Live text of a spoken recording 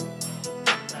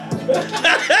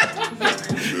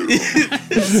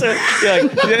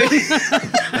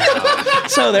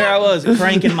So there I was,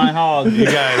 cranking my hog. You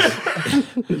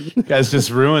guys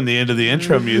just ruined the end of the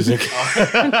intro music.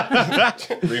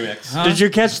 Remix. Huh? Did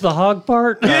you catch the hog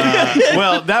part?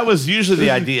 Well, that was usually the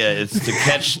idea. It's to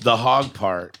catch the hog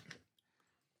part.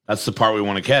 That's the part we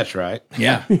want to catch, right?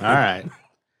 Yeah. All right.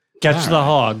 Catch the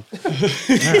hog.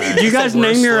 Right. Do you guys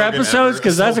name your episodes?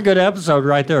 Because that's a good episode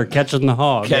right there. Catching the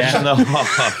hog. Catching the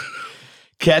hog.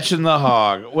 Catching the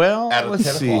hog. Well,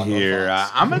 let's see here.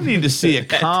 I'm gonna need to see a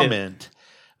comment.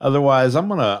 Otherwise, I'm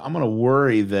gonna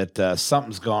worry that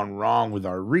something's gone wrong with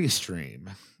our restream.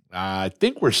 I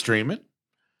think we're streaming.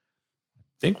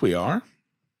 I think we are.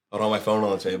 Hold on, my phone on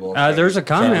the table. There's a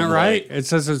comment, right? It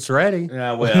says it's ready.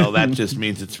 Yeah, well, that just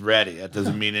means it's ready. That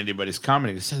doesn't mean anybody's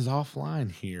commenting. It says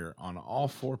offline here on all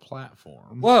 4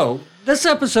 platforms. Whoa, this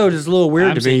episode is a little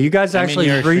weird to me. You guys actually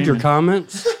read your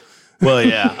comments? Well,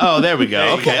 yeah. Oh, there we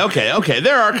go. Okay.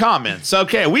 There are comments.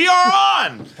 Okay, we are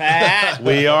on.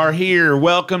 We are here.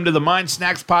 Welcome to the Mind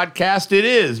Snacks Podcast. It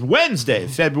is Wednesday,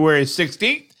 February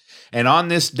 16th. And on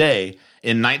this day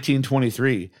in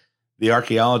 1923, the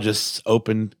archaeologists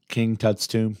opened King Tut's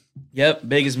tomb. Yep,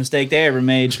 biggest mistake they ever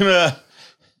made. They're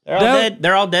all dead.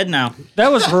 They're all dead now.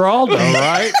 That was Geraldo,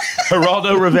 right?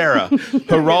 Geraldo Rivera.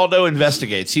 Geraldo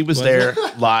investigates. He was there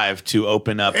live to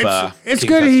open up. It's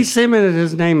good he cemented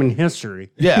his name in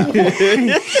history. Yeah.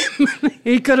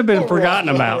 He could have been forgotten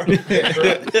about.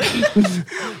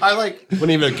 I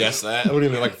wouldn't even guess that. I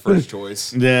wouldn't even first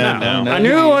choice. Yeah, no. I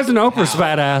knew it wasn't Oprah's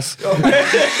fat ass.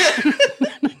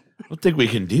 I don't think we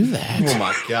can do that. Oh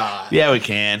my god. Yeah, we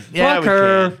can. Yeah, Fuck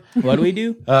her. What do we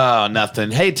do? Oh,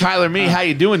 nothing. Hey, Tyler, how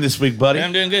you doing this week, buddy?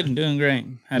 I'm doing good. I'm doing great.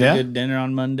 Had a good dinner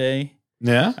on Monday.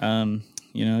 Yeah.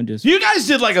 Just you guys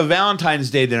did a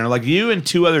Valentine's Day dinner, you and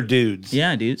 2 other dudes.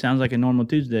 Yeah, dude. Sounds like a normal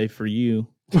Tuesday for you.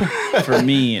 For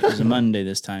me, it was a Monday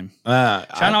this time.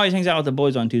 Sean always hangs out with the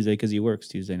boys on Tuesday because he works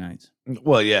Tuesday nights.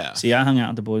 Well, yeah. See, I hung out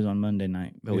with the boys on Monday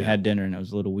night, but we had dinner and it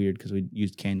was a little weird because we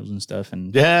used candles and stuff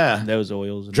and those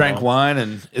oils. And drank wine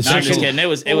and essential. No, I'm just kidding.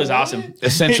 It was awesome.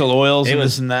 Essential oils and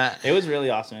this and that. It was really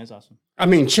awesome. It was awesome. I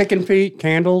mean, chicken feet,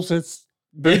 candles. It's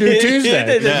Voodoo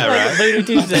Tuesday. Yeah, right. Voodoo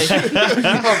Tuesday.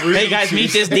 Hey guys,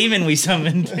 meet this demon we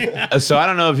summoned. So I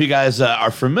don't know if you guys are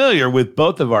familiar with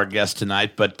both of our guests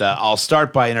tonight, but I'll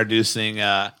start by introducing.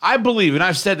 I believe, and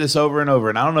I've said this over and over,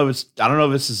 and I don't know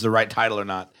if this is the right title or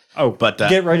not. Oh, but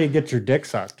get ready to get your dick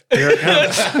sucked. Here it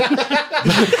comes.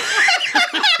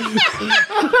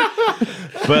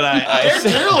 But I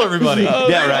said, everybody.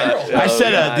 Yeah, right. I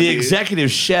said the executive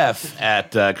chef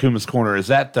at Kuma's Corner. Is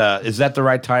that the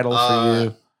right title for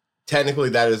you? Technically,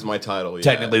 that is my title. Yeah.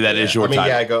 Technically, that is your title.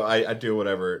 Yeah, I do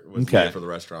whatever was made for the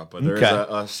restaurant, but there's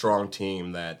a strong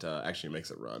team that actually makes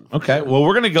it run. Okay, sure. Well,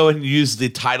 we're going to go ahead and use the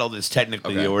title that's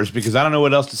technically yours because I don't know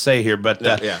what else to say here, but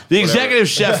the executive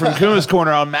chef from Kuma's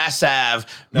Corner on Mass Ave,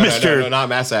 No, not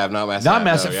Mass Ave, not Mass Ave. Not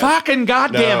Mass Ave. Fucking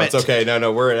goddamn it. It's okay.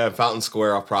 No, we're at Fountain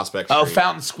Square off Prospect Street. Oh,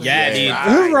 Fountain Square. Yeah, dude.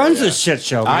 Who runs this shit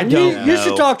show? Man? I don't know. You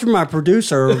should talk to my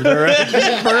producer over there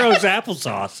at Burroughs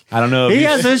Applesauce. I don't know. He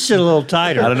has this shit a little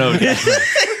tighter. I don't know. The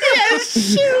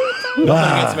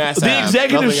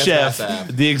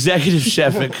executive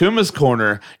chef at Kuma's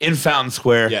Corner in Fountain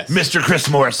Square, Mr. Chris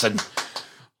Morrison.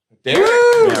 Derek.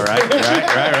 Yeah, right.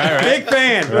 Big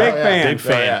fan. Big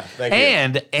fan.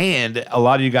 And a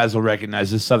lot of you guys will recognize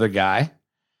this other guy.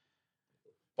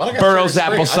 Burroughs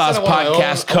Applesauce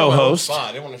podcast co-host.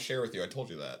 I didn't want to share with you. I told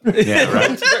you that. Yeah,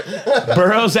 right.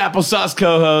 Burroughs Applesauce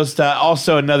co-host.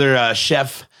 Also another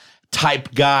chef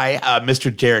type guy,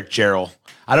 Mr. Derek Gerald.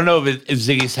 I don't know if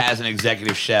Ziggy's has an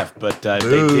executive chef, but they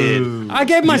did. I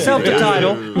gave myself the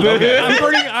title. Okay.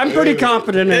 I'm pretty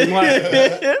confident in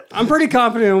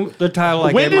the title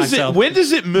I gave myself. When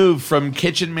does it move from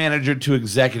kitchen manager to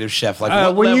executive chef?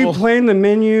 When you plan the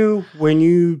menu, when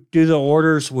you do the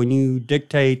orders, when you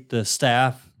dictate the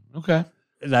staff. Okay,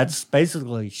 that's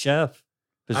basically chef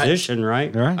position, right?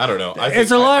 I don't know.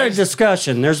 It's a lot of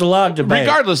discussion. There's a lot of debate.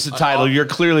 Regardless of title, you're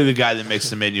clearly the guy that makes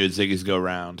the menu at Ziggy's Go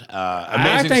Round.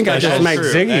 I think I just make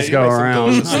Ziggy's go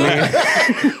around.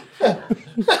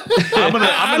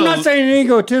 I'm not saying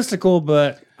egotistical,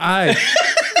 but I'm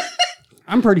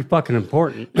pretty fucking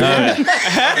important.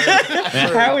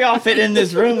 How we all fit in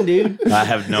this room, dude? I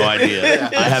have no idea.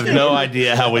 I have no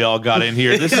idea how we all got in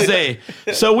here. This is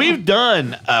so we've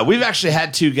we've actually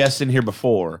had 2 guests in here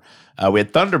before. We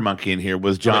had Thunder Monkey in here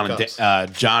with John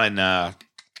and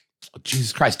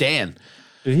Jesus Christ, Dan.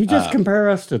 Did he just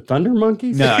compare us to Thunder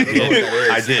Monkeys? No,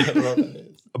 I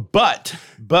did. But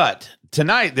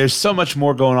tonight there's so much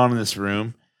more going on in this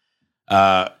room.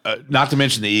 Not to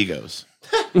mention the egos.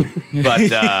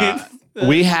 But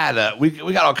we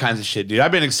got all kinds of shit, dude.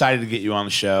 I've been excited to get you on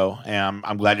the show, and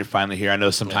I'm glad you're finally here. I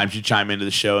know sometimes you chime into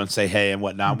the show and say hey and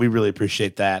whatnot. We really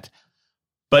appreciate that.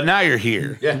 But now you're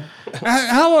here. Yeah.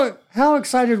 How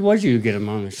excited was you to get him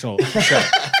on the show?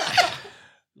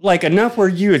 Like enough where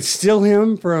you would steal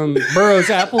him from Burroughs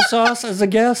Applesauce as a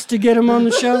guest to get him on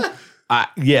the show?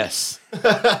 Yes.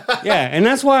 Yeah, and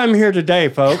that's why I'm here today,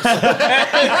 folks.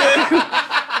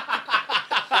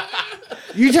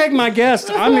 You take my guest,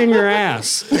 I'm in your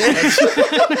ass.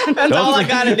 That's all I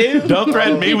gotta do. Don't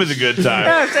threaten me with a good time.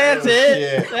 That's it.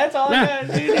 Yeah. That's all I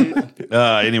gotta do,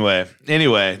 dude.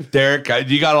 Anyway, Derek,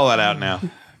 you got all that out now.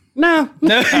 No.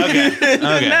 Okay.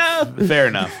 No.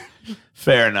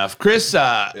 Fair enough. Chris,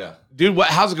 dude,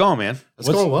 how's it going, man? It's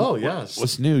going well, yes.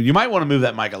 What's new? You might want to move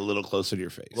that mic a little closer to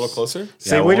your face. A little closer?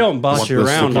 See, we don't boss you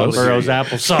around on Burroughs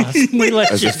Applesauce.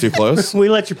 Is this too close? We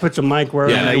let you put your mic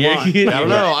wherever you want. I don't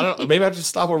know. Maybe I just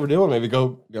stop what we're doing. Maybe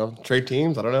go, trade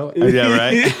teams. I don't know. Yeah,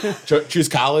 right. Choose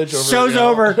college. Show's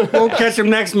over. We'll catch them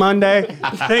next Monday.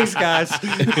 Thanks, guys.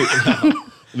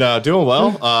 No, doing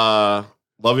well.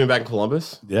 Love being back in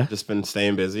Columbus. Yeah. Just been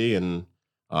staying busy and.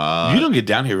 You don't get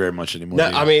down here very much anymore. No,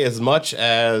 I mean as much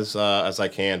as I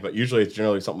can, but usually it's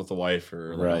generally something with the wife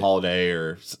or like a holiday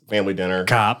or family dinner.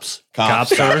 Cops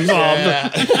are involved.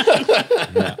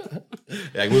 Yeah,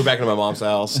 I moved back into my mom's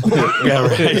house. Yeah,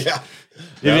 right. Yeah.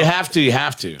 If you have to, you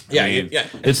have to. Yeah, I mean,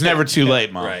 it's never too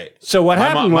late, Mom. Right. So what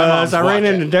happened was I ran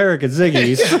into Derek at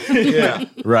Ziggy's. Yeah.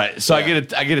 Right. So I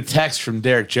get a text from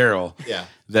Derek Gerald. Yeah.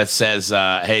 That says,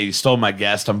 "Hey, you stole my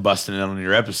guest. I'm busting in on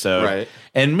your episode." Right.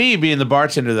 And me being the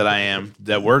bartender that I am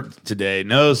that worked today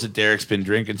knows that Derek's been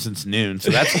drinking since noon, so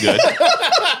that's good.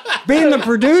 Being the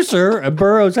producer of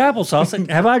Burroughs Applesauce,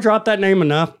 have I dropped that name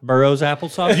enough? Burroughs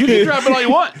Applesauce? You can drop it all you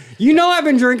want. You know I've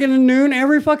been drinking at noon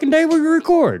every fucking day we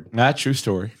record. True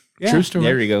story. Yeah. True story.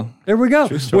 There we go. There we go.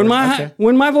 Story.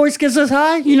 When my voice gets this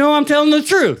high, you know I'm telling the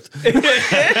truth.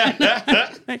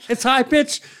 It's high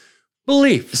pitched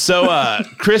belief. So,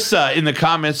 Chris, in the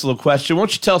comments, a little question. Why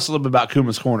don't you tell us a little bit about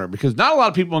Kuma's Corner? Because not a lot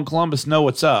of people in Columbus know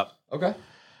what's up. Okay.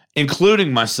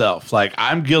 Including myself. Like,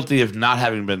 I'm guilty of not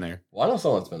having been there. Well, I know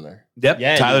someone's been there. Yep.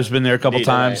 Yeah, Tyler's been there a couple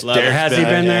times. Derek has he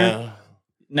been there?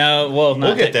 No, well,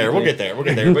 We'll get there.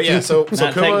 But yeah, so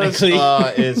Kuma's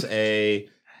is a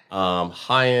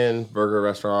high-end burger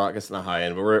restaurant. I guess not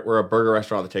high-end, but we're a burger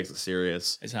restaurant that takes it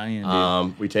serious. It's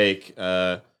high-end, we take,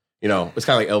 it's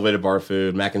kind of like elevated bar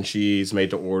food, mac and cheese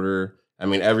made to order. I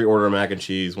mean, every order of mac and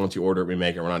cheese, once you order it, we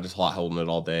make it. We're not just hot holding it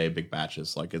all day, big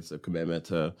batches. Like, it's a commitment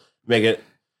to make it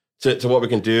to what we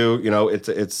can do.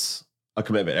 It's a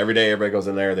commitment. Every day, everybody goes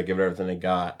in there, they give it everything they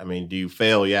got. I mean, do you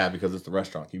fail? Yeah, because it's the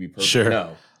restaurant. Can you be perfect? Sure.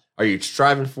 No. Are you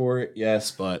striving for it?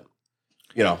 Yes, but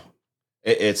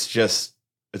it's just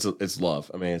it's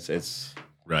love. I mean, it's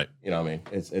right.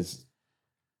 It's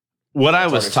what I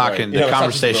was talking. The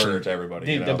conversation to everybody.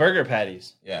 dude, the burger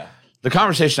patties. Yeah. The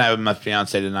conversation I had with my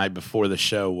fiance tonight before the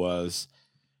show was,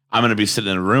 I'm going to be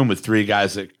sitting in a room with 3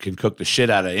 guys that can cook the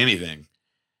shit out of anything.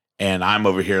 And I'm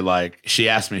over here like, she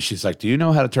asked me, she's like, do you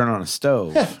know how to turn on a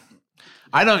stove?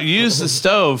 I don't use the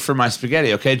stove for my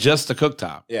spaghetti, okay? Just the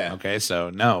cooktop. Yeah. Okay,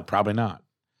 so no, probably not.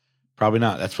 Probably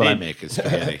not. That's what I make is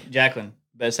spaghetti. Jacqueline,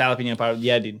 best jalapeno popper.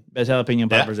 Yeah, dude. Best jalapeno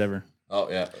poppers ever. Oh,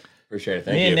 yeah. Appreciate it.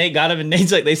 Thank Me you. and Nate got him, and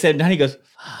Nate's like, they said, down. He goes,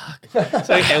 fuck.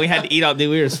 So and we had to eat all, dude.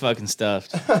 We were just fucking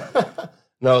stuffed.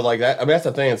 No, like that. I mean, that's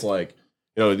the thing. It's like,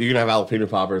 you're going to have jalapeno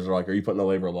poppers. Or like, are you putting the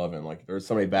labor of love in? Like, there's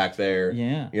somebody back there.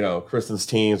 Yeah. Kristen's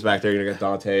team's back there. You got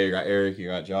Dante, you got Eric, you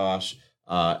got Josh,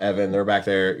 Evan. They're back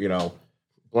there,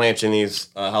 blanching these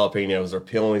jalapenos. They're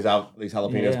peeling these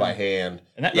jalapenos by hand.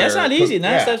 And that's not easy.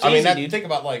 That stuff's easy, dude. Think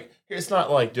about, like, it's not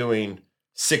like doing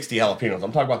 60 jalapenos.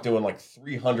 I'm talking about doing like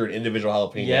 300 individual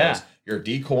jalapenos. Yeah. You're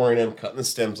decoring them, cutting the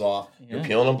stems off. Yeah. You're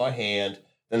peeling them by hand.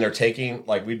 Then they're taking,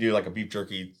 like, we do like a beef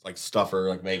jerky, like stuffer,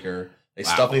 like maker. They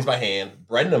stuff these by hand,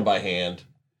 breading them by hand,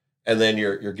 and then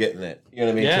you're getting it. You know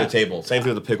what I mean? Yeah. To the table. Same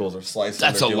thing with the pickles or slicing.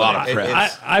 That's a lot of prep.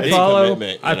 I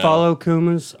follow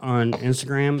Kuma's on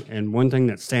Instagram, and one thing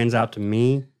that stands out to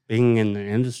me, being in the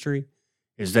industry,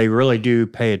 is they really do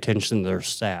pay attention to their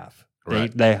staff.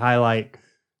 Right. They highlight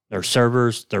their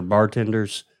servers, their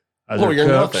bartenders, their you're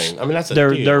cooks. nothing. I mean, that's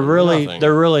they're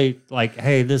really like,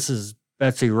 hey, this is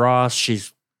Betsy Ross.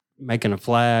 She's making a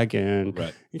flag, and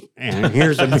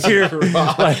here's a beer.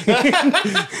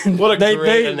 What a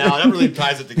great analogy. That really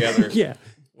ties it together. Yeah.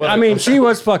 I mean, she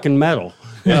was fucking metal.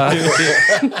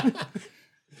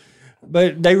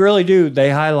 But they really do.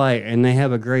 They highlight, and they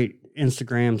have a great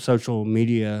Instagram, social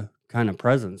media kind of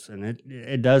presence, and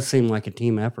it does seem like a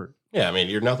team effort. Yeah, I mean,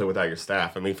 you're nothing without your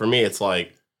staff. I mean, for me, it's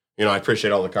like, I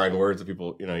appreciate all the kind words that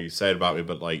people, you said about me,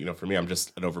 but like, for me, I'm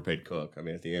just an overpaid cook. I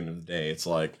mean, at the end of the day, it's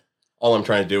like all I'm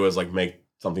trying to do is like make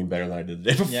something better than I did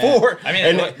the day before. I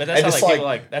mean, but that's how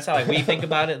people that's how we think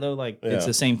about it though. Like it's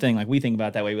the same thing. Like we think about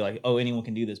it that way. We're like, oh, anyone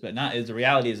can do this, but not. The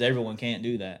reality is everyone can't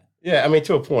do that. Yeah, I mean,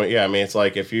 to a point. Yeah, I mean, it's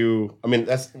like that's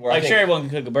where sure everyone can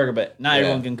cook a burger, but not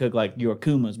everyone can cook like your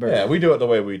Kuma's burger. Yeah, we do it the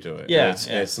way we do it. Yeah,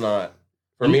 it's not.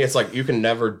 For me, it's like you can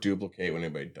never duplicate what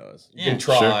anybody does. You can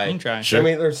try. Sure. You can try. Sure. I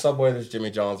mean, there's Subway, there's Jimmy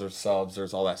John's, there's Subs,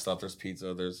 there's all that stuff, there's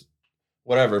pizza, there's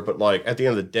whatever. But like at the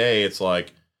end of the day, it's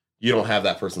like you don't have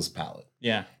that person's palate.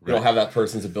 Yeah. You don't have that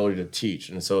person's ability to teach.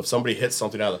 And so if somebody hits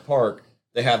something out of the park,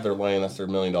 they have their lane. That's their $1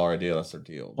 million idea. That's their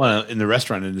deal. Well, in the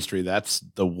restaurant industry, that's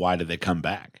the why do they come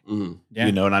back? Mm-hmm. Yeah.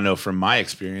 And I know from my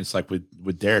experience, like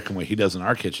with Derek and what he does in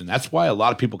our kitchen, that's why a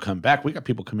lot of people come back. We got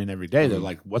people come in every day. They're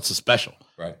like, what's the special?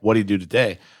 Right. What do you do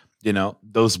today?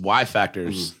 Those why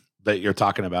factors that you're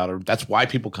talking about, that's why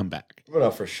people come back. Well,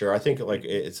 no, for sure. I think like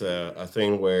it's a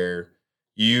thing where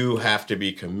you have to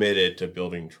be committed to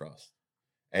building trust.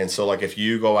 And so like if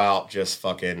you go out just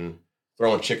fucking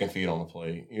throwing chicken feet on the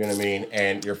plate, you know what I mean?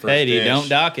 And your first dish don't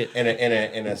dock it.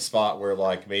 In a spot where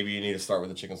like maybe you need to start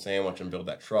with a chicken sandwich and build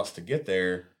that trust to get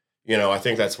there. I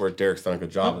think that's where Derek's done a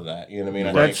good job of that. You know what I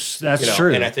mean? That's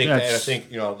true. And I think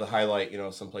the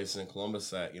highlight, some places in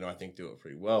Columbus that, I think do it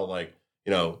pretty well. Like,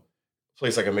 a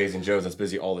place like Amazing Joe's that's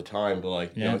busy all the time, but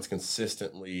like, it's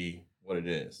consistently what it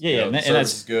is. Yeah, the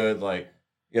service is good. Like,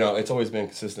 it's always been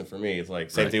consistent for me. It's like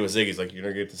same thing with Ziggy's. Like, you're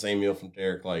gonna get the same meal from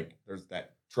Derek. Like, there's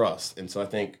that trust, and so I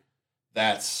think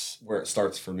that's where it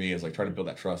starts for me. Is like trying to build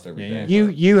that trust every day.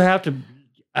 You have to.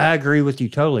 I agree with you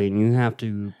totally, and you have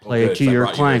to play it to your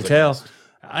clientele.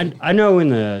 I know in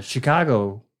the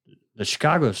Chicago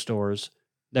stores,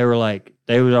 they were like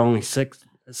they would only sit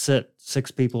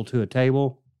 6 people to a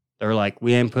table. They were like,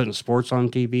 we ain't putting sports on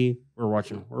TV. We're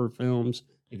watching horror films.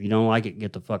 If you don't like it,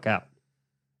 get the fuck out.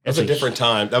 That was a different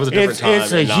time. That was a different time,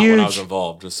 and not when I was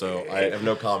involved. Just so I have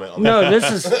no comment on that.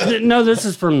 This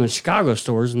is from the Chicago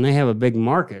stores, and they have a big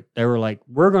market. They were like,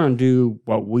 we're going to do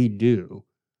what we do.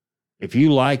 If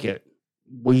you like it,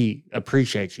 we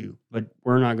appreciate you, but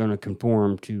we're not going to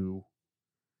conform to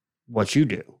what you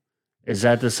do. Is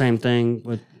that the same thing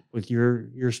with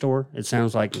your store? It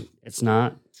sounds like it's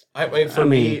not. I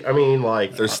mean,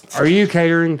 like, there's. Are you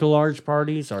catering to large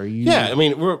parties? Are you? Yeah, I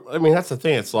mean, that's the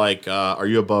thing. It's like, are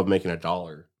you above making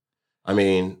 $1? I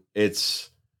mean, it's,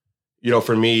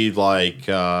 for me, like,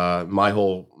 my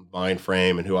whole mind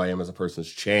frame and who I am as a person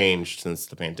has changed since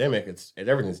the pandemic.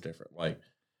 Everything's different. Like,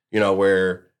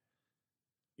 where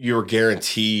you were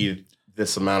guaranteed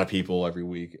this amount of people every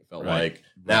week. It felt like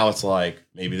now it's like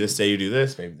maybe this day you do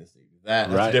this, maybe this day you do that.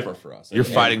 That's different for us. You're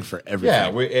fighting for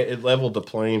everything. Yeah, it leveled the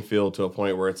playing field to a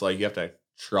point where it's like you have to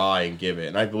try and give it,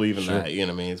 and I believe in that. You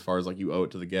know what I mean? As far as like you owe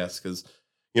it to the guests, because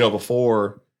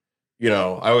before, I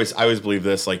always believe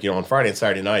this. Like on Friday and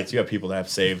Saturday nights, you have people that have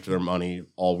saved their money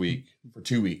all week for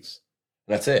 2 weeks.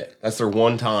 That's it. That's their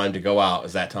one time to go out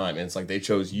is that time. And it's like they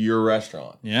chose your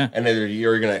restaurant. Yeah. And either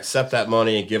you're going to accept that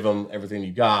money and give them everything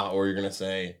you got, or you're going to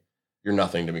say, you're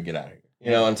nothing to me, get out of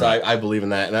here. And so I believe in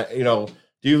that. And,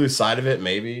 do you lose sight of it?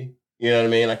 Maybe. You know what I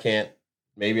mean? I can't.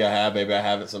 Maybe I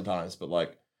haven't sometimes. But,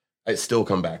 like, I still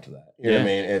come back to that. You know what I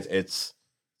mean? It's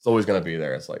always going to be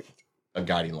there. It's like a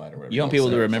guiding light or whatever. You want people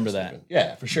to remember that.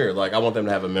 Yeah, for sure. Like, I want them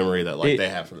to have a memory that they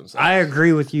have for themselves. I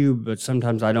agree with you, but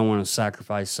sometimes I don't want to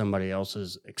sacrifice somebody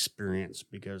else's experience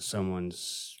because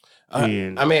someone's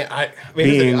being. I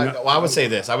would say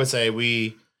this. I would say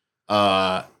we,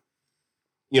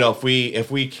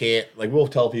 if we can't, like, we'll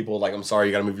tell people, like, I'm sorry,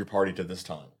 you got to move your party to this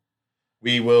time.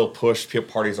 We will push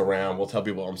parties around. We'll tell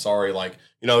people, I'm sorry, like,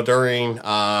 during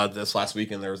this last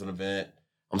weekend, there was an event.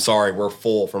 I'm sorry, we're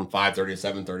full from 5:30 to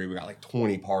 7:30. We got like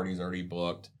 20 parties already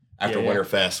booked. After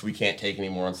Winterfest, we can't take any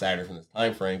more on Saturday from this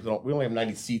time frame. We only have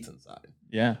 90 seats inside.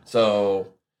 Yeah.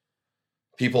 So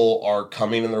people are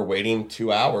coming and they're waiting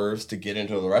 2 hours to get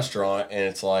into the restaurant, and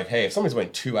it's like, hey, if somebody's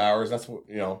waiting 2 hours, that's what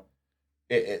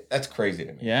that's crazy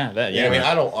to me. Yeah. I mean,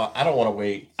 I don't want to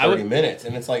wait 30 minutes,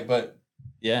 and it's like, but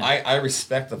I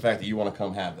respect the fact that you want to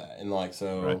come have that, and like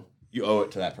so you owe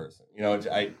it to that person.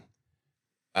 I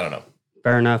don't know.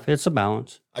 Fair enough. It's a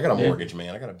balance. I got a mortgage,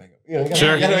 man. I got to make it. You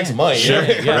got to make some money. Sure.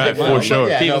 Right, for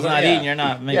sure. People's not eating. You're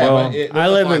not making. I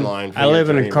live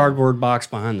in a cardboard box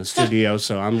behind the studio,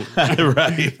 so I'm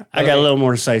right. I got a little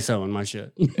more to say so in my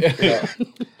shit.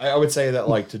 I would say that,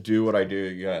 like, to do what I do,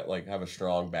 you got like have a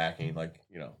strong backing. Like,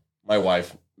 my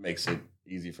wife makes it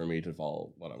easy for me to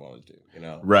follow what I want to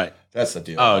do. Right. That's the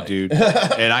deal. Oh, dude.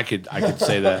 And I could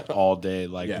say that all day.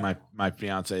 Like my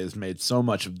fiance has made so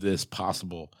much of this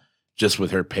possible. just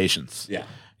with her patience. Yeah.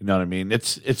 You know what I mean?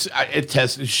 It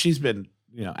tests. She's been,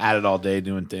 at it all day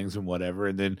doing things and whatever.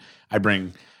 And then I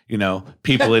bring,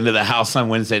 people into the house on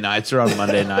Wednesday nights or on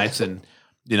Monday nights and,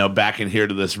 back in here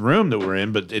to this room that we're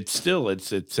in, but it's still,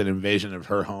 it's an invasion of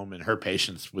her home and her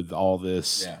patience with all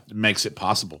this makes it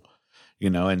possible,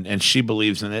 and she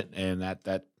believes in it. And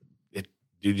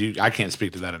I can't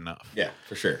speak to that enough. Yeah,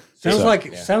 for sure. Sounds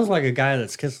like a guy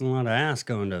that's kissing a lot of ass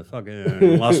going to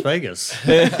fucking Las Vegas.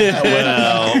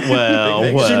 well.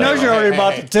 She knows you already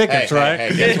bought the tickets, right?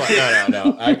 Hey, guess what?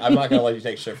 No. I'm not gonna let you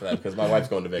take shit for that because my wife's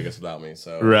going to Vegas without me.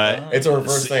 So right, it's a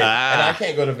reverse thing, and I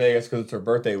can't go to Vegas because it's her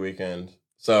birthday weekend.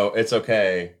 So it's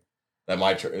okay that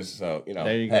my church is there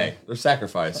you go. There's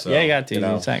sacrifice. So, you got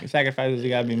to. Sacrifices you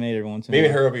got to be made every once in a while. Me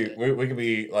and her we could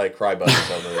be like cry buddies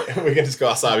over it. We can just go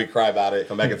outside, we cry about it,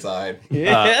 come back inside.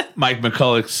 Mike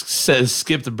McCulloch says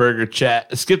skip the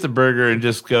burger and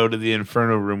just go to the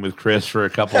Inferno room with Chris for a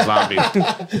couple zombies.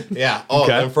 Yeah. Oh,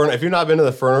 okay. Inferno. If you've not been to the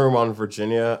Inferno room on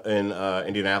Virginia in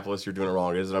Indianapolis, you're doing it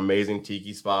wrong. It is an amazing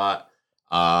tiki spot.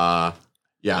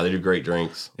 Yeah, they do great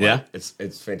drinks. Yeah, it's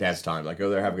fantastic time. Like, go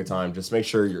there, have a good time. Just make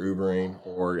sure you're Ubering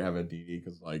or you have a DD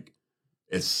because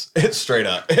it's straight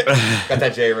up. Got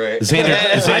that J rate.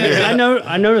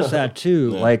 I noticed that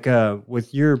too. Yeah. Like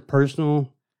with your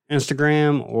personal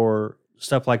Instagram or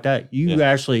stuff like that, you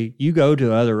go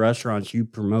to other restaurants, you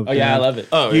promote. Oh yeah, I love it.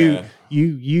 Oh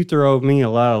you throw me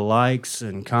a lot of likes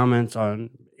and comments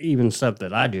on even stuff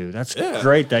that I do. That's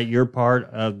great that you're part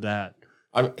of that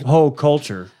whole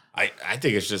culture. I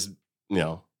think it's just,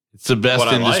 it's the best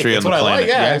industry on the planet.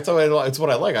 Yeah, it's what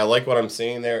I like. I like what I'm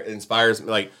seeing there. It inspires me.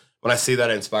 Like, when I see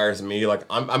that, it inspires me. Like,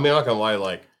 I'm not gonna lie.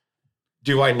 Like,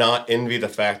 do I not envy the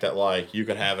fact that like you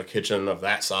could have a kitchen of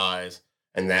that size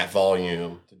and that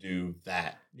volume to do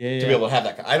that? Yeah. To be able to have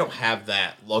that. I don't have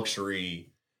that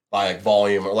luxury by like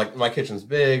volume or like my kitchen's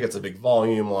big. It's a big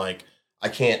volume. Like, I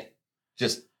can't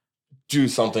just do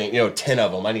something. 10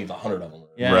 of them. I need 100 of them.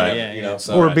 Yeah, right.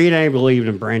 So or being able to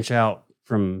even branch out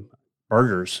from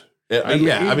burgers. I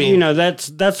mean, that's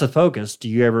the focus.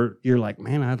 You're like,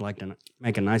 man, I'd like to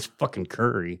make a nice fucking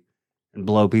curry and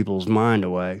blow people's mind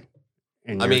away.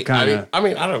 And I mean, I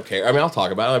don't care. I mean, I'll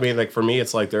talk about it. I mean, like for me,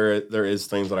 it's like there is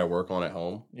things that I work on at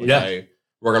home. Like I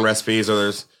work on recipes, or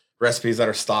there's recipes that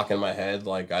are stock in my head.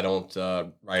 Like I don't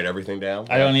write everything down.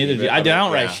 I don't either. I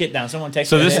don't write shit down. Someone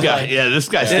texts. So this guy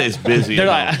stays busy. They're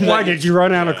like, why did you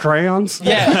run out of crayons?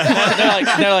 Yeah,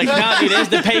 they're like, no, dude, it's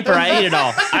the paper. I ate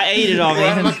it all.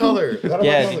 Man. My color.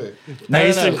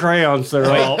 Paste and crayons. They're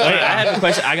all. Wait, I have a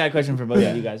question. I got a question for both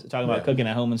of you guys. Talking about cooking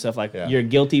at home and stuff like your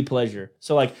guilty pleasure.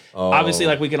 So like, obviously,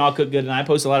 like we can all cook good, and I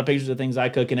post a lot of pictures of things I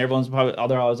cook, and everyone's probably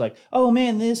they're always like, oh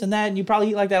man, this and that, and you probably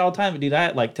eat like that all the time. But dude,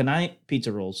 like tonight,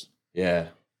 pizza rolls. Yeah.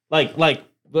 But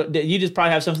you just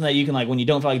probably have something that you can like when you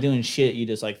don't feel like doing shit, you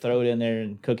just like throw it in there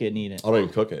and cook it and eat it. I don't even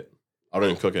cook it.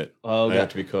 Oh, I have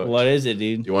to be cooked. What is it,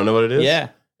 dude? You want to know what it is? Yeah.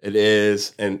 It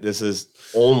is, and this is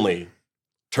only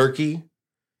turkey,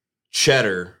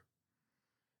 cheddar,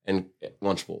 and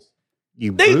Lunchables.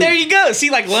 There you go.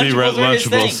 See, like Lunchables are his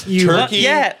thing. Turkey,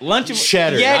 Lunchables,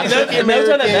 cheddar. Yeah, those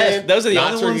are the best. Those are the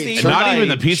only ones to eat. Not even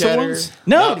the pizza cheddar. ones?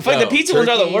 No, the pizza ones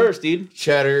are the worst, dude.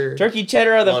 Cheddar. Turkey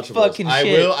cheddar are the Lunchables. fucking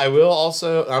shit. I will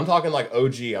also, I'm talking like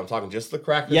OG. I'm talking just the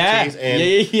cracker cheese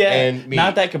and meat.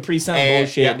 Not that Capri Sun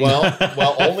bullshit.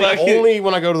 Well, only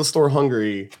when I go to the store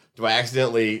hungry do I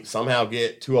accidentally somehow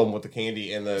get two of them with the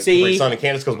candy and the Capri Sun and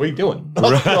Candace goes, what are you doing?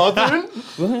 I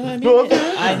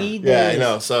need this.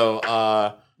 Yeah, so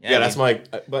that's my.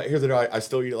 But here's the deal: I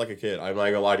still eat it like a kid. I'm not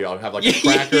gonna lie to you. I'll have like a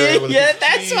cracker. With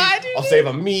that's cheese. Why I do. I'll save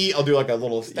a meat. I'll do like a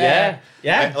little stack.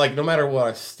 Yeah. Like no matter what,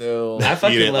 I still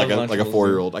eat it like a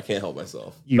 4-year-old. I can't help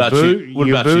myself. You bougie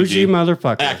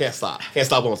motherfucker. I can't stop.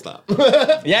 Won't stop.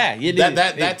 Yeah, you do.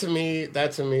 That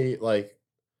to me, like.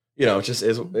 It's just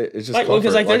like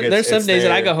because like there's some days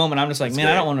that I go home and I'm just like, man,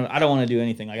 I don't want to do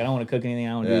anything. Like I don't want to cook anything. I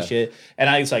don't want to do shit. And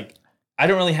I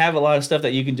don't really have a lot of stuff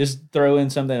that you can just throw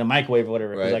in something in a microwave or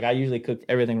whatever. Because like I usually cook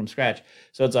everything from scratch.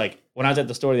 So it's like when I was at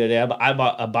the store the other day, I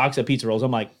bought a box of pizza rolls.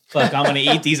 I'm like, fuck, I'm gonna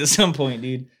eat these at some point,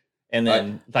 dude. And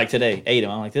then like today, ate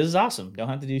them. I'm like, this is awesome. Don't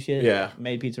have to do shit. Yeah,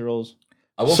 made pizza rolls.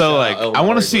 So like, I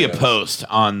want to see a post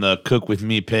on the Cook With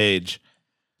Me page.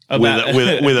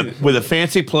 With a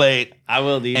fancy plate, I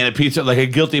will, dude. And a pizza, like a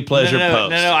guilty pleasure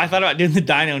post. No, I thought about doing the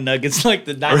Dino Nuggets, like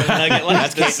the Dino Nugget.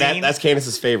 Like that's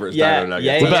Candace's favorite. Dino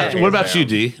Nuggets. What about you,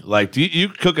 D? Like, do you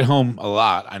cook at home a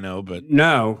lot? I know, but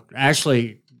no,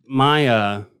 actually,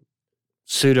 my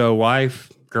pseudo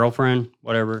wife, girlfriend,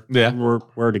 whatever. Yeah,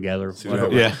 we're together.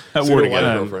 Yeah, we're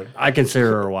together. I consider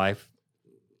her a wife.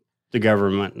 the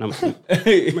government.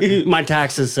 My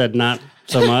taxes said not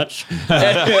so much.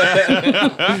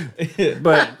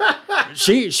 But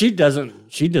she does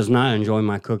not enjoy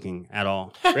my cooking at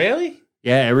all. Really?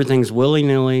 Yeah, everything's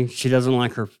willy-nilly. She doesn't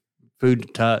like her food to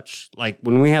touch. Like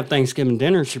when we have Thanksgiving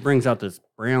dinner, she brings out this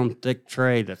brown thick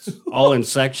tray that's all in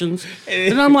sections.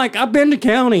 And I'm like, I've been to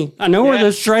county. I know where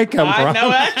this tray come from. I know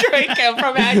where that tray come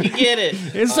from. How'd you get it?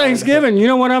 It's Thanksgiving. You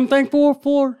know what I'm thankful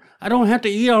for? I don't have to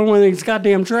eat on one of these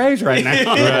goddamn trays right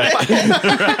now.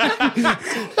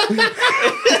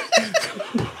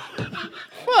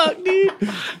 Fuck, dude.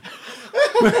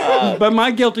 But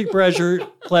my guilty pleasure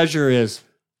is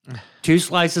 2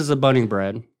 slices of bunny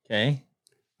bread. Okay.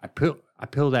 I peel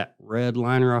that red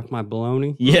liner off my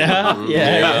bologna. Yeah.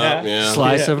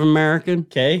 Slice of American.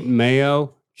 Okay.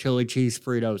 Mayo, chili cheese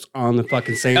Fritos on the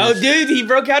fucking sandwich. Oh, dude, he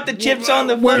broke out the chips on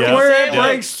the where it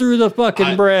breaks through the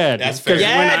fucking bread. That's fair.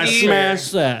 Because when I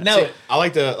smash that. No. See, I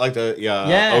like the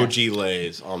OG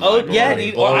Lay's on my burger. Yeah,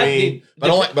 dude. Well, but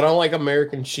I don't like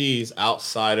American cheese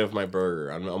outside of my burger.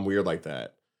 I'm weird like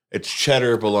that. It's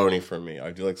cheddar bologna for me. I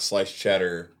do like sliced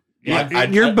cheddar.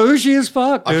 You're bougie as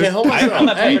fuck, dude. I can't help myself. I'm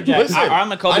a pepper jack.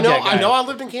 I'm a Colby Jack guy. I know I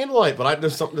lived in Candlelight, but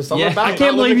there's something about I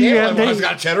can't believe you have I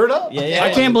got cheddared up. Yeah. I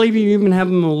can't believe you even have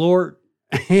a Malort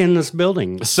in this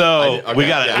building. So we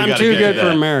got to. I'm too good for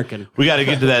American. We got to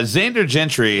get to that. Xander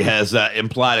Gentry has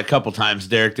implied a couple times,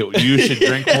 Derek, that you should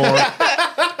drink more,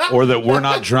 or that we're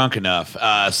not drunk enough.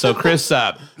 So Chris,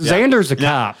 Xander's a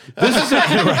cop. This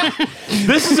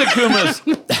is a Kuma's.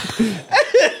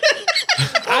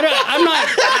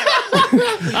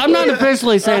 I'm not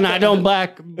officially saying I don't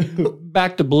back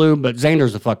the blue, but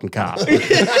Xander's a fucking cop. So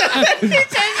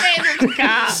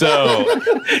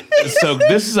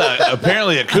this is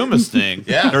apparently a Kuma's thing,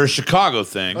 or a Chicago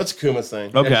thing. That's a Kuma's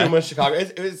thing. Okay, yeah, Kuma's Chicago.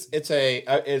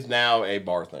 It's now a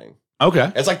bar thing.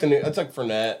 Okay, it's like it's like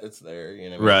Fernet. It's there, you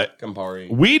know. Right, Campari.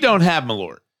 We don't have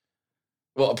Malort.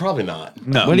 Well, probably not.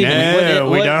 No, we don't.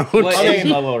 What is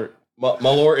Malort?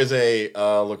 Malort is a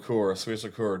liqueur, a Swedish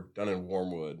liqueur done in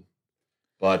Wormwood.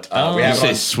 But we you have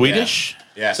say Swedish?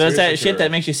 Yeah. So it's that shit that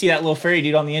makes you see that little fairy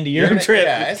dude on the end of your trip.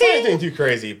 Yeah, it's not anything too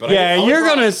crazy, but you're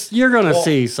gonna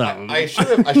see something. I should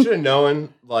have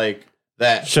known like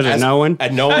that. Should have known.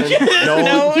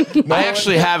 I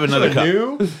actually have another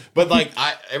cup. But like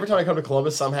every time I come to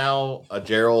Columbus, somehow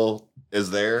Gerald is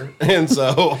there, and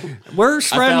so we're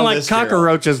spreading like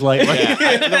cockroaches lately.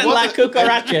 Like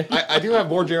cucaracha. I do have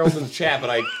more Geralds in the chat, but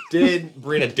I did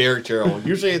bring a Derek Gerald.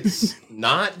 Usually it's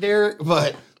not Derek,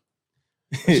 but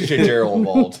it's usually Gerald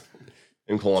involved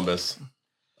in Columbus.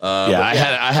 I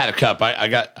had a cup.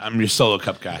 I'm your solo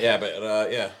cup guy. Yeah, but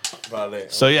about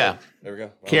it. So yeah, there we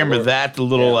go. Camera that the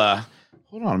little.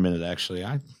 Hold on a minute. Actually,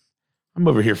 I'm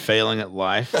over here failing at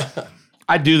life.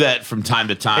 I do that from time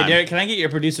to time. Hey, Derek, can I get your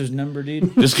producer's number,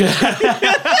 dude? Just put that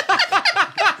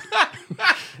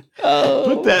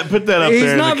up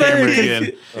there in the camera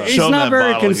again. He's not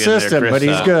very consistent, but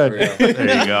he's good.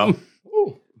 There you go.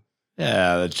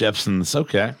 Yeah, the Jepson's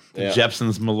okay. The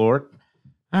Jepson's Malort.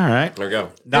 All right. There we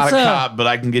go. Not a cop, but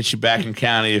I can get you back in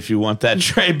county if you want that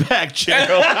tray back,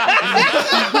 Gerald.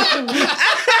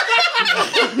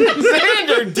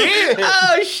 Xander did.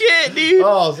 Oh shit, dude.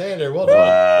 Oh, Xander, well done.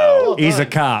 Wow. Well done. He's a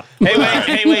cop.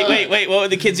 Hey, wait. What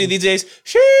would the kids do these days?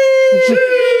 Sheesh.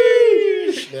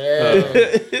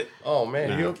 Oh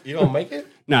man, you don't make it?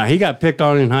 No, he got picked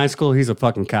on in high school. He's a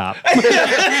fucking cop.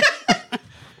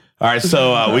 All right,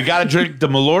 so we got to drink the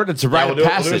Malort. It's a rite of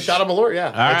passage. We'll do a shot of Malort, yeah.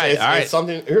 All right. It's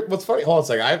something. What's funny? Hold on a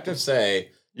second. I have to say,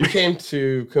 you came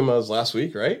to Kuma's last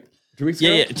week, right? 2 weeks ago.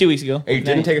 Yeah, 2 weeks ago. And you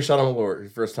didn't take a shot of Malort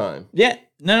your first time. Yeah,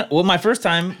 no. Well, my first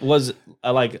time was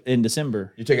like in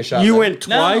December. You take a shot. You went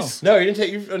twice? No, you didn't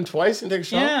take. You've done twice and take a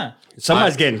shot. Yeah.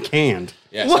 Somebody's getting canned.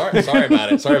 Yeah. Sorry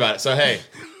about it. So hey.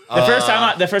 The first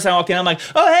time I walked in, I'm like,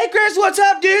 "Oh, hey, Chris, what's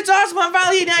up, dude? It's awesome. I'm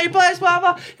finally eating at your place, blah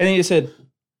blah." And then he just said,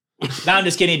 "No, I'm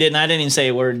just kidding. He didn't. I didn't even say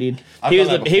a word, dude. He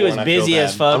was busy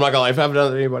as fuck. I'm not gonna lie. If I haven't done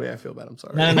it to anybody, I feel bad. I'm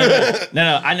sorry.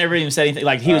 No. I never even said anything.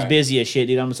 Like he was busy as shit,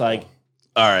 dude. I'm just like,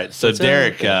 all right. So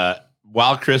Derek,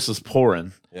 while Chris is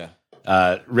pouring,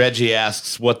 Reggie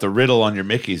asks what the riddle on your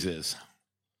Mickeys is.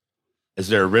 Is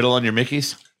there a riddle on your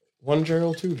Mickeys? 1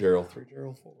 Gerald, 2 Gerald, 3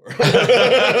 Gerald, 4.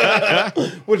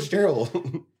 Which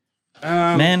Gerald?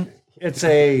 Man, it's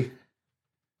a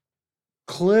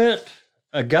clit,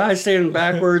 a guy standing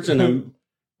backwards, and a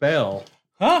bell.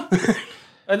 Huh?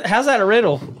 How's that a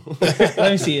riddle?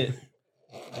 Let me see it.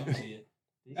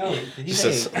 Did he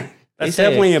say? That's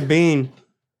definitely a bean.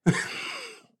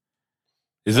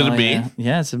 Is it a bean?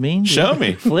 Yeah, it's a bean. Show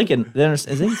me. Flicking. Is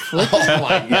he flicking? Oh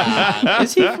my god.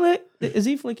 Is he flick? Is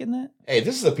he flicking that? Hey,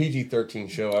 this is a PG-13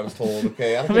 show. I was told.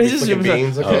 Okay, I don't think he's flicking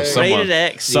beans. Okay, rated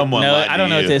X. Someone. No, I don't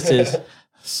know what this is.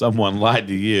 Someone lied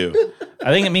to you.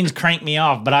 I think it means crank me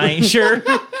off, but I ain't sure.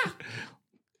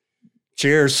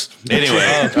 Cheers. Anyway,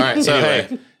 all right. So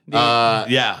hey,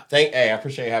 yeah. Hey, I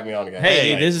appreciate you having me on again.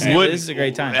 Hey, dude, this is a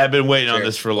great time. I've been waiting on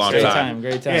this for a long time.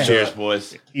 Great time. Yeah. Cheers,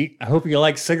 boys. I hope you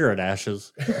like cigarette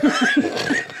ashes.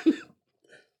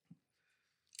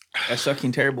 That's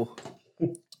fucking terrible.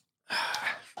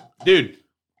 Dude,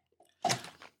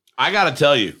 I got to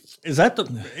tell you. Is that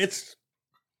it's...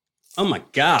 Oh, my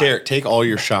God. Derek, take all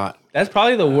your shot. That's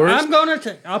probably the worst.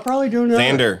 I'll probably do another.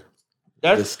 Xander.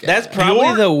 That's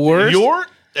probably the worst. Your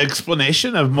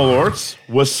explanation of Malort's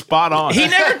was spot on. He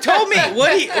never told me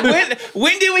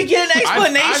when did we get an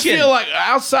explanation? I feel like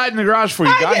outside in the garage before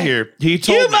you got here, he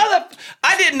told me.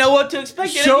 I didn't know what to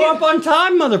expect. Show up on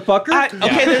time, motherfucker.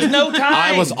 Okay, there's no time.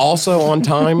 I was also on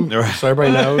time, so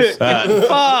everybody knows.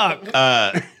 Fuck.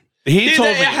 He told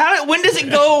me. When does it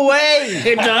go away?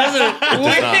 It doesn't.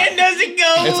 When does it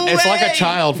go away? It's like a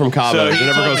child from Cabo. So it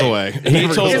never goes away. He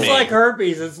told It's me. like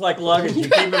herpes. It's like luggage. You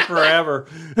keep it forever.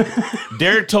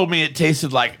 Derek told me it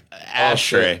tasted like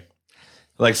ashtray,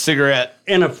 like cigarette.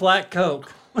 In a flat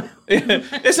Coke.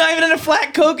 It's not even in a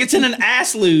flat Coke. It's in an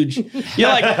ass luge. You're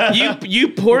like you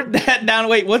poured that down.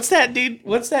 Wait, what's that dude?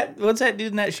 What's that dude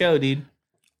in that show, dude?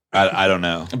 I don't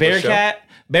know.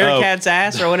 Bearcat's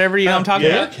ass or whatever, you know what I'm talking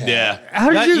about? Yeah. How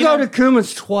did you go to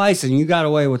Kuma's twice and you got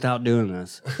away without doing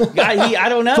this? I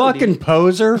don't know. Fucking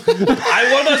poser. I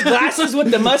wore those glasses with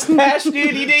the mustache, dude.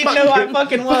 He didn't even know who I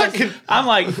fucking was. I'm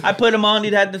like, I put him on.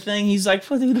 He'd had the thing. He's like,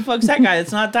 who the fuck's that guy?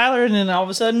 It's not Tyler. And then all of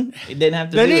a sudden, he didn't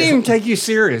have to. They do didn't it. even take you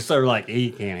serious. They're like,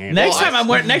 he can't handle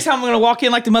it. Next time I'm gonna walk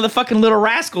in like the motherfucking little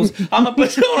rascals. I'm gonna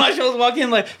put on my shoulders, walk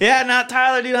in like, yeah, not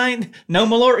Tyler, dude. I ain't no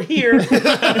Malort here.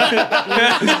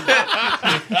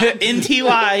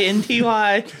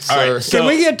 NTY. All right, Can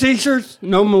we get t-shirts?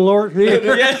 No Malort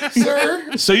here. Yeah,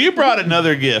 Sir. So you brought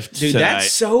another gift dude, tonight.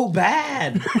 that's so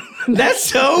bad. That's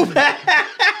so bad.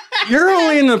 You're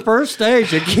only in the first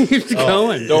stage. It keeps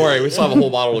going. Don't worry, we still have a whole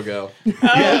bottle to go.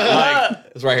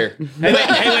 It's right here.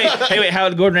 Hey, wait.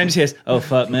 Howard Gordon Ramsay says, "Oh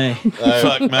fuck me,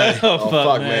 Fuck me.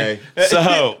 Fuck me.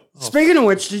 So Speaking of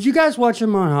which, did you guys watch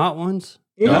him on Hot Ones?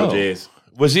 Oh, jeez.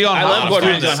 was he on? I love Gordon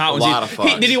Ramsay on Hot Ones. A lot of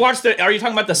fun. Did he watch the? Are you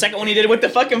talking about the second one he did with the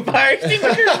fucking fire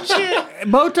extinguisher and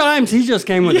shit? Both times he just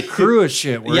came with a crew of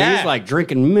shit where Yeah. he's like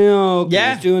drinking milk.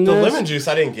 Yeah. And he's doing The this. lemon juice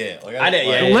I didn't get. Like, I did,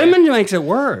 yeah, The yeah. lemon makes it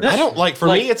worse. I don't like. For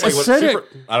Like, me, it's like what acidic. super.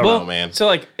 I don't know, man. So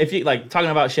like, if you like talking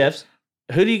about chefs,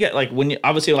 who do you get? Like when you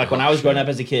obviously like when I was growing up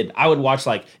as a kid, I would watch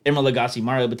like Emeril Lagasse,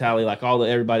 Mario Batali, like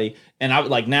everybody, and I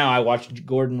would like now I watch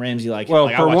Gordon Ramsay. Like, Well,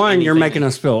 like, I for watch one, you're anything. making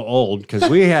us feel old because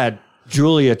we had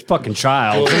Julia fucking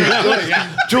Child.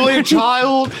 Julia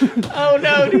Child. Oh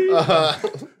no,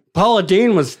 dude. Paula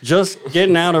Dean was just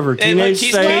getting out of her And like teenage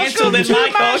she's stage. canceled in my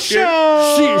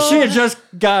culture. She had just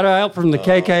got out from the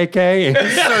KKK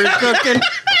and started cooking.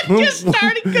 Just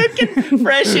started cooking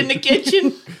fresh in the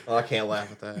kitchen. Oh, I can't laugh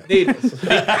at that. Dude.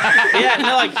 Yeah,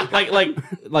 no,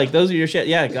 like those are your shit.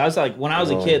 Yeah, I was like when I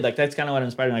was a kid, like that's kind of what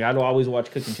inspired me. Like I'd always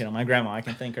watch Cooking Channel. My grandma, I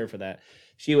can thank her for that.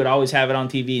 She would always have it on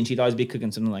TV, and she'd always be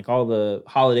cooking something like all the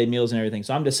holiday meals and everything.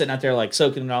 So I'm just sitting out there like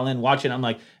soaking it all in, watching. I'm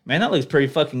like, man, that looks pretty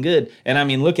fucking good. And I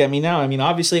mean, look at me now. I mean,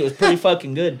 obviously it was pretty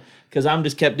fucking good because I'm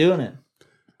just kept doing it.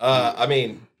 I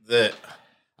mean, I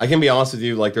can be honest with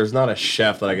you. Like, there's not a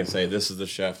chef that I can say this is the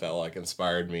chef that like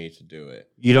inspired me to do it.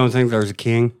 You don't think there's a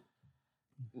king?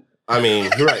 I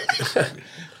mean, you're right.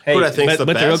 Hey, Who I think's but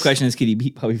the the real best? question is, could he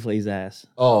beat Puppy Flay's ass?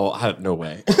 Oh, no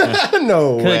way.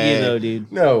 No Could way. you though,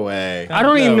 dude? No way. I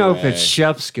don't even know if way. it's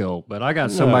chef skill, but I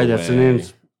got somebody that's an way.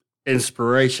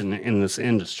 inspiration in this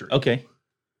industry. Okay.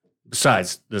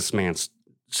 Besides, this man's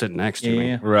sitting next to me.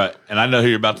 Yeah. Right, and I know who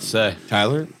you're about to say.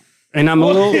 Tyler? And I'm a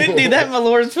little... Dude, that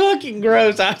Malort's fucking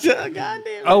gross. I said, God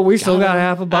damn it. Oh, we still got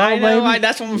half a I bottle, know. baby?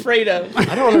 That's what I'm afraid of.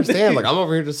 I don't understand. Like, I'm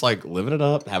over here just like living it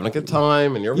up, having a good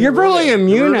time, and you're really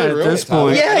immune at this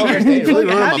point. Yeah, you're you're really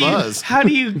ruining how my do you, buzz. how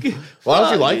do you? Why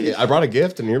don't you like it? I brought a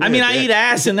gift, and you're. I mean, I eat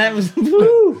ass, and that was.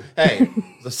 Woo. Hey,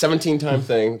 the 17-time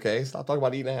thing. Okay, stop talking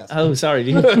about eating ass. Oh, sorry,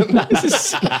 dude.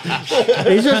 He's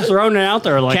just throwing it out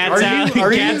there like,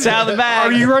 Cat's out of the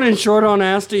bag. Are you running short on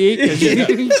ass to eat? 'Cause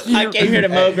I came here to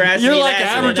mow grass. You're and eat like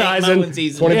ass, and it ain't advertising. mowing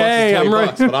season. 20 bucks Yay, is 20 I'm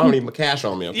bucks, right. but I don't need my cash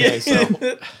on me. Okay, so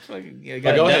Yeah,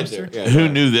 got go a ahead. dumpster. Dude. Yeah, Who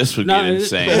knew this would get No,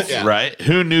 insane? Yeah. Right?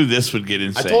 Who knew this would get I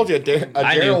insane? told you, I knew.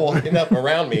 Daryl will end up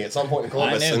around me at some point in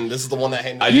Columbus, I knew. and this is the one that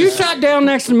had. You sat down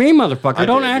next to me, motherfucker. I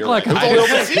Don't did, act you're like right. I It was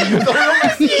the only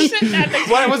open seat. It was the only open seat.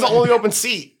 Well, it was the only open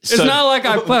seat. It's not like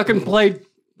I fucking played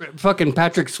fucking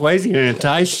Patrick Swayze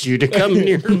enticed you to come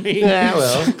near me. Yeah,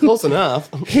 well, close enough.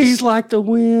 He's like the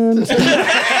wind.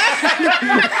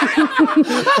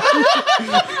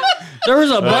 There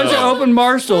was a bunch of open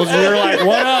bar stools, and you're like,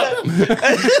 "What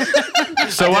up?"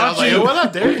 So why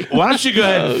don't you go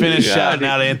ahead and finish shouting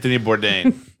out Anthony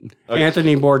Bourdain? Okay.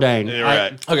 Anthony Bourdain. Yeah,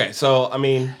 right. Okay, so I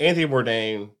mean, Anthony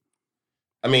Bourdain.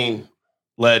 I mean,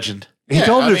 legend. He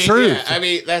told the truth. Yeah, I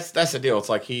mean, that's the deal. It's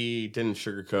like he didn't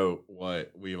sugarcoat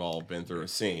what we've all been through or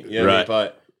seen. You know what I mean?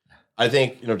 But I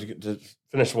think, to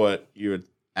finish what you had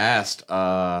asked,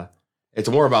 it's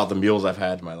more about the meals I've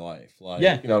had in my life. Like,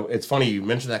 it's funny you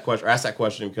mentioned that question or asked that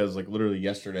question because like literally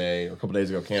yesterday or a couple days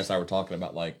ago, Candace and I were talking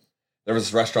about like there was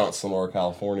this restaurant in Sonora,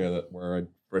 California for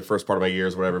the first part of my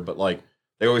years, whatever. But like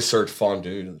they always served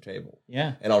fondue to the table.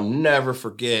 Yeah, and I'll never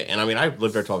forget. And I mean, I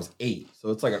lived there till I was 8, so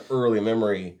it's like an early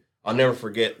memory. I'll never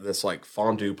forget this like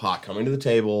fondue pot coming to the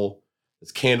table,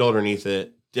 this candle underneath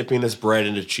it, dipping this bread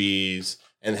into cheese,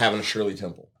 and having a Shirley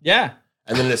Temple. Yeah.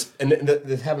 And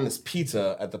then having this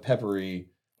pizza at the Peppery,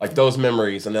 like those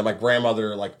memories. And then my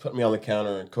grandmother like put me on the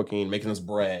counter and cooking, making this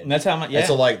bread. And that's how much, And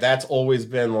so like that's always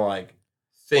been like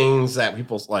things that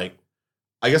people's like,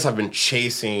 I guess I've been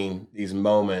chasing these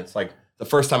moments. Like the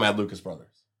first time I had Lucas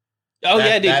Brothers. Oh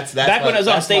yeah, dude. That's back when I was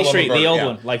on State Street, the old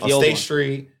one. Like the old State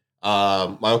Street.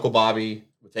 My Uncle Bobby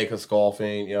would take us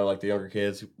golfing, like the younger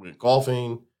kids who went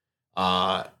golfing.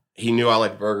 He knew I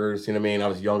liked burgers, you know what I mean? I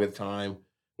was young at the time.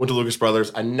 Went to Lucas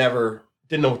Brothers. I didn't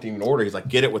know what to even order. He's like,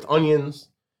 get it with onions,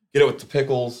 get it with the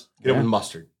pickles, get it with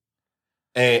mustard.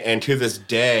 And to this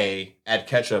day, add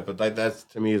ketchup, but that's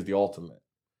to me is the ultimate.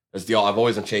 I've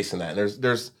always been chasing that.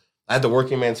 And I had the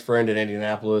Working Man's Friend in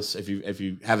Indianapolis. If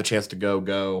you have a chance to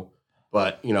go.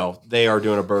 But, they are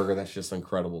doing a burger that's just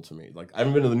incredible to me. Like, I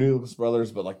haven't been to the new Lucas Brothers,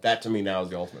 but, like, that to me now is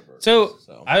the ultimate burger. So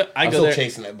I'm go still there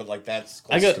chasing it, but, like, that's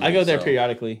I go there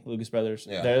periodically, Lucas Brothers.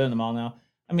 Yeah. They're in the mall now.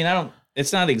 I mean,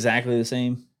 it's not exactly the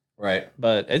same. Right.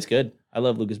 But it's good. I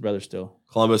love Lucas Brothers still.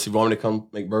 Columbus, if you want me to come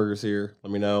make burgers here,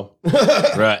 let me know.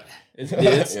 Right. It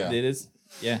is.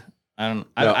 Yeah. I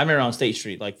remember on State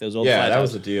Street, like those old that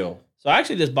was the deal. So I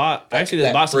actually just bought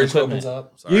some equipment.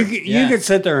 You could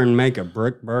sit there and make a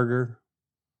brick burger.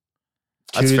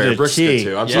 That's fair. Brick's good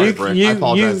too. I'm sorry, Brick. I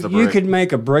apologize to Brick. You could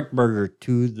make a brick burger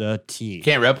to the T.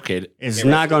 Can't replicate it. It's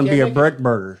not going to be a brick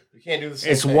burger. You can't do the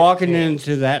same It's thing. walking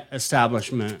into that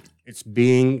establishment. It's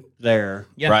being there.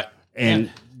 Yeah. Right. And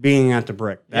being at the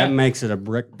brick. That makes it a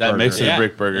brick burger. That makes it a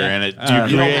brick burger. Yeah. And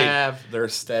you don't have their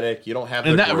aesthetic. You don't have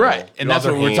their grill. Right. And that's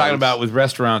what we're talking about with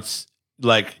restaurants.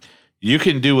 Like, you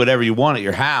can do whatever you want at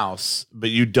your house,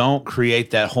 but you don't create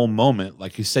that whole moment.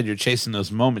 Like you said, you're chasing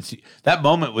those moments. That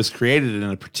moment was created in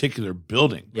a particular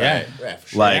building. Yeah. Right, for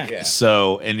sure.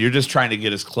 So, and you're just trying to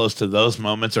get as close to those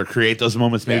moments or create those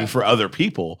moments maybe for other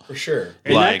people. For sure.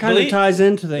 And that kind of ties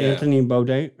into the Anthony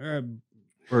Bourdain.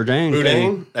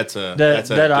 Bourdain? That's a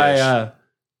dish.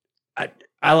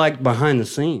 I like behind the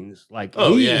scenes. Like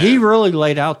he really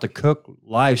laid out the cook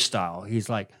lifestyle. He's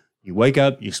like, you wake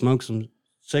up, you smoke some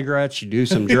cigarettes, you do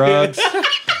some drugs,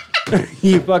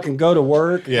 you fucking go to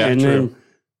work, and then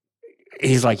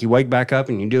he's like, you wake back up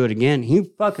and you do it again. He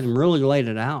fucking really laid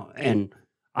it out, and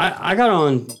I got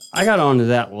onto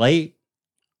that late,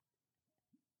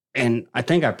 and I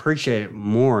think I appreciate it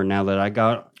more now that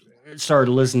I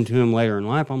started listening to him later in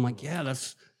life. I'm like, yeah,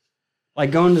 that's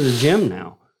like going to the gym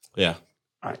now. Yeah,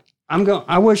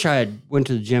 I wish I had went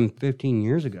to the gym 15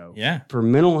 years ago. Yeah, for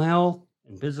mental health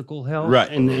and physical health,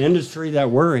 right? In the industry that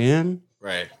we're in,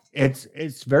 right?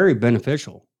 It's very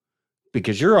beneficial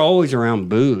because you're always around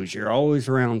booze, you're always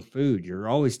around food, you're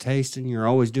always tasting, you're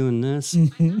always doing this.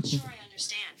 I'm not sure I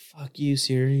understand. Fuck you,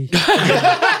 Siri.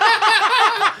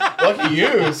 Lucky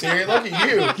you, Siri. Lucky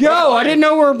you. Yo, I didn't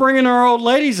know we were bringing our old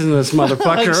ladies in this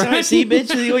motherfucker. Right? See, bitch,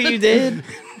 see what you did.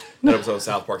 That episode of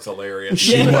South Park's hilarious.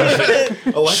 She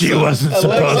wasn't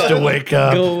supposed to wake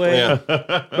up. Go away. Yeah.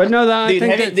 But no, I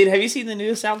think have you seen the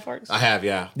new South Parks? I have,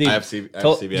 yeah. Dude, I have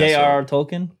CBS. J.R.R.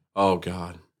 Tolkien. Oh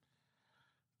God.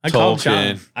 I called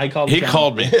Sean. He called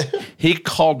me. He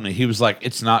called me. He was like,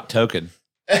 "It's not Token."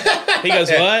 He goes,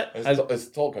 "What?" It's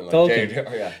Tolkien. Like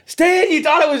Tolkien. Yeah. Stan, you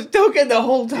thought it was Token the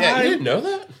whole time. Yeah, you didn't know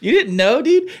that? You didn't know,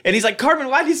 dude? And he's like, "Carmen,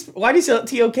 why do you spell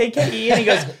T-O-K-K-E?" And he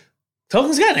goes,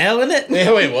 "Tolkien's got an L in it."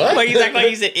 Yeah, wait, what? Like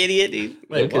he's an idiot, dude.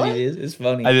 Because he is. It's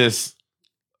funny.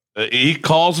 He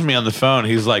calls me on the phone.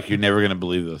 He's like, "You're never gonna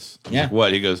believe this." I'm Yeah. like,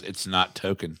 what? He goes, "It's not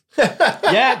Token.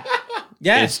 Yeah.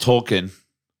 It's Tolkien."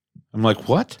 I'm like,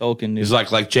 "What?" Tolkien. He's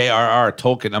like J.R.R.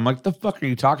 Tolkien. I'm like, "The fuck are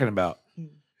you talking about?"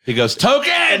 He goes,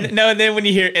 token. And then when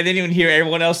you hear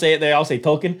everyone else say it, they all say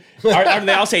token. Or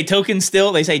they all say token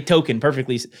still. They say token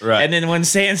perfectly. Right. And then when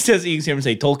Sans does it, you can hear him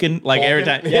say Tolkien like every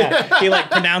time. Yeah. He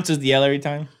like pronounces the L every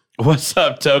time. What's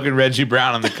up, Token Reggie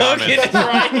Brown in the comments? Token is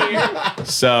right here.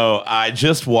 So I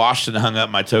just washed and hung up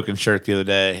my Token shirt the other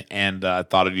day, and I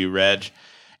thought of you, Reg.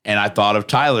 And I thought of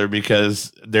Tyler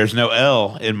because there's no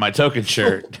L in my Token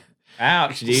shirt.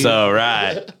 Ouch, dude. So,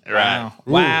 right.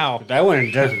 Wow. Ooh, that went in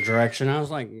a different direction. I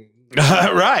was like,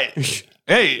 right.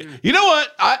 Hey, you know what?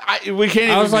 We can't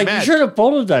even I was like, mad. you should have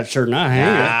folded that shirt, not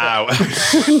hang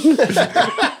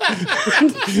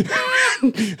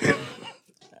it.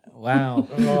 Wow.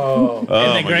 Oh.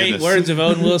 In the great words of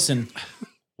Owen Wilson.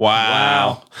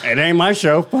 Wow. It ain't my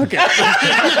show. Fuck it.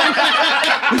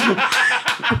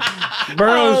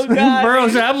 Burroughs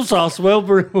applesauce will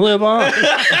live on.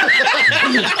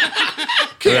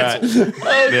 Right.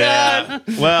 Oh, God.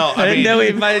 Well, I didn't know we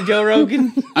invited Joe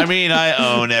Rogan. I mean,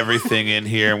 I own everything in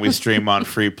here, and we stream on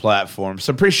free platforms.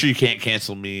 So I'm pretty sure you can't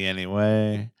cancel me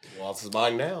anyway. Well, this is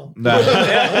mine now. No.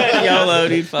 YOLO,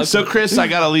 dude. Fuck So, Chris, I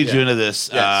got to lead you into this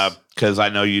Yes. because I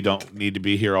know you don't need to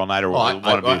be here all night or Well,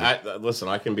 want to be. listen,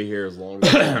 I can be here as long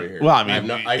as I want to be here. Well, I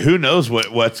mean, who knows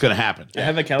what's going to happen? I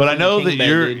have a But I know California that king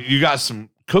bed, dude. you got some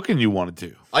cooking you want to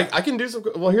do. I can do some.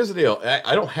 Well, here's the deal.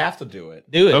 I don't have to do it.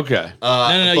 Do it. Okay.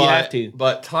 No, you have to.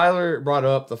 But Tyler brought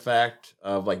up the fact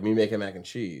of like me making mac and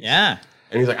cheese. Yeah.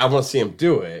 And he's like, I want to see him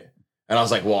do it. And I was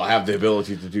like, well, I have the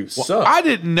ability to do so. I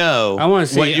didn't know. I want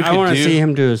to what see. you I could want to do. see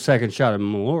him do a second shot of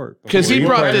Malort Because he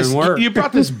before brought put it this. in work. You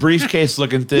brought this briefcase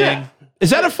looking thing. Yeah. Is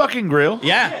that a fucking grill?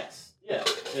 Yeah.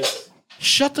 Yes.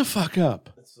 Shut the fuck up.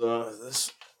 It's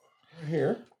this right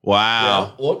here.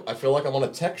 Wow. Yeah, look, I feel like I'm on a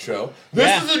tech show. This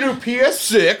Yeah. is a new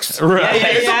PS6. Right.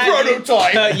 It's a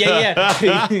prototype. Yeah.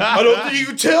 I don't think you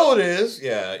can tell it is.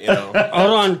 Yeah, you know.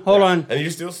 Hold on. And you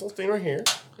just do this little thing right here,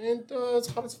 and it's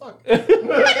hot as fuck. Burn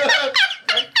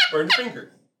your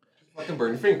finger. Fucking burn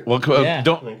your finger. Well, Yeah. There you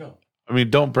don't. go. I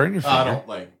mean, don't burn your finger. I don't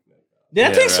like.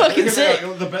 That thing's right. fucking sick.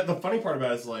 The funny part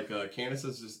about it is like Candace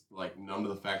is just like numb to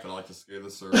the fact that I like to scare the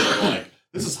server. They're like,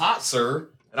 "This is hot, sir,"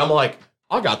 and I'm like,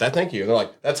 "I got that, thank you." And they're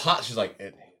like, "That's hot." She's like,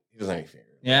 "He doesn't have any finger."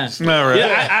 Yeah. No, right.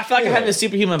 Yeah, I feel like I have the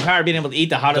superhuman power of being able to eat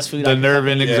the hottest food. The I can nerve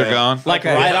endings are Yeah. gone. Like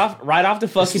Okay. right off the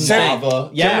fucking thing.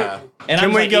 Lava. Yeah. And Can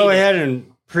I'm we like, go eat it. ahead and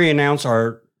pre-announce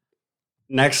our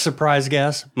next surprise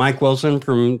guest, Mike Wilson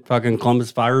from fucking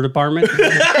Columbus Fire Department?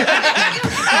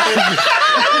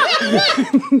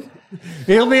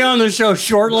 He'll be on the show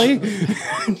shortly.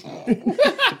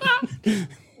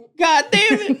 God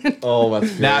damn it. Oh,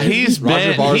 that's good. Now he's Roger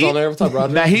been. Barr's on there. What's up,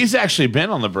 Roger? Now he's actually been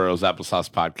on the Burroughs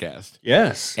Applesauce podcast,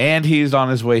 Yes. and he's on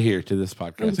his way here to this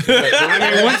podcast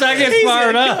Once I get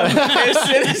fired up.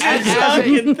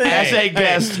 as a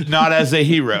guest, not as a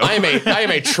hero. I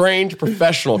am a trained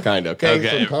professional, kind of. Okay,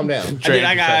 Okay. So calm down. Dude,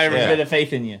 I got every Yeah. bit of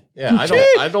faith in you. Yeah,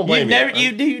 I don't blame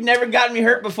You've never gotten me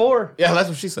hurt before. Yeah, that's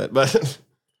what she said. But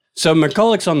So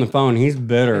McCulloch's on the phone. He's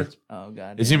bitter. Oh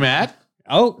God. Is he mad?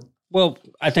 Oh, well,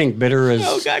 I think bitter is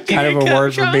Oh, God, give kind me of a a cup,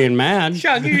 word for Sean. being mad.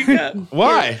 Sean, give your cup.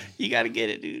 Why? You got to get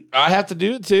it, dude. I have to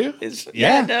do it too.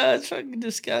 Yeah, no, it's fucking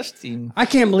disgusting. I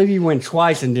can't believe you went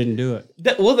twice and didn't do it.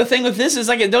 Well, the thing with this is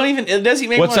like it doesn't even make What's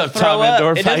me want up, to throw Tom up.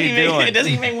 Endorf? It How doesn't you even doing? it doesn't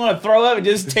even make me want to throw up. It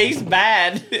just tastes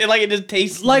bad. It just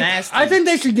tastes Like, nasty. I think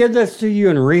they should give this to you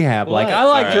in rehab. Like, What? I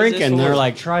like All right. drinking. They're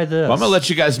like, try this. Well, I'm gonna let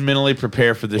you guys mentally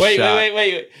prepare for this shot.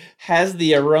 Wait. Has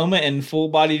the aroma and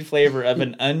full-bodied flavor of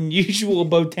an unusual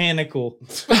botanical.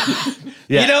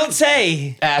 Yeah. You don't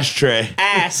say. Ashtray.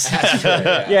 Ass.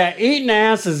 Yeah, eating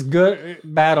ass is good,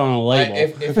 bad on a label.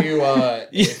 if you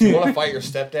want to fight your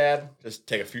stepdad, just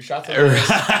take a few shots of this,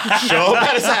 show up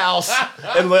at his house,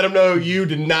 and let him know you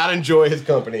did not enjoy his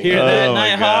company. Hear that, Oh, my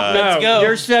Nighthawk? God. Let's go.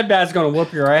 Your stepdad's gonna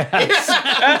whoop your ass.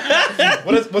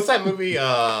 What's that movie?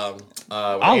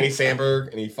 With Andy Samberg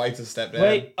and he fights his stepdad.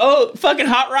 Wait. Oh, fucking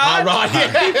Hot Rod. Hot Rod,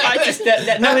 yeah. He fights his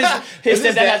stepdad. No, his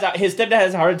stepdad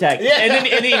has a heart attack. Yeah.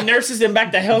 And he nurses him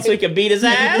back to health so he can beat his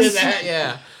ass.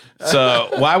 Yeah. So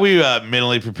while we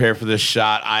mentally prepare for this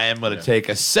shot, I am going to take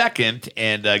a second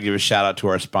and give a shout out to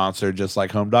our sponsor, Just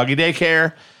Like Home Doggy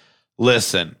Daycare.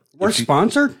 Listen, We're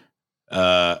sponsored.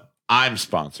 I'm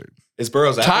sponsored. Is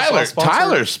Burroughs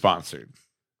Tyler's sponsored.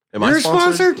 Am I You're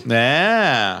sponsored? sponsored.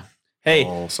 Yeah. Hey,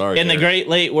 Oh, sorry. in the Garrett. great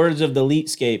late words of the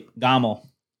Leetscape, Gommel.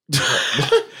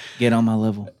 Get on my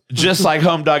level. Just Like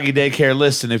Home Doggy Daycare.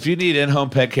 Listen, if you need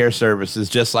in-home pet care services,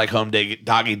 Just Like Home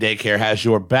Doggy Daycare has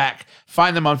your back.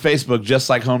 Find them on Facebook, Just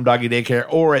Like Home Doggy Daycare,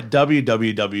 or at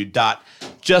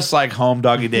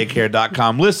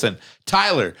www.justlikehomedoggy.com. Listen,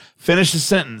 Tyler, finish the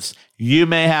sentence. You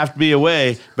may have to be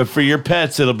away, but for your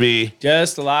pets, it'll be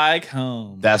just like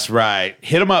home. That's right.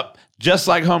 Hit them up. Just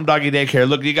like home doggy daycare.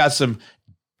 Look, you got some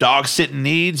dog sitting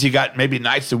needs. You got maybe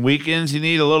nights and weekends. You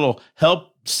need a little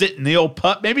help sitting the old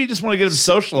pup. Maybe you just want to get them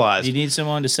socialized. You need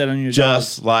someone to sit on your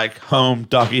just dog. like home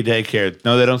doggy daycare.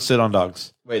 No, they don't sit on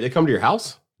dogs. Wait, they come to your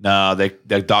house? No, the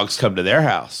dogs come to their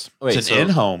house. Wait, it's an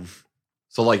in-home.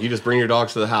 So, like, you just bring your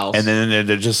dogs to the house. And then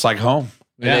they're just like home.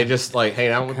 And they just, like, hang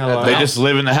out with the They just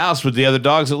live in the house with the other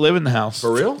dogs that live in the house.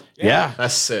 For real? Yeah.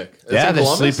 That's sick. Yeah, they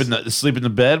sleep in the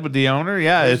bed with the owner.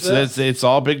 Yeah, it's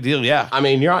all a big deal. Yeah. I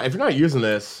mean, if you're not using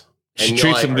this, she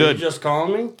treats them good. You just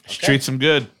calling me? She treats them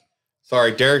good.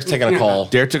 Sorry, Derek's taking a call.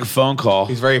 Derek took a phone call.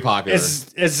 He's very popular. It's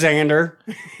Xander.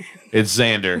 It's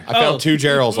Xander. I found 2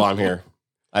 Geralds while I'm here.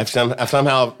 I've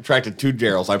somehow attracted 2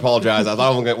 Geralds. I apologize. I thought I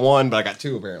was going to get 1, but I got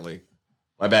 2 apparently.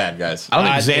 My bad, guys. I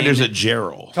don't think Xander's a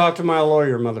Gerald. Talk to my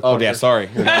lawyer, motherfucker. Oh, yeah, sorry.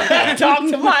 Talk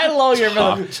to my lawyer,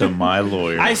 Talk to my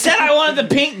lawyer. I said I wanted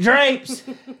the pink drapes.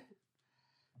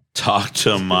 Talk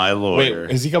to my lawyer.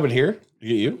 Wait, is he coming here to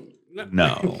get you?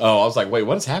 No. Oh, I was like, wait,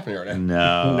 what is happening right now?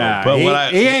 No. Nah,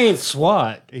 But he ain't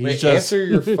SWAT. He's Wait, just answer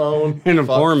your phone. an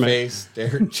informant. Face,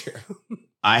 Derek Gerald.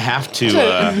 I have to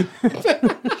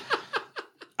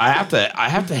I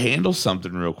have to handle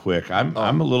something real quick. I'm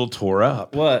a little tore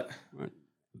up. What?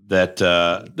 That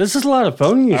This is a lot of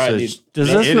phone usage. right, Does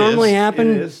this normally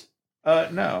happen? It is.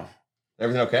 No.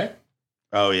 Everything okay?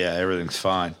 Oh yeah, everything's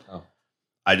fine. Oh.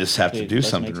 I just have to Dude, do let's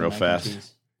something make some real mac and fast.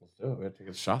 cheese. Let's do it. We have to take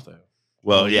a shot though.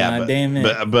 Well, yeah, God damn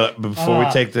it. but before we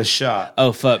take this shot,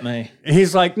 Oh, fuck me.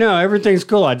 He's like, no, everything's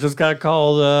cool. I just got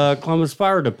called the Columbus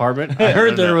Fire Department. I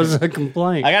heard there was a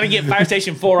complaint. I got to get Fire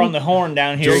Station 4 on the horn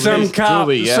down here. Some cop,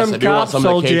 Julie, yes, some I do want cop some of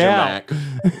sold the you Cajun out.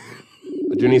 Mac.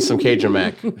 I do need some Cajun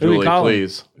Mac. Julie, calling?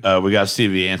 please. we got to see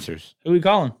the answers. Who we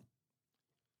calling?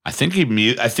 I think he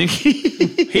He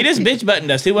just bitch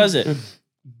buttoned us. Who was it?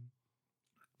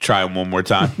 Try him one more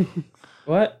time.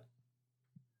 What?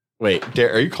 Wait,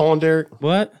 are you calling Derek?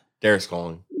 What? Derek's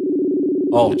calling.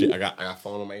 Oh, I got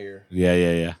phone on my ear.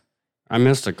 Yeah. I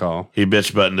missed a call. He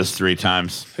bitch buttoned us 3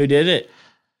 times. Who did it?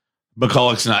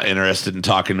 McCulloch's not interested in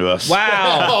talking to us.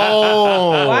 Wow.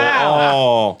 Oh,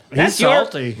 Wow. That's He's your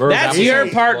salty. That's your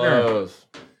partner. Close.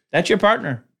 That's your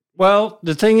partner. Well,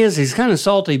 the thing is, he's kind of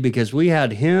salty because we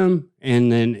had him,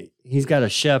 and then he's got a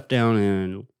chef down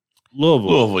in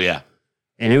Louisville, yeah.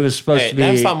 and it was supposed to be.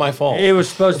 That's not my fault. It was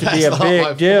supposed to be a That's not my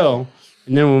big deal, fault.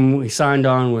 and then when we signed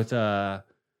on with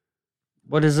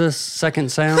what is this?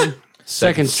 Second Sound,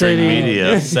 Second String City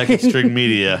Media. Second String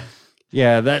Media.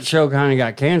 Yeah, that show kind of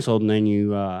got canceled, and then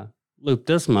you looped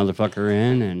this motherfucker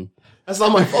in, and That's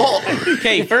not my fault.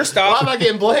 Okay, first Why off, am I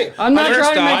getting blamed? I'm not First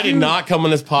trying to off, make I did you. not come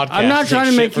on this podcast. I'm not trying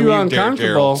to make you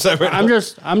uncomfortable.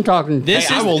 I'm talking. this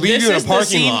Hey, I is will leave this you in a is the parking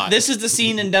scene. lot. This is the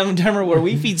scene in Dumb and Dumber where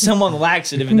we feed someone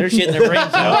laxative and they're shitting their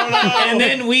brains out, and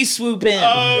then we swoop in.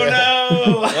 Oh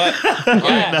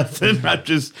no! Nothing. I'm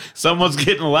just someone's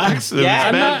getting laxative. Yeah, It's a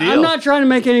I'm bad not, deal. I'm not trying to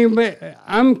make anybody.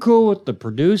 I'm cool with the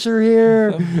producer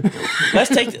here. Let's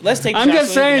take. I'm shots just so we can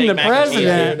saying the make mac and cheese.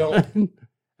 president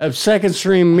of Second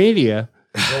Stream Media.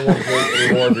 Don't want to drink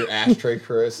any more of your ashtray,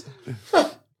 Chris.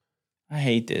 I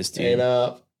hate this, dude. And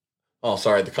oh,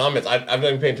 sorry. The comments. I've not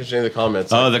been paying attention to the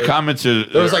comments. Oh, Like, the comments are.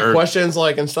 There was like questions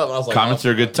like and stuff. And I was like, Comments oh,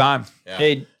 are a good time. yeah.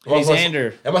 Hey, Am I supposed to-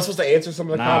 Xander. Am I supposed to answer some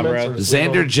of the Nah, comments? bro. or just leave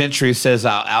Xander them? Gentry says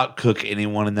I'll outcook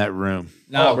anyone in that room.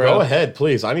 No, Oh, bro. go ahead,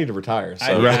 please. I need to retire. So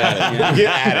I- get at it.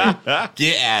 Get at it.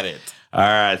 Get at it. All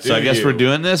right, so I Do guess you? we're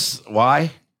doing this.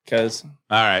 Why? Because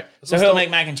All right, so he'll make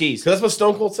mac and cheese. Because that's what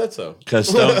Stone Cold said so. because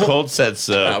Stone Cold said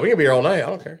so. Nah, we can be here all night. I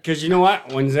don't care. Because you know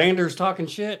what? When Xander's talking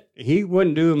shit, he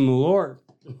wouldn't do him the Lord.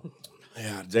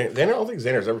 Yeah, Xander, I don't think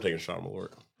Xander's ever taken a shot on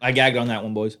Malort. I gagged on that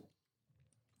one, boys.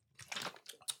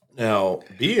 Now,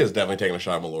 B is definitely taking a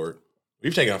shot at Malort.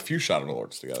 We've taken a few shot at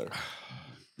Malorts together.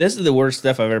 This is the worst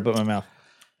stuff I've ever put in my mouth,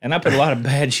 and I put a lot of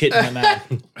bad shit in my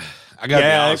mouth. I got to be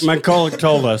Yeah, honest. my colleague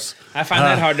told us. I find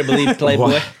that hard to believe,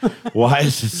 Playboy. Why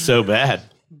is it so bad?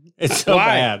 It's so Why?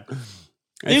 bad.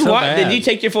 It's Dude, so what? bad. Did you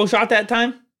take your full shot that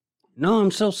time? No,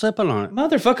 I'm still sipping on it.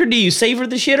 Motherfucker, do you savor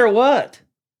the shit or what?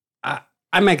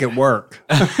 I make it work.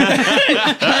 Honey,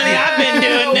 I've been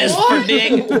doing this for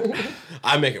dick.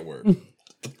 I make it work.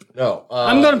 No.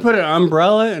 I'm going to put an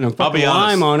umbrella and a I'll fucking be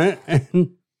honest. lime on it.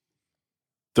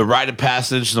 The rite of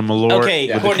passage, the Malort Okay,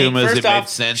 with Courtney, the Kumas, first it off, made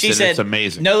sense she and said, it's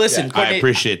amazing. No, listen, Yeah, Courtney, I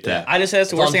appreciate that. I just said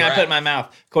that's the It's worst on thing I draft. put in my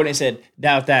mouth. Courtney said,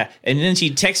 doubt that. And then she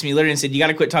texted me literally and said, you got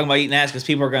to quit talking about eating ass because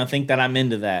people are going to think that I'm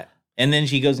into that. And then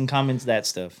she goes and comments that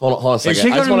stuff. Hold on a second. Is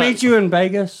she I just going to wanna- meet you in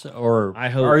Vegas, or I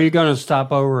hope. are you going to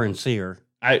stop over and see her?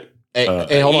 Hey,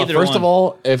 hold on. First of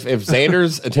all, if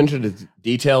Xander's attention to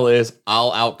detail is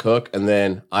I'll outcook and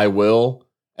then I will,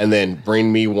 and then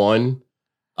bring me one,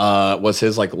 was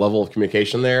his like level of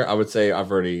communication there? I would say I'm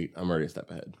already a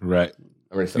step ahead. Right.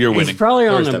 You're winning. He's probably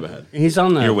on the. He's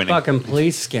on the fucking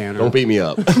police scanner. Don't beat me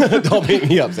up. Don't beat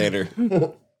me up,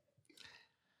 Xander.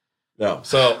 No.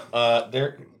 So,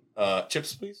 Derek,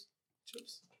 chips, please.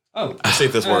 Chips. Oh, let's see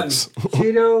if this works.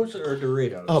 Cheetos or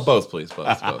Doritos? Oh, both, please. Both.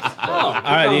 All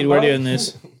right, dude, we're doing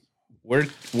this. We're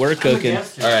cooking. All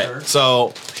right.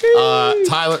 So,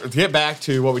 Tyler, to get back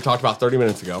to what we talked about 30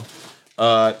 minutes ago,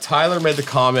 Tyler made the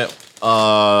comment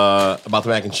about the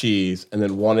mac and cheese, and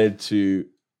then wanted to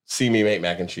see me make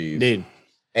mac and cheese, dude.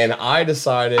 And I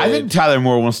decided. I think Tyler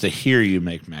more wants to hear you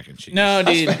make mac and cheese. No,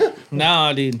 dude.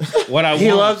 No, dude.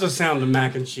 He loves the sound of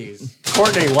mac and cheese.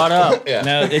 Courtney, what up? Yeah.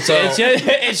 No,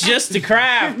 it's just the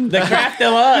Kraft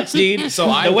Deluxe, dude. So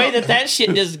the way that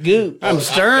shit just goop. I'm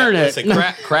stirring it.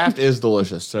 Kraft is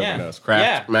delicious. So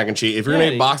Kraft mac and cheese. If you're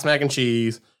gonna make box mac and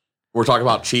cheese, we're talking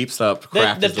about cheap stuff.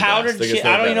 Kraft the is the powdered best. shit.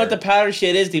 I don't even know what the powdered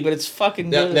shit is, dude, but it's fucking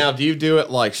good. Now, do you do it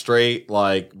like straight,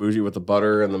 like bougie with the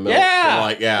butter and the milk? Yeah,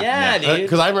 yeah, dude.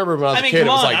 Because I remember when I was a kid, it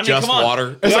was like just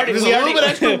water. We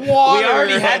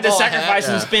already had to sacrifice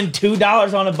and spend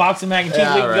 $2 on a box of mac and cheese.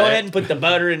 We can go ahead and put the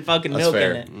butter and fucking milk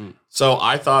in it. So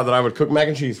I thought that I would cook mac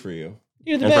and cheese for you.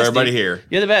 You're the and best, for everybody dude. here.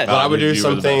 You're the best. But I would do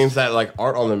some things that like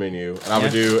aren't on the menu, and I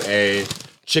would do a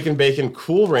chicken bacon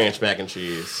Cool Ranch mac and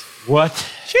cheese. What?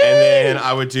 And then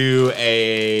I would do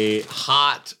a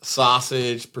hot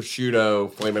sausage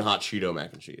prosciutto, flaming hot Cheeto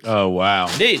mac and cheese. Oh wow,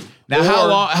 dude! Now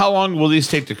how long will these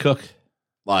take to cook?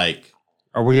 Like,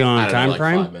 are we on time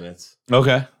frame? 5 minutes.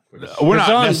 Okay, we're not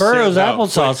on Burroughs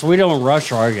applesauce. We don't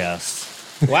rush our guests.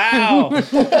 Wow.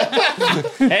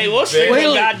 Hey, we'll stream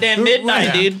till goddamn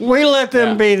midnight, dude. We let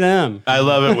them be them. I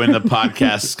love it when the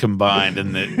podcasts combined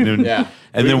and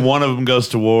then one of them goes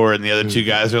to war and the other two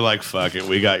guys are like, "Fuck it,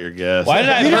 we got your guest." Why did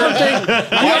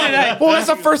I? Well, that's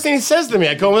the first thing he says to me.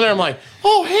 I go in there, I'm like,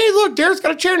 "Oh, hey, look, Derek's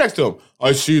got a chair next to him.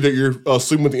 I see that you're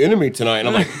sleeping with the enemy tonight." And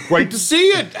I'm like, "Great to see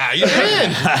it. How you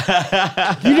been?"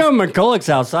 You know, McCulloch's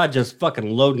outside just fucking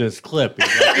loading his clip.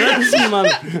 He's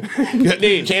like,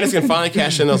 dude, Candace can finally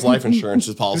cash in those life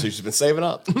insurance policies she's been saving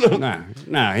up.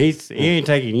 Nah, he ain't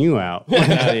taking you out.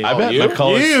 I bet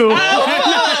McCulloch. You.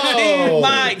 Dude,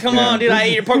 Mike, come on, dude. I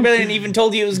ate your pork belly and even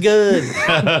told you it was good.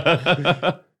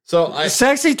 So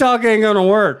sexy talk ain't gonna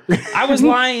work. I was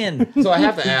lying. So I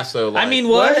have to ask though. Like, I mean,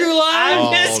 what? You lying?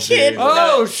 I'm just kidding.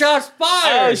 Oh, shots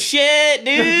fired. Oh shit,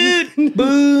 dude.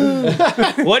 Boom.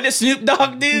 What does Snoop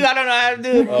Dogg do? I don't know how to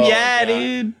do it. God.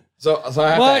 Dude. So I have to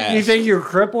ask. You think you're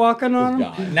crip walking on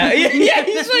him? No, yeah,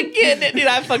 he's fucking getting it, dude.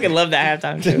 I fucking love that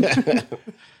halftime show.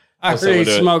 I heard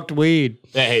he smoked weed.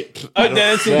 Hey,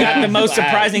 that's got the most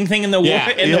surprising thing in the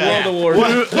world award.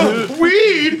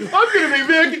 Weed? I'm gonna make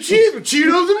mac and cheese with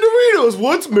Cheetos and Doritos.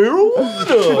 What's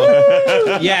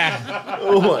marijuana?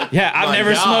 Yeah. Yeah, I've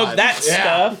never smoked that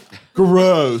stuff.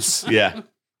 Gross. Yeah.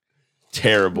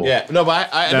 Terrible. Yeah. No,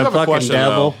 but I do have a question.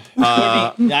 Devil.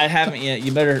 I haven't yet.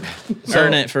 You better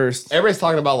earn it first. Everybody's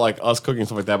talking about like us cooking and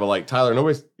stuff like that, but like Tyler,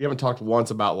 you haven't talked once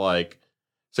about like.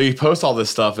 So you post all this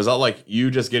stuff. Is that like you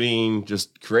just getting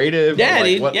creative? Yeah, like,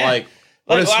 dude. What, yeah.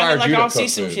 What inspired you to I'll cook see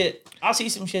some food? shit. I'll see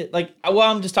some shit. Like, well,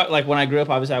 I'm just talking. Like when I grew up,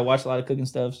 obviously I watched a lot of cooking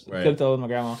stuff. Right. Cooked all with my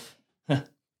grandma.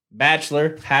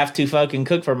 Bachelor, have to fucking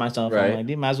cook for myself. Right. I'm like,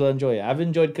 dude, might as well enjoy it. I've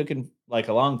enjoyed cooking like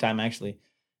a long time actually.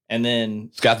 And then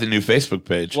it's got the new Facebook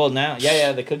page. Well, now,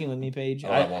 the Cooking With Me page.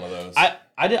 I have one of those.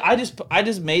 I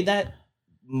just made that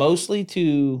mostly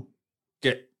to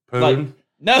get food. Like,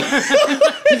 no,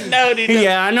 no, dude. No.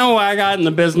 Yeah, I know why I got in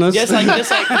the business. Just like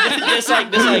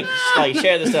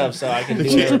share the stuff so I can do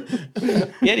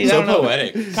it. Yeah, dude. So I don't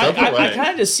poetic. know. I kind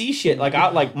of just see shit. Like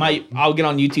I'll get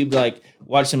on YouTube like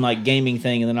watch some like gaming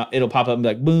thing, and then it'll pop up and be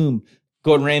like, boom.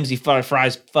 Gordon Ramsay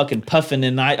fries fucking puffing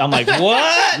in night. I'm like,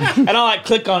 what? And I'll like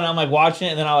click on it. I'm like watching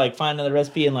it, and then I'll like find another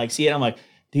recipe and like see it. I'm like,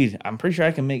 dude, I'm pretty sure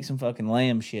I can make some fucking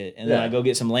lamb shit. And then I go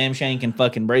get some lamb shank and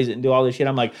fucking braise it and do all this shit.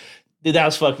 I'm like, dude, that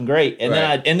was fucking great. And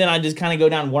then I just kind of go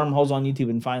down wormholes on YouTube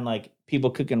and find like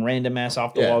people cooking random ass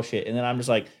off the wall shit. And then I'm just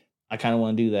like, I kind of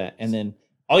want to do that. And then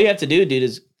all you have to do, dude,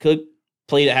 is cook,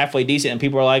 plate it halfway decent, and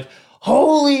people are like,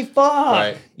 holy fuck.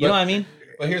 Right. You know what I mean?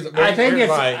 But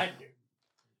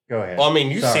Go ahead. Well, I mean,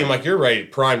 you seem like you're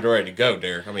primed, ready to go,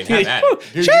 Derek. I mean, have at it.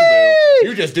 Do you, boo.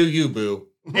 You just do you, boo.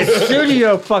 It's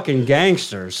studio fucking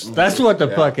gangsters. That's what the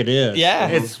fuck it is. Yeah.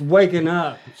 It's waking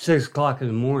up 6 o'clock in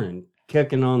the morning,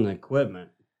 kicking on the equipment.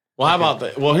 Well, how about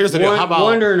that? Well, here's the deal. How about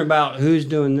wondering about who's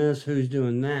doing this, who's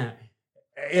doing that?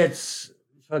 It's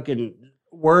fucking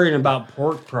worrying about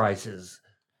pork prices.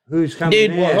 who's coming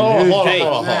in. Hold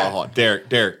on.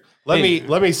 Derek.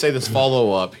 Let me say this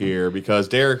follow up here because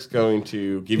Derek's going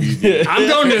to give you the I'm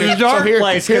going to the dark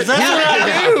place because that's what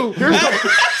I do.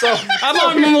 I'm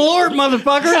on Malort,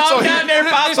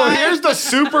 motherfucker. So here's the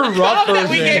super rough version.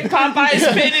 We gave Popeye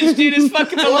spinach, dude. It's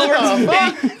fucking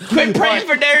Malort. Quit praying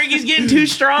for Derek. He's getting too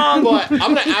strong. But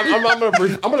I'm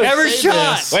gonna Every say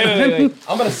shot. this. Wait.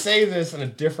 I'm gonna say this in a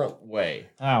different way.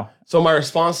 Wow. So my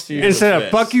response to you Instead is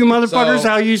of fuck you, motherfuckers,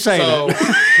 how you say it.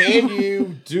 Can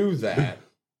you do that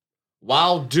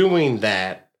while doing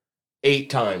that 8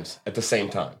 times at the same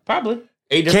time? Probably.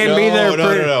 Can't be there for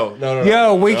No.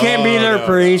 Yo, we can't be there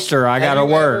for Easter. I gotta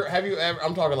work. Have you ever?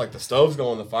 I'm talking like the stove's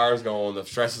going, the fire's going, the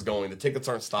stress is going, the tickets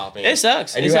aren't stopping. It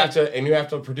sucks. And you have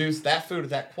to produce that food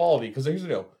at that quality because here's the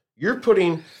deal: you're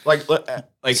putting like so,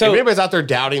 if anybody's out there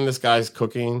doubting this guy's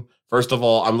cooking. First of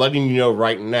all, I'm letting you know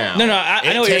right now. No,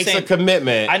 I know what you're saying. It takes a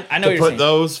commitment I know to put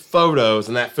those photos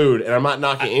and that food, and I'm not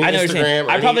knocking any Instagram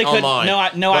or any online. I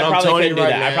probably couldn't do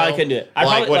that. I probably couldn't do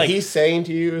it. What he's saying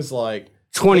to you is like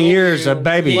 20 years of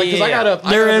baby.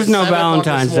 There is no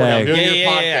Valentine's Day. I'm doing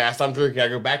your podcast. I'm drinking. I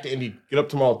go back to Indy. Get up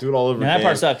tomorrow. Do it all over again. That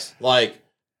part sucks. Like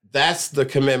that's the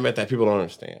commitment that people don't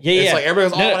understand. Yeah. It's like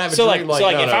everybody's all have a dream.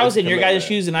 If I was in your guys'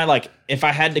 shoes and if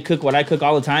I had to cook what I cook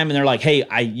all the time, and they're like, "Hey,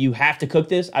 you have to cook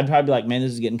this," I'd probably be like, "Man,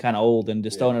 this is getting kind of old," and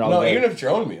just throwing it all away. Even if it's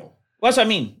your own meal. Well, that's what I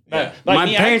mean. Yeah.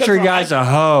 My pantry guy's a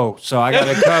hoe, so I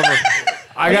got to cover.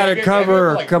 I got to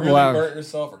cover a couple hours. Burn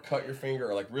yourself or cut your finger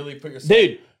or like really put yourself.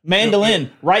 Dude,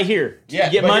 mandolin right here. Yeah,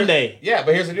 get Monday.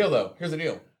 But here's the deal though.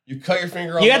 You cut your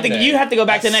finger off. You have to go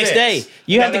back the next day.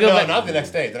 You have to go back. Not the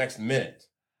next day. The next minute.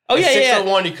 Oh, yeah,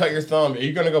 601, you cut your thumb. Are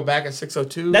you going to go back at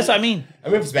 602? That's what I mean. I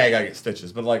mean, if it's bad, I gotta get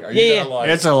stitches. But, like, are you going to, like...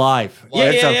 It's a life.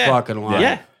 It's a fucking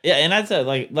life. Yeah, and that's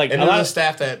like and a lot of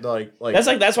staff that, like...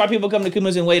 That's why people come to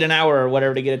Kuma's and wait an hour or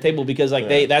whatever to get a table because, like,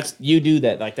 you do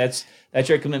that. Like, that's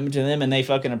your commitment to them, and they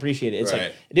fucking appreciate it. It's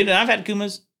like, dude, and I've had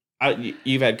Kuma's.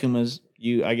 You've had Kuma's.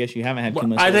 I guess you haven't had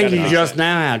Kuma's. I think you just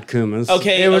now had Kuma's.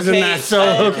 Okay, it was in that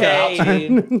solo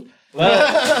couch.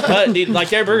 But dude, like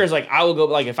their burgers, like I will go.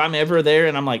 Like if I'm ever there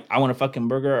and I'm like, I want a fucking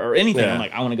burger or anything, I'm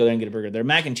like, I want to go there and get a burger. Their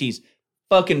mac and cheese,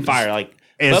 fucking fire. Like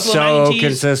it's so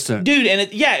consistent, dude.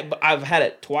 And I've had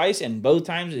it twice, and both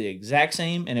times the exact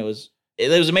same, and it was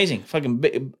amazing.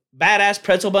 Fucking badass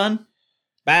pretzel bun.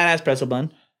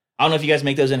 I don't know if you guys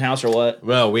make those in house or what.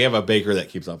 Well, we have a baker that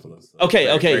keeps up with us.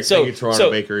 Okay. So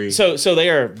Bakery. So they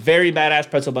are very badass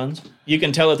pretzel buns. You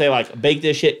can tell that they like bake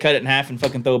this shit, cut it in half, and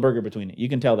fucking throw a burger between it. You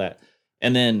can tell that.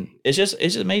 And then it's just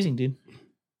amazing, dude.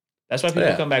 That's why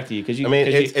people come back to you because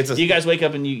you guys wake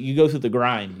up and you go through the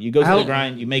grind. You go through the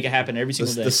grind. You make it happen every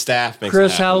single day. The staff makes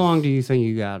Chris, it happen. how long do you think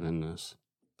you got in this?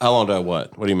 How long do I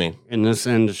what? What do you mean? In this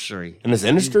industry. In this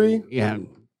industry? Yeah.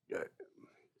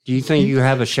 Do you think you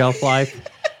have a shelf life?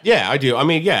 Yeah, I do. I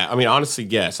mean, honestly,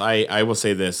 yes. I will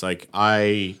say this. Like,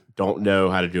 I don't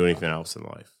know how to do anything else in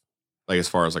life. Like, as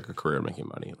far as, like, a career making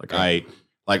money.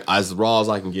 Like, as raw as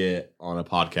I can get on a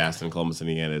podcast in Columbus,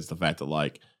 Indiana is the fact that,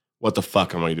 like, what the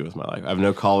fuck am I going to do with my life? I have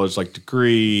no college, like,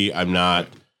 degree. I'm not,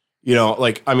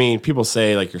 like, I mean, people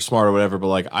say, like, you're smart or whatever, but,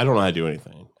 like, I don't know how to do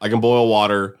anything. I can boil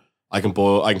water. I can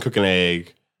cook an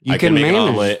egg. I can make an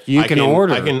omelet. You can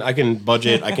order. I can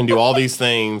budget. I can do all these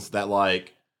things that,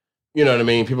 like, you know what I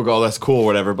mean? People go, oh, that's cool or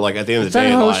whatever. But, like, at the end of the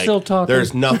day, like,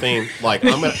 there's nothing, like,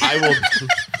 I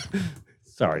will...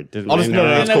 Sorry. That's cool.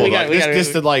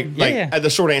 Just to, the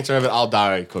short answer of it, I'll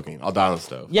die cooking. I'll die on the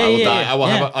stove. I will die. I will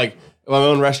have, my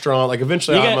own restaurant. Like,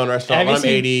 eventually I'll have my own restaurant. When I'm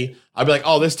 80, I'll be like,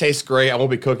 oh, this tastes great. I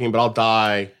won't be cooking, but I'll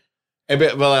die.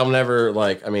 But I'll never,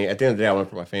 like, I mean, at the end of the day, I want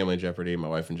to put my family in jeopardy, my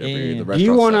wife in jeopardy. The restaurant. Do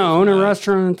you want to own a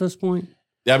restaurant at this point?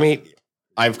 Yeah, I mean...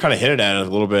 I've kind of hinted at it a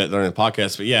little bit during the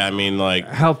podcast, but yeah, I mean, like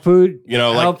how food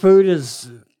is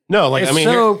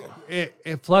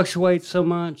it fluctuates so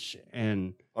much,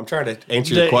 and I'm trying to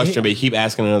answer your question, but you keep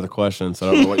asking another question, so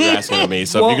I don't know what you're asking of me.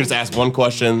 So if you could just ask one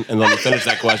question and let me finish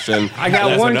that question, I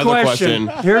got one question.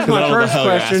 Here's my first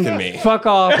question. Fuck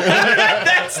off.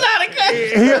 That's not a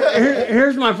question.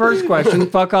 Here's my first question.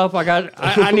 Fuck off.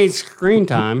 I need screen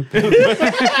time.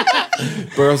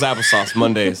 Burroughs applesauce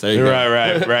Mondays. There you go.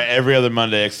 Right. Every other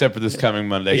Monday except for this coming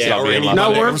Monday. Yeah, we're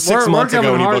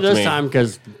coming hard this time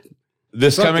because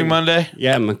this coming Monday.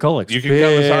 Yeah, McCulloch's. You can come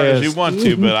as hard as you want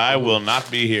to, but I will not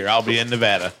be here. I'll be in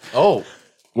Nevada. Oh,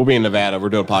 we'll be in Nevada. We're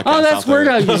doing a podcast. Oh, that's weird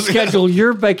how you schedule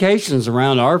your vacations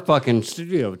around our fucking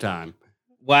studio time.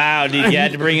 Wow, dude, you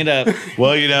had to bring it up.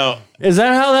 Well, is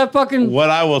that how that fucking?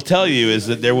 What I will tell you is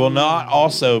that there will not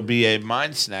also be a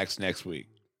Mind Snacks next week.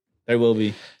 There will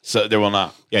be. So there will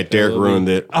not. Yeah, Derek ruined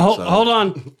it. Hold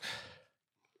on.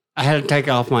 I had to take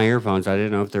off my earphones. I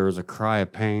didn't know if there was a cry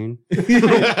of pain. If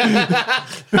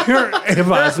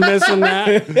I was missing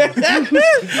that.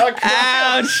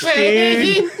 Ouch,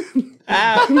 dude.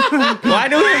 Why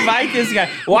do we invite this guy?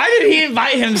 Why did he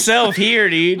invite himself here,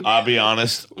 dude? I'll be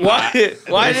honest.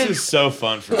 This is so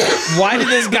fun for me. Why did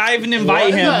this guy even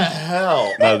invite him? What the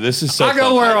hell? No, this is so I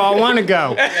go where I want to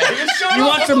go. You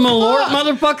want some Malort,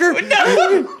 motherfucker?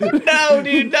 No,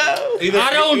 dude, no. I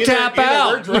don't tap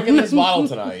out. We're drinking this bottle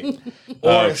tonight.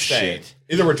 Or shit.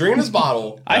 Either we're drinking this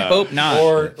bottle. I hope not.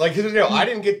 Or, like, I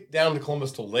didn't get down to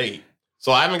Columbus till late.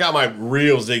 So I haven't got my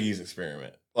real Ziggy's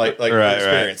experiment.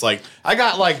 Experience. Like, I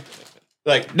got,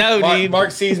 no, dude.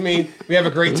 Mark sees me. We have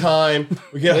a great time.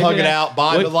 We get hug it out.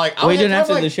 Bye. But, like, what are you doing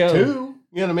after the show? 2.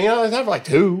 You know what I mean? I was having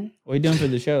 2. What are you doing for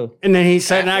the show? And then he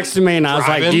sat next to me, and I was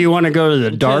like, do you want to go to the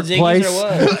dark place?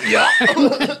 Yeah.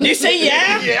 Did you say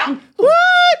yeah? Yeah. What?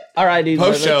 All right, dude.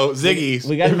 Post show, Ziggy's.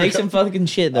 We got to make some fucking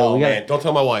shit, though. Man. Don't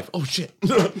tell my wife. Oh, shit.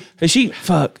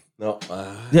 Fuck. No.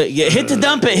 Hit the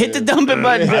dump it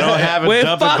button. I don't have a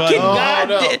dump it button.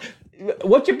 God.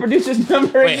 What's your producer's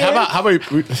number Wait, again? how about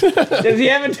Does he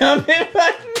have a dump it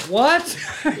button? What?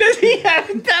 Does he have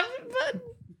a dump it button?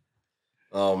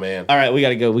 Oh, man. All right, we got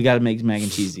to go. We got to make mac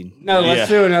and cheesy. No, let's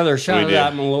do another shot of do.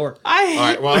 that Malort. All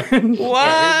right, well.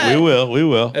 What? We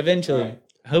will. Eventually.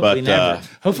 Hopefully But, never.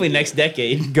 Hopefully next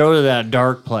decade. Go to that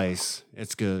dark place.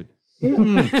 It's good.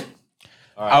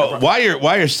 While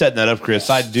you're setting that up,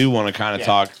 Chris, I do want to kind of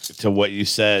talk to what you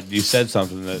said. You said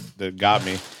something that got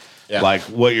me. Yeah. Like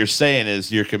what you're saying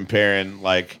is you're comparing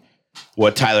like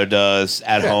what Tyler does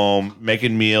at home,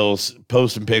 making meals,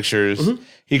 posting pictures. Mm-hmm.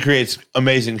 He creates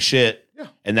amazing shit,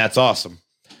 and that's awesome.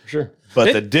 Sure.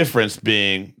 But the difference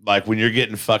being, like, when you're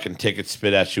getting fucking tickets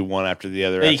spit at you one after the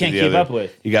other, that you can't keep up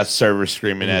with. You got servers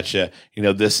screaming at you,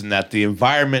 this and that. The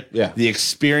environment, the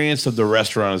experience of the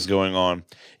restaurant is going on.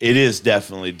 It is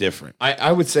definitely different.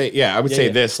 I would say, say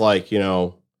this, like,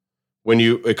 when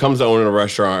it comes to owning a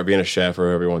restaurant or being a chef or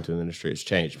whoever you want to in the industry, it's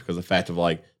changed because the fact of,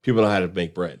 like, people know how to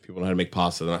make bread. People know how to make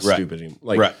pasta. They're not stupid anymore.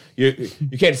 Like, you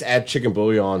can't just add chicken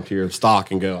bouillon to your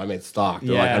stock and go, I made stock.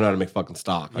 They're like, I know how to make fucking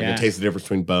stock. I can taste the difference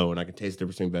between bone. I can taste the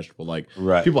difference between vegetable. Like,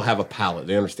 people have a palate.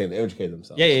 They understand. They educate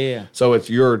themselves. Yeah. So it's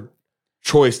your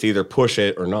choice to either push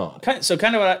it or not. So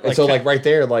kind of what I... Like, right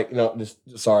there, like, just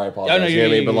sorry, I apologize. No, you know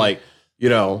what I mean? But, like,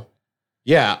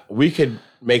 we could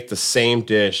make the same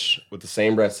dish with the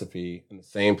same recipe and the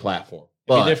same platform.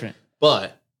 But, different.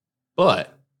 But,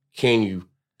 can you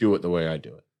do it the way I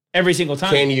do it? Every single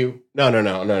time? Can you? No.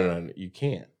 You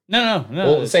can't. No.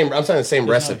 Well, I'm saying the same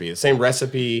recipe. The same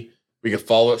recipe. We could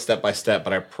follow it step by step,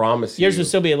 but I promise yours would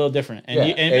still be a little different. And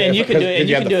you can do it. And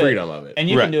you have can the do freedom of it. And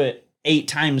you can do it 8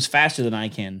 times faster than I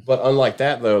can. But unlike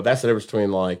that, though, that's the difference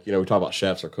between, like, we talk about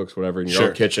chefs or cooks, whatever, in your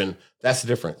own kitchen. That's the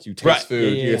difference. You taste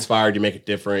food, you get inspired, you make it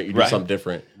different, you do something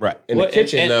different. Right. In the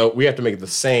kitchen, though, we have to make it the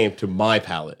same to my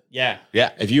palate. Yeah.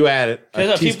 If you add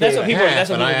a teaspoon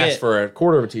and I ask for a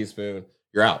quarter of a teaspoon,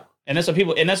 you're out. And that's what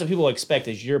people expect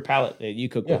is your palate that you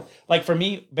cook with. Like, for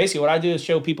me, basically what I do is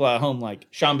show people at home, like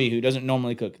Sean B, who doesn't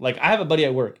normally cook. Like, I have a buddy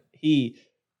at work. He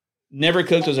never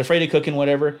cooked, was afraid of cooking,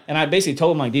 whatever. And I basically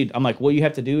told him, like, dude, I'm like, what you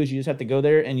have to do is you just have to go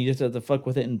there and you just have to fuck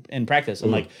with it and practice.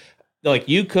 I'm like,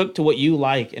 you cook to what you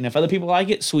like. And if other people like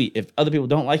it, sweet. If other people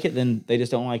don't like it, then they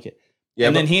just don't like it. Yeah,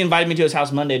 and then he invited me to his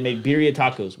house Monday and made birria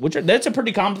tacos, that's a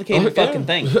pretty complicated fucking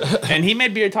thing. And he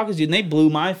made birria tacos, dude, and they blew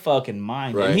my fucking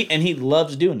mind. Right. And he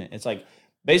loves doing it. It's like,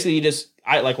 basically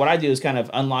what I do is kind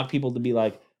of unlock people to be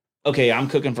like, okay, I'm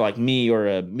cooking for like me or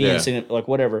and like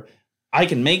whatever. I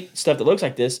can make stuff that looks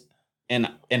like this and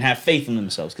have faith in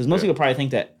themselves. Because most people probably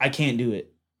think that I can't do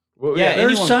it. Well,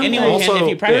 anyone can if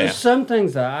you practice. There's some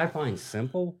things that I find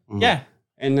simple. Yeah.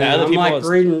 And then I'm like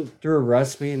reading through a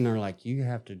recipe and they're like, you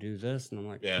have to do this. And I'm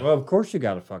like, well, of course you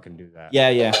got to fucking do that.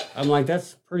 Yeah. I'm like,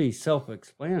 that's pretty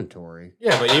self-explanatory.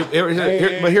 Yeah, but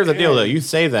here's the deal, though. You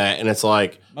say that and it's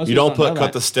like, you don't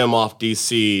cut the stem off,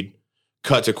 de-seed,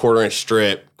 cut to quarter-inch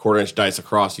strip, quarter-inch dice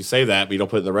across. You say that, but you don't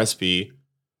put it in the recipe.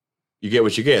 You get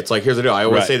what you get. It's like, here's the deal. I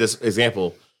always say this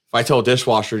example. If I tell a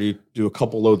dishwasher to do a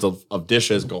couple loads of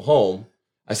dishes, go home,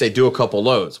 I say do a couple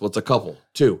loads. What's a couple?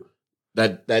 2.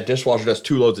 That dishwasher does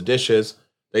 2 loads of dishes.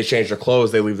 They change their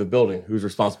clothes. They leave the building. Whose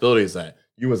responsibility is that?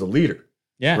 You as a leader.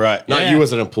 Yeah. Right. Not you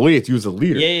as an employee. It's you as a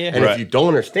leader. Yeah. And if you don't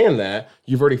understand that,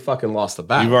 you've already fucking lost the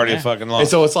battle. You've already fucking lost. And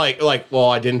so it's like, well,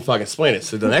 I didn't fucking explain it.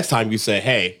 So the next time you say,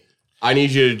 hey, I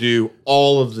need you to do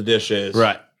all of the dishes.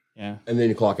 Right. Yeah. And then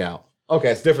you clock out. Okay,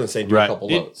 it's different than saying do a couple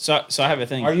loads. So I have a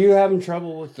thing. Are you having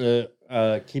trouble with the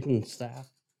keeping staff?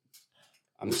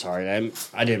 I'm sorry,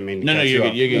 I didn't mean to. No, you're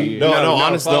good. You're good. No,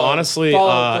 honestly,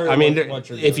 I mean,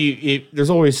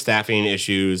 there's always staffing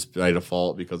issues by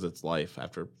default because it's life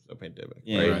after a pandemic,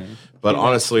 right? But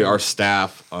honestly, our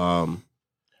staff,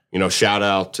 shout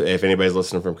out to if anybody's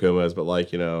listening from Kuma's, but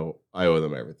like, I owe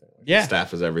them everything. Like,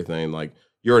 staff is everything. Like,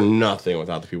 you're nothing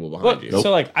without the people behind you. So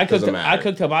like, I cooked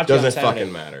hibachi. Doesn't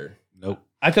fucking matter. Nope.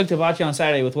 I cooked hibachi on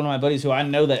Saturday with one of my buddies who I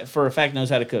know that for a fact knows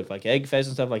how to cook, like Egg Fest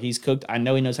and stuff. Like he's cooked. I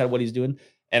know he knows what he's doing.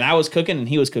 And I was cooking and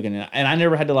he was cooking. And I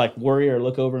never had to like worry or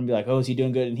look over and be like, oh, is he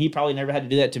doing good? And he probably never had to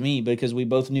do that to me because we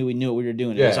both knew what we were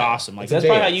doing. It was awesome. Like that's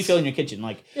probably how you feel in your kitchen.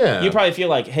 Like you probably feel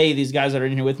like, hey, these guys that are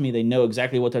in here with me, they know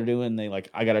exactly what they're doing. They like,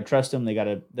 I gotta trust them. They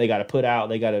gotta put out.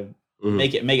 They gotta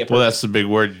make it perfect. Well, that's the big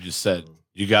word you just said.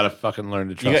 You got to fucking learn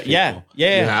to trust people.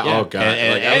 Yeah. Oh god.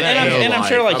 And I'm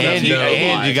sure like and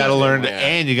you got to learn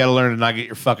to not get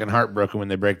your fucking heart broken when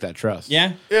they break that trust.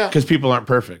 Yeah. Because people aren't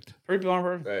perfect. People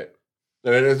aren't perfect.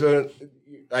 Right.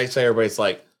 I say everybody's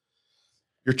like,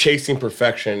 you're chasing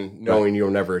perfection, knowing you'll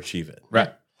never achieve it.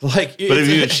 Right. Like, but if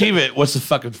you achieve it, what's the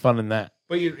fucking fun in that?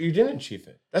 But you didn't achieve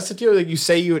it. That's the deal. That you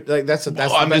say you like. That's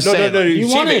I'm just saying. No.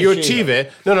 You achieve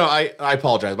it. No. I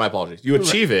apologize. My apologies. You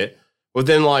achieve it. But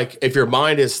then, like, if your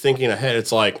mind is thinking ahead,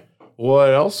 it's like, what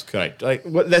else could I like?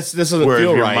 What this doesn't feel right.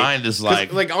 Your mind is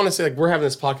like honestly, like we're having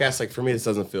this podcast. Like for me, this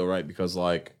doesn't feel right because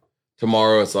like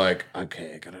tomorrow it's like,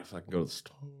 okay, I gotta fucking go to the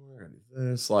store. I gotta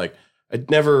do this. Like, it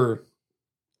never.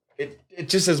 It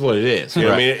just is what it is. You know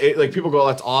what I mean? Like people go,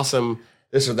 that's awesome.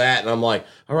 This or that, and I'm like,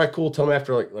 all right, cool. Tell me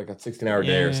after like a 16-hour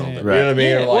day or something. Right. You know what I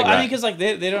mean? Yeah. Like, I mean, because like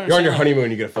they don't. You're on your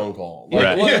honeymoon, you get a phone call. Like,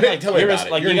 right. Well, like, tell me about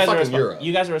it. Like you're you guys are Europe.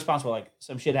 You guys are responsible. Like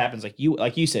some shit happens. Like you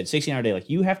said, 16-hour day. Like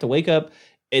you have to wake up.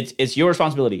 It's your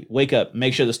responsibility. Wake up.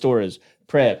 Make sure the store is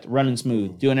prepped, running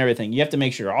smooth, doing everything. You have to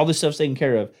make sure all this stuff's taken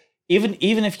care of. Even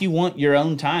if you want your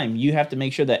own time, you have to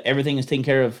make sure that everything is taken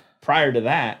care of prior to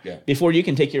that before you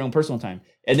can take your own personal time.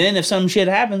 And then if some shit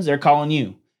happens, they're calling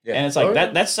you. Yeah. And it's like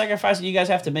that's a sacrifice that you guys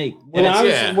have to make. When I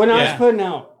was putting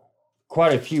out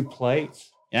quite a few plates,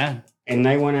 and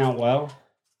they went out well,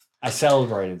 I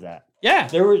celebrated that. Yeah,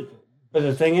 but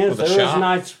the thing is, there was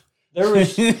nights. There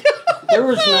was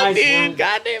nights. Dude,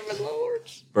 goddamn it, Lord.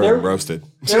 Roasted.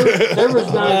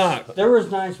 There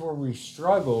was nights where we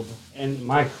struggled, and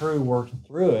my crew worked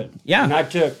through it. Yeah, and I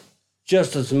took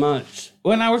just as much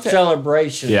when I worked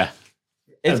celebration.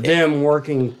 Of them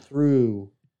working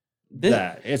through.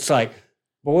 That it's like,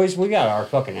 boys, we got our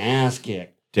fucking ass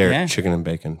kicked. Derek, chicken and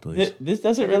bacon, please. This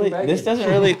doesn't really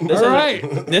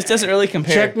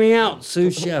compare. Check me out,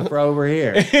 sous chef over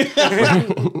here. This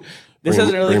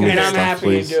doesn't really compare. And I'm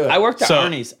happy to do it. I worked at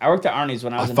Arnie's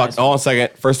when I was in high school. Hold on a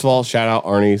second. First of all, shout out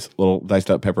Arnie's little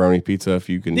diced up pepperoni pizza. If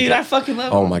you can, dude, I fucking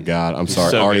love it. Oh my god, I'm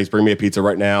sorry, Arnie's. Bring me a pizza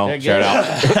right now. Shout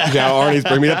out, Arnie's.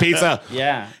 Bring me the pizza.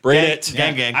 Yeah, bring it.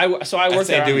 Gang. I worked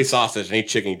at Dewey sausage and eat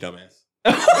chicken, you dumbass.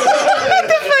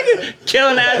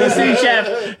 Killing ass as sous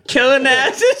chef. Killing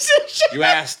ass as sous chef. You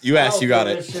asked, you got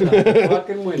it.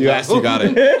 You asked, you got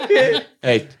it.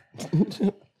 Hey.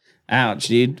 Ouch,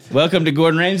 dude. Welcome to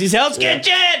Gordon Ramsay's Hell's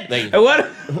Kitchen. What?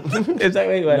 Is that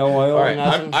wait? No oil. All right.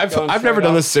 I've never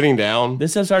done this sitting down. This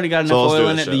stuff's already got enough oil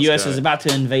in it. The U.S. is about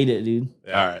to invade it, dude.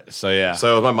 All right. So yeah.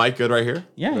 So is my mic good right here?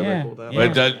 Yeah.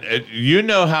 But you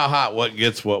know how hot what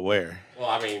gets what where. Well,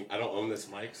 I mean, I don't own this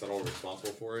mic, so I don't be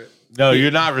responsible for it. No,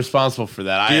 you're not responsible for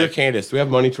that. Dear Candace, do we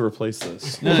have money to replace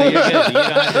this? No, you're good. You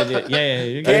don't have to do it.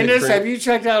 Yeah. Candace, have you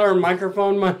checked out our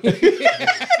microphone money? Do we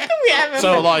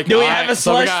have a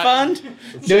slush fund?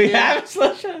 Do we have a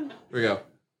slush fund? Here we go.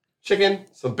 Chicken,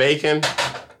 some bacon.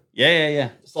 Yeah.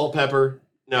 Salt, pepper.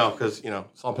 No, because, salt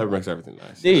and pepper makes everything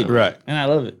nice. Dude, right. And I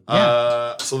love it.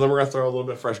 Yeah. So then we're going to throw a little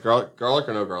bit of fresh garlic. Garlic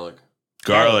or no garlic?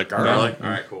 Garlic. All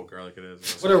right, cool. Garlic it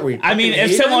is. What are we? I mean,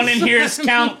 if someone in here is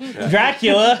Count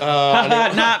Dracula,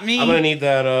 not me. I'm going to need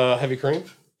that heavy cream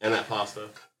and that pasta.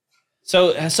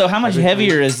 So how much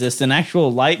heavier is this than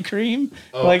actual light cream?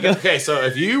 Okay, so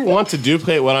if you want to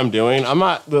duplicate what I'm doing,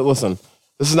 listen,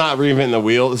 this is not reinventing the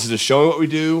wheel. This is just showing what we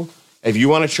do. If you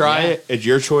want to try it, it's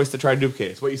your choice to try to duplicate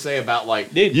it. It's what you say about,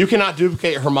 dude, you cannot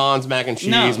duplicate Herman's mac and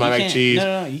cheese, my mac and cheese,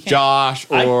 Josh,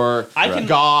 or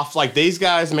Goff. Like, these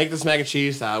guys make this mac and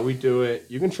cheese, how we do it.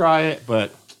 You can try it,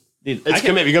 but dude, it's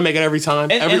commitment. You're going to make it every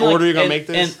time. Every order you're going to make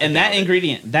this. And that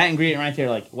ingredient right there,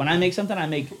 like, when I make something, I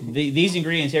make these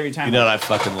ingredients every time. You know what I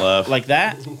fucking love? Like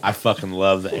that? I fucking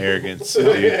love the arrogance,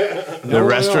 dude. The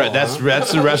restaurant, that's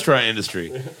the restaurant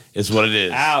industry, is what it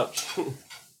is. Ouch.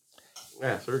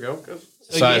 Yeah, so there we go.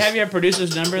 So do you have your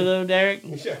producer's number, though, Derek?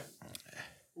 Yeah.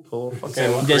 Pull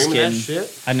fucking just kidding.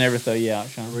 Shit. I never throw you out,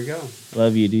 Sean. Here we go.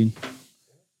 Love you, dude.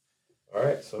 All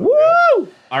right. So woo!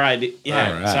 All right. Yeah.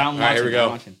 All right. So I'm watching. All right, here we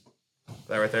go.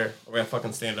 That right there. We're gonna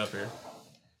fucking stand up here.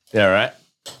 Yeah, right.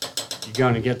 You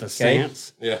gonna get the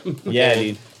stance? Yeah. Yeah,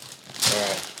 dude. All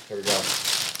right. Here we go.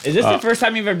 Is this the first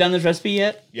time you've ever done this recipe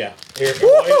yet? Yeah. Here,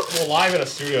 we're live in a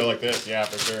studio like this. Yeah,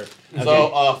 for sure. Okay. So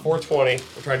 420.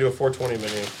 We're trying to do a 420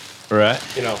 menu. Right.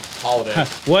 You know, holiday.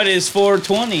 What is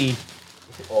 420?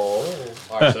 Oh.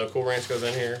 All right. So Cool Ranch goes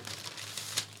in here.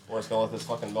 We're just gonna let this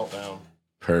fucking melt down.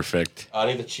 Perfect. I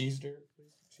need the cheese, Derek.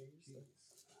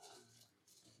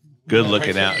 Good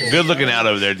looking out. Good looking out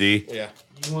over there, D. Yeah.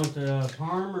 You want the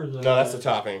parm or the? No, that's the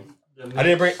topping. I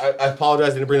didn't bring. I apologize.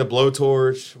 I didn't bring the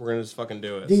blowtorch. We're gonna just fucking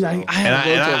do it. Dude, so. I have a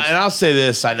blowtorch. And I'll say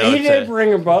this. I know He did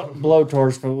bring a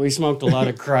blowtorch, but we smoked a lot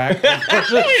of crack. We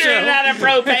ran out of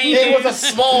propane. It was a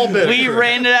small bit. We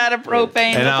ran it out of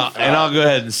propane. And I'll go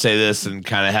ahead and say this and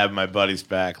kind of have my buddies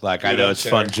back. Like, I know it's a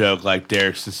fun joke. Like,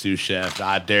 Derek's the sous chef.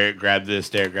 Derek, grab this.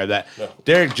 Derek, grab that. No.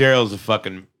 Derek Gerald's a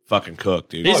fucking cook,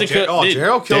 dude. He's a cook.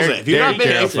 Gerald kills it. If you're not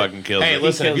Gerald fucking kills it. Hey,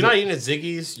 listen, if you're not eating at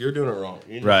Ziggy's, you're doing it wrong.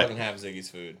 You need to fucking have Ziggy's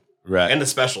food. Right. And the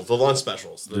specials, the lunch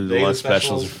specials. The lunch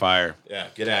specials are fire. Yeah,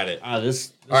 get at it.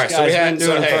 This all right, so we had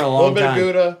a little bit of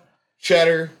Gouda,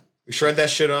 cheddar. We shred that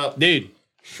shit up. Dude.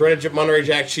 Shredded Monterey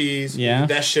Jack cheese. Yeah. Put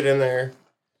that shit in there.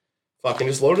 Fucking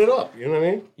just load it up. You know what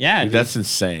I mean? Yeah. Dude, that's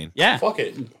insane. Yeah. Fuck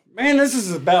it. Man, this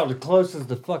is about the closest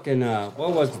to fucking,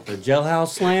 what was it, the Jailhouse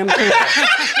Slam?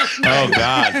 Oh,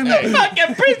 God. Hey.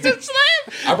 Fucking Prison Slam?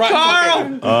 I brought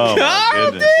Carl. Oh,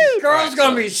 Carl, dude. Carl's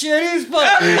gonna be shitty as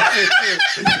fuck.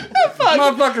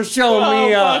 Motherfucker's showing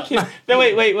me, No,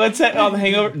 wait, what's that on the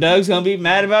Hangover? Doug's gonna be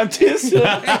mad about this.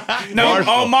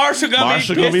 Marshall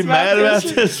gonna be mad about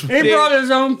this. He brought his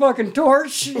own fucking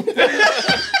torch.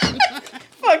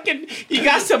 Fucking, you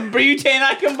got some butane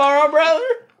I can borrow, brother?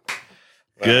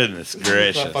 Goodness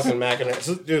gracious. Fucking mac and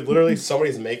cheese. Dude, literally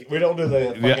somebody's making. We don't do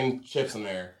the fucking chips in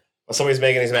there. But somebody's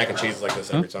making these mac and cheese like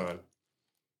this every time.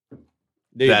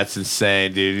 Dude. That's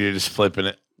insane, dude. You're just flipping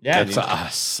it. Yeah,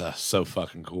 that's so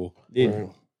fucking cool.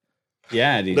 Dude.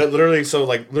 Yeah, dude. Literally, so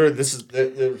like, literally, this is,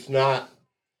 there's not,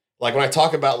 like, when I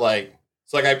talk about, like,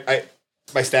 it's like, I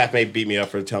my staff may beat me up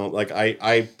for telling, like,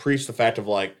 I preach the fact of,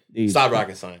 like, stop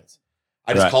rocket science.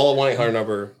 I just call a 1-800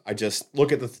 number. I just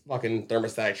look at the fucking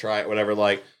thermostat, try it, whatever.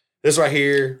 Like, this right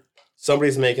here,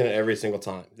 somebody's making it every single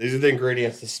time. These are the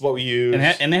ingredients. This is what we use.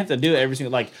 And they have to do it every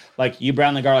single, like you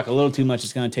brown the garlic a little too much,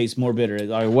 it's going to taste more bitter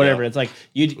or whatever. Yeah. It's like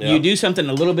you do something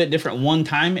a little bit different one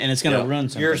time and it's going to run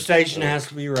something. Your station has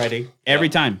to be ready. Every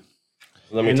time.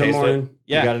 Let me taste it.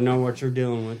 Yeah. You got to know what you're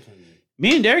dealing with.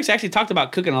 Me and Derek's actually talked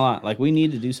about cooking a lot. Like, we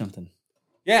need to do something.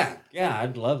 Yeah,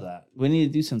 I'd love that. We need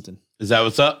to do something. Is that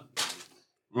what's up?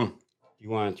 You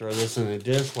want to throw this in a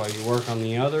dish while you work on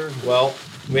the other? Well,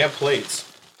 we have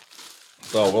plates.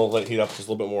 So we'll let it heat up just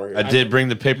a little bit more here. I did bring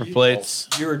the paper plates.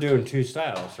 You were doing 2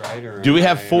 styles, right? Or do we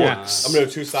have forks? I'm going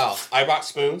to do 2 styles. I bought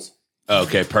spoons.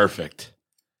 Okay, perfect.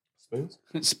 Spoons?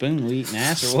 Spoon, we eating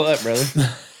ass or what, brother?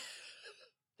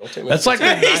 That's like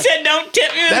he said, "Don't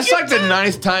tip me." That's like the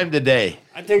 9th time today.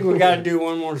 I think we got to do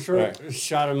one more shot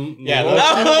of. Yeah.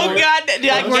 Oh God! I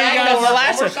gagged on the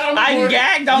last one. I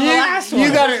gagged on the last one.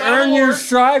 You got to earn your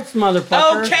stripes,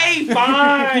 motherfucker. Okay,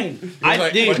 fine.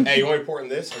 Hey, you want me to pour it in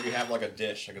this, or do you have like a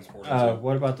dish I can pour it into?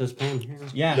 What about this pan here?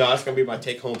 Yeah. No, that's gonna be my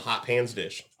take-home hot pans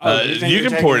dish. You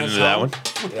can pour it into that one.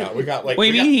 Yeah, we got like. What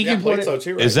do you mean he can pour it?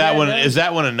 Too, right? Is that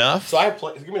one enough? So I have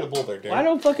plates. Give me the bowl there, dude. I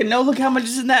don't fucking know. Look how much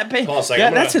is in that pan. Hold on a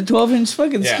second, that's a 12-inch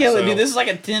fucking skillet, so, dude. This is like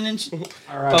a 10-inch.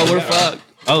 All right. Oh, we're fucked.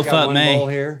 Oh, fuck one me. Bowl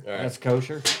here. Right. That's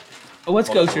kosher. Oh, what's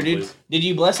kosher, dude? Please. Did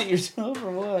you bless it yourself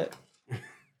or what?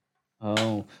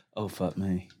 Oh, fuck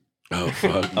me. Oh,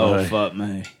 fuck me. Oh, fuck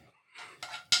me.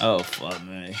 Oh, fuck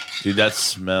me. Dude, that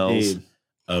smells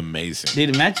amazing.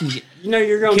 Dude, imagine.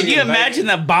 You're going. Can you imagine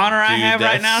the boner I have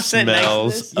right now sitting next to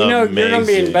this? You're going to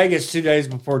be in Vegas 2 days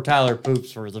before Tyler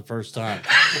poops for the first time.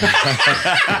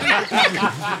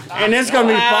 And it's going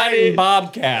to be fighting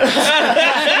bobcats.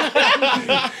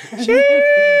 Sheesh.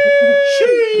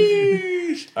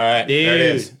 All right, dude. There it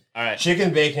is. All right.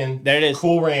 Chicken bacon. There it is.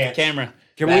 Cool Ranch. Camera.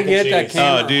 Can we get that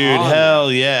camera? Oh, dude.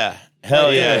 Hell yeah.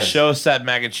 Hell yeah. Show us that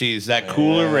mac and cheese. That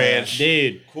Cooler Ranch.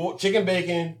 Dude. Cool chicken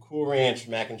bacon, Cool Ranch,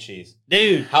 mac and cheese.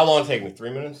 Dude. How long did it take me? 3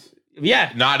 minutes?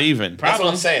 Yeah. Not even. That's what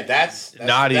I'm saying. That's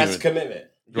commitment.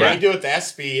 Right. You do it at that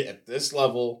speed, at this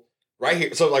level, right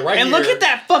here. So, like, right here. And look at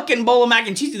that fucking bowl of mac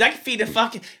and cheese. That can feed a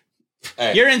fucking...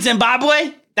 Hey. You're in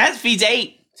Zimbabwe? That feeds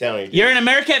 8. Telling you. You're in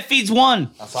America, it feeds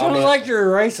 1. Sounds like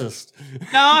you're a racist.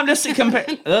 No, I'm just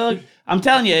comparing. I'm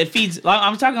telling you, it feeds.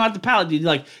 I'm talking about the palate, dude.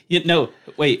 Like,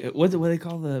 wait, what do they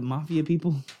call the mafia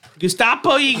people?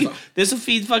 Gestapo. This will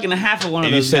feed fucking a half of one of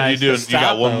those guys. You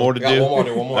got one more to do. One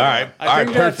more. All right,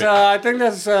 perfect. I think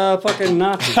that's fucking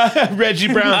Nazi. Reggie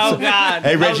Brown. Oh God.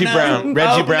 Hey, Reggie Brown.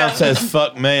 Reggie Brown says,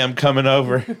 "Fuck me, I'm coming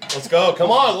over." Let's go.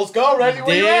 Come on, let's go, Reggie.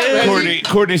 Where you at, Reggie?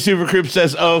 Courtney Supercroup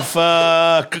says, "Oh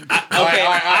fuck." Okay,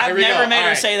 I've never made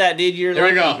her say that, dude. Here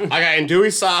we go. I got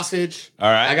andouille sausage.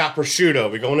 All right. I got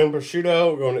prosciutto. We're going in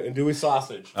prosciutto. We're going to andouille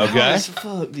sausage. Okay. What the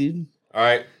fuck, dude? All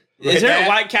right. Is there a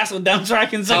White Castle dumpster I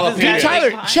can suck this Jalapeno. guy?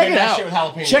 Tyler, check it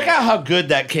out. Check out how good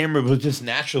that camera was just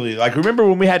naturally. Like, remember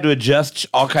when we had to adjust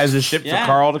all kinds of shit for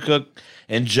Carl to cook?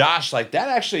 And Josh, like, that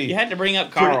actually... You had to bring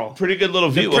up Carl. Pretty good little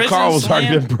view. Well, Carl was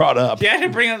already been brought up. You had to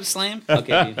bring up Slam?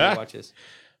 Okay, dude, watch this.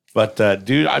 But,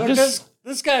 dude, I'm just...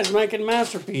 This guy's making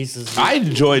masterpieces. I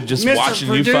enjoyed just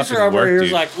watching you fucking work, dude.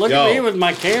 Here's like, look at me with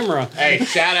my camera. Hey,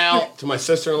 shout out to my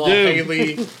sister-in-law,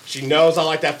 Haley. She knows I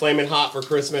like that Flamin' Hot for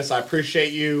Christmas. I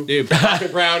appreciate you. Dude.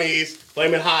 Chocolate brownies,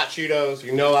 Flamin' Hot Cheetos.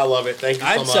 You know I love it. Thank you so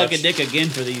much. I'd suck a dick again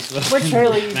for these. Which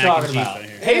Haley are you talking about?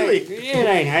 Haley. It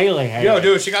ain't Haley. Yo,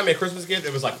 dude, she got me a Christmas gift.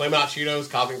 It was like Flamin' Hot Cheetos,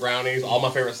 coffee brownies, all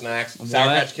my favorite snacks. Sour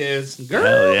Patch Kids. Girl.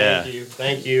 Hell yeah.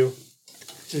 Thank you.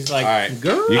 She's like, all right.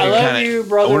 Girl. You I love kinda, you,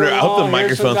 brother. I hope the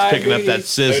microphone's picking up that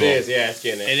sizzle. It is, yeah, it's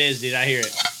getting it. It is, dude. I hear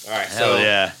it. All right, Hell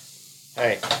yeah.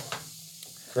 Hey,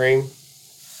 cream.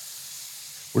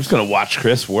 We're just going to watch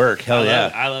Chris work. Hell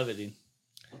yeah. I love it, dude.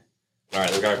 All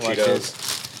right, we got our Cheetos.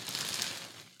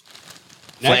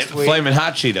 Flamin'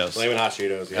 Hot Cheetos. Flamin' Hot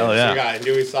Cheetos, yeah. Hell yeah. So we got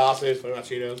andouille sausage, Flamin' Hot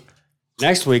Cheetos.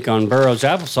 Next week on Burroughs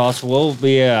Applesauce, we'll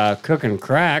be cooking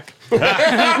crack.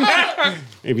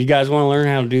 If you guys want to learn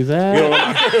how to do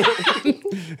that.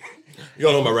 You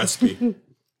don't know my recipe.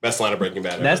 Best line of Breaking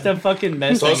Bad ever. That's the fucking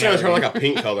best So thing it's going to ever. turn like a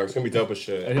pink color. It's going to be dope as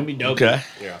shit. It's going to be dope. Okay.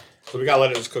 Yeah. So we got to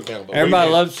let it just cook down. But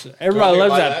Everybody loves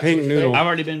that pink noodle. I've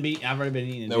already been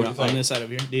eating No, what do you on think? this side of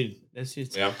here. Dude, that's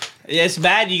just... Yeah. It's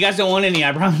bad. You guys don't want any,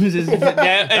 I promise. It's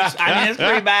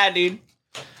pretty bad, dude.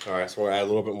 All right, so we're going to add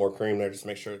a little bit more cream there just to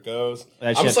make sure it goes. That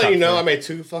I'm just shit's letting you know top I made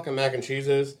 2 fucking mac and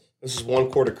cheeses. This is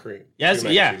 1 quart of cream. Yes, 2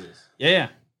 mac yeah. and cheeses. Yeah.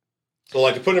 So,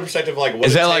 like, to put it in perspective, like, what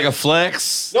Is it that like a takes-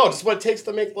 flex? No, just what it takes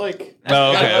to make, like...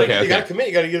 Oh, You got to commit.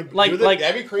 You got to get Like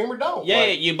heavy cream or don't. Yeah,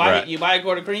 Like, you buy Right. you buy a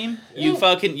quart of cream, you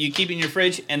keep in your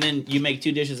fridge, and then you make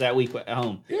 2 dishes that week at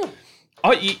home. Yeah.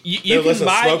 Oh, you Hey, can listen,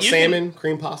 buy smoked salmon,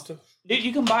 cream pasta. Dude,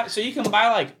 you can buy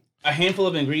like a handful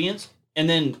of ingredients, and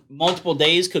then multiple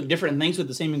days cook different things with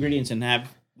the same ingredients, and have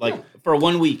for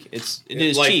 1 week. It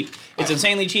is like- cheap. It's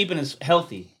insanely cheap and it's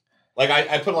healthy. Like,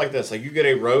 I put it like this. Like, you get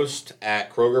a roast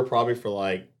at Kroger probably for,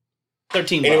 like,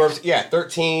 $13. anywhere,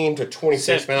 13 to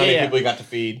 26, man. How many people you got to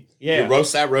feed? Yeah. You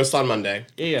roast on Monday.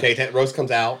 Yeah. Okay, that roast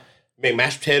comes out. Make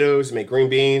mashed potatoes, make green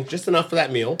beans, just enough for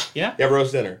that meal. Yeah. You have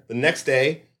roast dinner. The next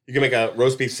day, you can make a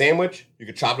roast beef sandwich. You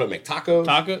can chop it up, make tacos.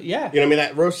 Yeah. You know what I mean?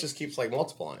 That roast just keeps, like,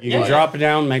 multiplying. You can drop it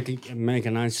down, make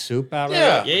a nice soup out of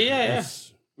Yeah. it. Yeah.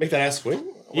 Make that ass swing.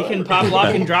 You can pop,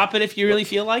 lock, and drop it if you really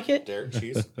feel like it. Derek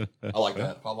cheese. I like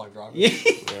that. Pop, lock, drop. Yeah.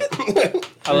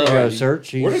 I love Go it.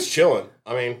 search. We're just chilling.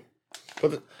 I mean,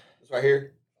 put this right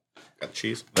here. Got the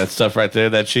cheese. That stuff right there,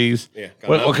 that cheese? Yeah. got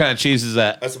What enough. kind of cheese is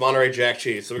that? That's Monterey Jack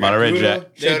cheese. So we Monterey got Gouda,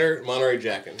 Jack. cheddar, Monterey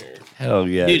Jack in here. Hell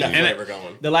yeah. Dude, That and flavor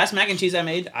going. the last mac and cheese I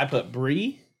made, I put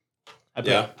brie.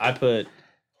 I put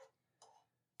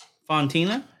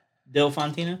Fontina, Dill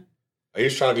Fontina. Are you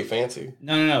just trying to be fancy?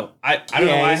 No. I don't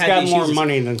know why I he's had got these more cheeses.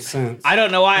 money than sense. I don't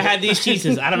know why I had these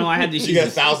cheeses. I don't know why I had these You got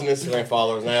cheeses. 1,000 Instagram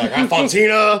followers now. Like, I'm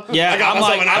Fontina. Yeah, I got I'm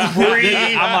myself like- an Brie.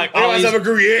 I'm like, I got all these- myself a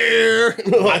Gruyere.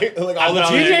 like all the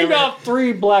I'm You cheese. named off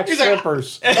 3 black He's like-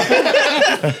 strippers.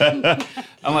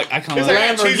 I'm like, I can't. It's like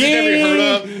I got cheese you never heard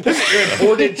of. This is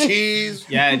imported cheese.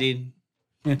 Yeah, dude.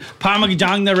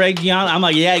 Parmigiano Reggiano. I'm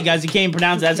like, yeah, guys, you can't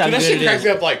pronounce that. That's how Dude, that good shit it cracks is.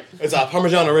 me up like, it's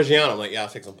Parmigiano Reggiano. I'm like, yeah, I'll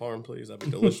take some parm, please. That'd be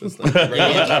delicious. Thank you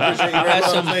very much. I appreciate you very Got much.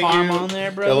 some Thank parm you. on there, Yeah,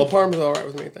 a bro. little parm is all right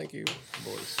with me. Thank you,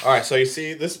 boys. All right, so you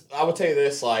see this. I would tell you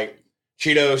this, like,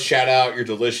 Cheetos, shout out, you're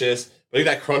delicious. But look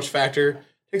at that crunch factor.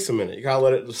 Takes a minute. You gotta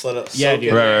let it soak dude.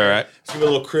 in. Right. Just give it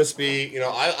a little crispy. You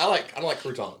know, I don't like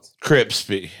croutons.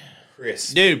 Crispy.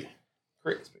 Crisp. Dude,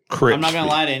 Crispy. Crispy. I'm not gonna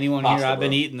lie to anyone Pasta, here. I've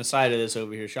been bro. eating the side of this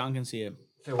over here. Sean can see it.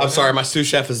 I'm sorry, my sous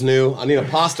chef is new. I need a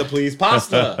pasta, please.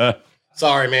 Pasta.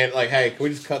 Sorry, man. Like, hey, can we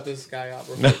just cut this guy out,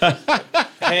 bro?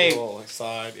 Hey, Oh,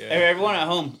 side, yeah. everyone at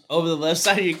home, over the left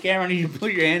side of your camera, you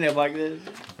put your hand up like this.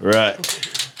 Right.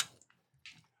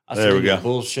 I There we see go.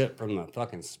 Bullshit from the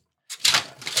fucking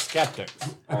skeptics.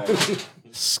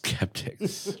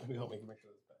 Skeptics. Help me make sure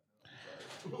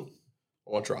it's back.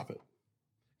 I won't drop it.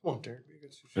 Come on, Derek. Be a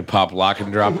good sous chef. And pop, lock,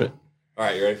 and drop it. All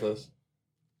right, you ready for this?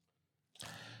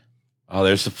 Oh,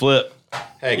 there's the flip.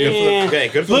 Hey,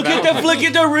 good for Look at the flick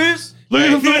at the wrist. Look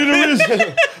at the flick of the wrist.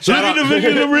 Look at the flick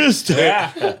of the wrist.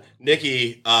 Yeah.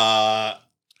 Nikki,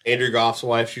 Andrew Goff's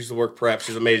wife, she used to work prep.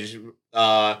 She's amazing.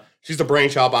 She's the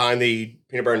brainchild behind the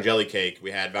peanut butter and jelly cake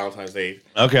we had Valentine's Day.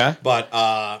 Okay. But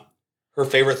her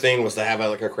favorite thing was to have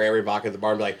like a cranberry vodka at the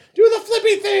bar and be like, do the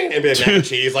flippy thing. And be like mac and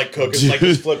cheese, like cooking, like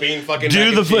this flipping fucking do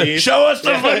mac the and flip. cheese. Show us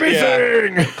the flippy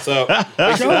thing. So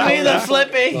show me the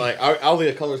flippy. Like all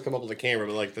the colors come up on the camera,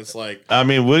 but like this, like I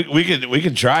mean, we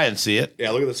could try and see it. yeah,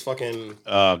 look at this fucking.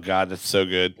 Oh God, that's so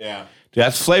good. Yeah. Dude,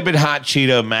 that's flaming hot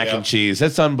Cheeto mac and cheese.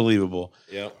 That's unbelievable.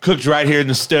 Yep. Cooked right here in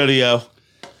the studio.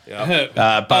 Yep.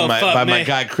 By my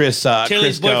guy Chris.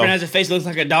 Chili's Crisco. boyfriend has a face that looks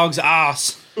like a dog's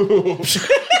ass. Who?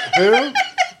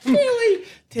 Tilly.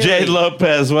 Jay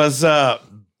Lopez, what's up?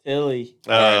 Tilly.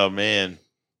 Oh man.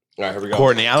 All right, here we go.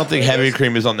 Courtney, I don't think heavy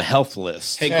cream is on the health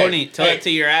list. Hey, Courtney, tell it to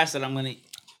your ass that I'm gonna.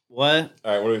 What?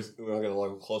 All right, we're gonna get a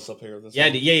little close up here. With this Yeah,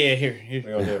 one? Here. What are you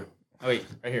gonna do? Oh wait,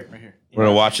 right here. We're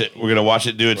gonna watch it. We're gonna watch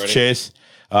it do its Ready? chase.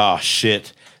 Oh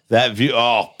shit. That view.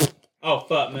 Oh, Oh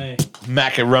fuck me.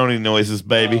 macaroni noises,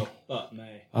 baby. Oh fuck me.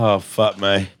 Oh fuck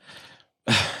me.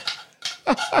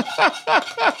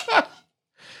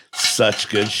 Such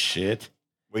good shit.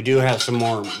 We do have some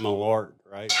more Malort,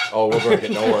 right? Oh, we're gonna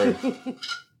get no worry.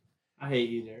 I hate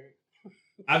you, Derek.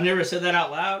 I've never said that out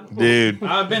loud. Dude.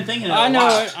 I've been thinking it. I know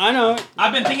it.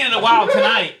 I've been thinking it a while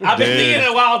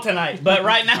tonight. But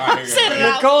right now I said it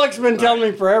out. Nicole's been telling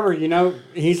me forever, you know,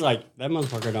 he's like, that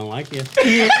motherfucker don't like you.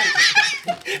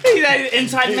 He's an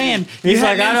inside man. He's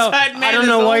like, I don't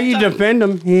know why you defend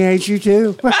him. He hates you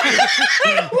too.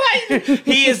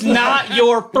 He is not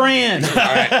your friend.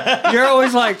 You're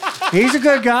always like, he's a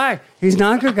good guy. He's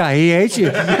not a good guy. He hates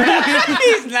you.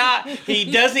 He's not. He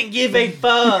doesn't give a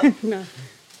fuck. No.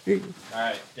 All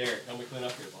right, Derek, help me clean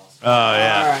up here, boss. Oh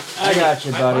yeah. All right, I got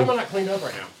you, Why am I buddy. not cleaned up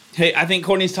right now? Hey, I think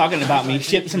Courtney's talking about me.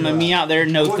 Ship some of me out there.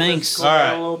 No thanks. All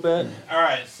right. A little bit. All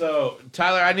right. So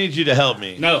Tyler, I need you to help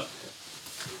me. No.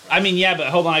 I mean, yeah, but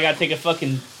hold on. I gotta take a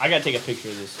picture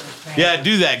of this. Yeah,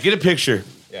 do that. Get a picture.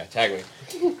 Yeah, tag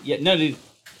me. Yeah, no, dude.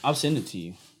 I'll send it to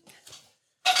you.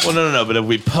 Well, no. But if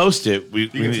we post it, we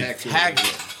can need to tag it.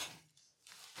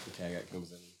 You can tag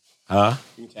Coombs in. Huh?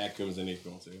 You can tag Coombs in if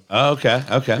you want to. Oh,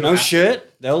 okay. No shit.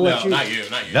 They'll let No, you. not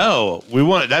you. No, we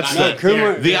want it. That's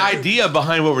No, the idea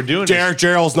behind what we're doing. Derek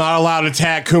Gerald's not allowed to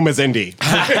tag Kuma's Indy.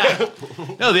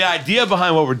 No, the idea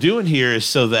behind what we're doing here is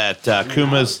so that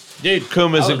Kuma's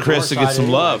and Chris get some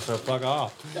love. So fuck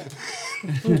off.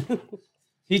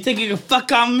 You think you can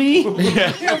fuck on me? You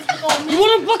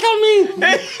want to fuck on me?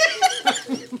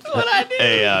 What I do?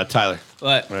 Hey, Tyler.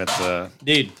 What? That's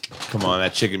Dude. come on,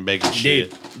 that chicken bacon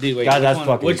shit. Dude, wait. God, that's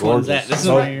fucking which one's that? gorgeous. This is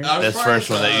right here. That's the first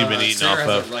one that you've been eating Sarah off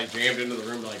hasn't, of. like jammed into the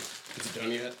room. Like, is it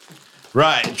done yet?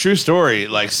 Right, true story.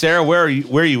 Like Sarah, where are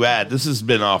you at? This has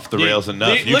been off the rails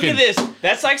enough. Dude, look at this.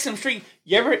 That's like some string.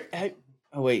 You ever?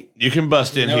 Oh wait. You can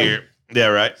bust in No. here. Yeah,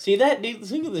 right. See that, dude?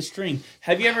 Think of the string.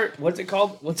 Have you ever? What's it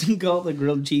called? What's it called? The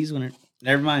grilled cheese when it.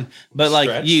 Never mind. But like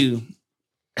Stretch? you.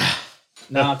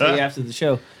 No, I'll tell you after the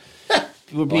show.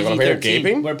 We're Like, I'm here PG-13.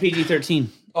 gaping? We're PG-13.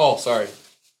 Oh, sorry.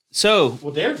 So.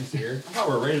 Well, Derek is here. I thought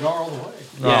we were rated R all the way.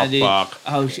 Yeah, Oh, dude. fuck.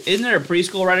 Oh, isn't there a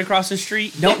preschool right across the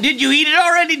street? Did you eat it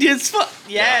already, dude?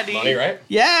 Yeah, dude. Money, right?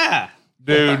 Yeah.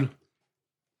 Dude.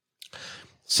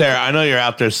 Sarah, I know you're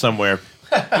out there somewhere.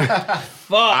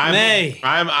 Fuck me.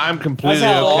 I'm completely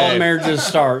That's how all okay. marriages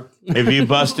start. If you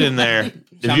bust in there,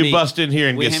 if you bust in here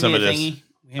and We get hand some me of a this. thingy.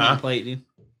 We hand me a plate, dude.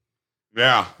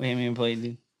 Yeah. We hand me a plate,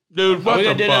 dude. Dude, We're what gonna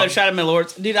the do another fuck? shot of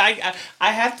Malort's. Dude, I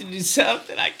have to do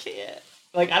something. I can't.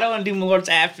 Like, I don't want to do Malort's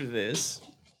after this.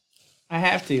 I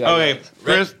have to. Okay,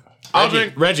 Chris, I'll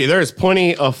drink. Reggie, there is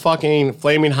plenty of fucking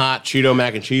flaming hot Cheeto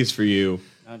mac and cheese for you.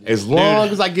 As long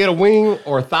as I get a wing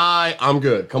or a thigh, I'm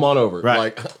good. Come on over. Right.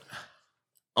 Like,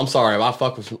 I'm sorry. If I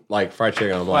fuck with like fried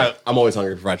chicken, I'm like, I'm always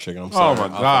hungry for fried chicken. I'm sorry. my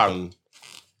God.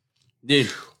 Dude.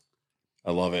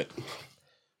 I love it.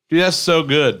 Dude, that's so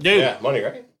good. Dude. Yeah, money,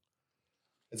 right?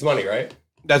 It's money, right?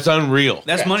 That's unreal.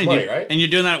 That's Yeah, money, it's money, dude. right? And you're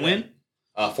doing that when?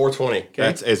 420.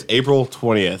 It's April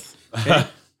 20th. Yeah.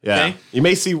 Okay. You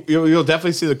may see, you'll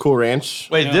definitely see the Cool Ranch.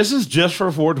 Wait, this is just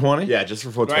for 420? Yeah, just for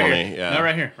Right 420. here. Yeah. No,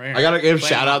 right here. Right here. I gotta give a Flame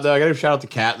shout out though. I gotta give a shout out to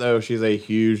Kat though. She's a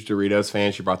huge Doritos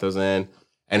fan. She brought those in,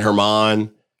 and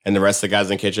Herman and the rest of the guys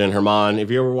in the kitchen. Herman, if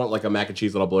you ever want like a mac and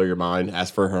cheese that'll blow your mind,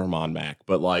 ask for Herman Mac.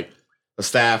 But like the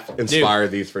staff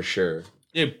inspired these for sure.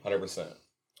 Dude, 100%.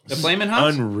 the Flamin'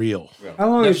 Hots? Unreal. How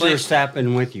long The has your flame- staff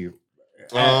been with you?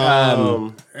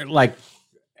 Like,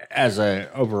 as a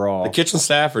overall. The kitchen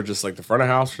staff or just like the front of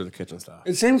house or the kitchen staff?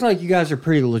 It seems like you guys are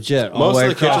pretty legit all the way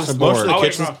across the board.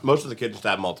 Most of the kitchen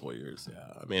staff multiple years. Yeah.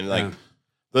 I mean, like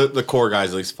The core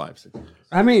guys at least 5, 6 years.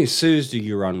 How many sous do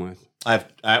you run with? I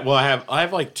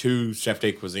have like 2 chef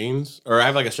de cuisines, or I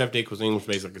have like a chef de cuisine, which is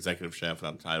basically executive chef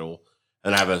without a title,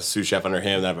 and I have a sous chef under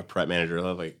him. And I have a prep manager.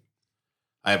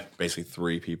 I have basically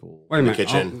 3 people in the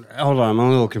kitchen. Hold on, I'm a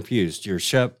little confused. Your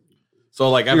chef. So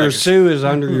like your sous is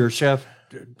under your chef.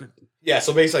 Yeah.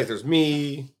 So basically, like, there's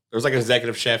me. There's like an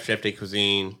executive chef, chef de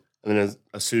cuisine, and then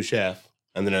a sous chef,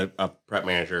 and then a prep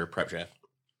manager, prep chef.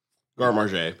 Garde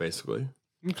manger, basically.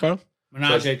 Okay.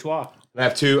 Menage a trois. I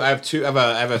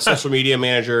have a social media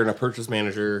manager and a purchase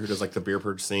manager who does like the beer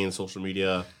purchasing, social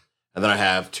media, and then I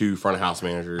have 2 front of house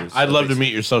managers. I'd love to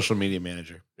meet your social media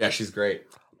manager. Yeah, she's great.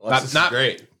 Not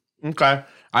great. Okay.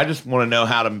 I just want to know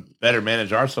how to better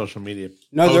manage our social media.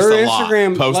 No, Post their a lot.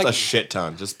 Instagram Post a shit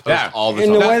ton. Just post all the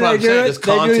and time. the way That's what they I'm do saying. it, Just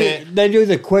content. they do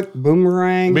the quick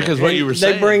boomerang. Because what you were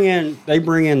saying. They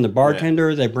bring in the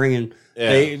bartender. They bring in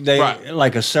they Right.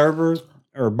 like a server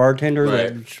or bartender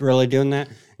Right. that's really doing that.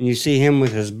 And you see him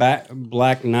with his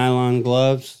black nylon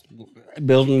gloves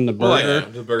building the burger.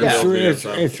 The burger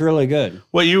It's really good.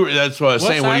 That's what I was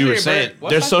saying. What you were saying.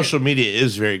 What Their size social media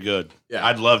is very good. Yeah.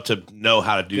 I'd love to know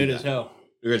how to do Good that. as hell.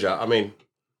 Good job. I mean,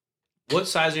 What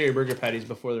size are your burger patties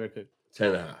before they're cooked?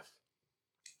 10.5.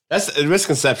 That's a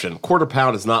misconception. Quarter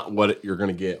pound is not what you're going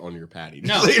to get on your patty.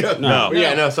 No. No.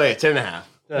 Yeah, no, say it. 10.5.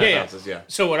 Yeah. Ounces, yeah.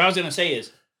 So what I was gonna say is,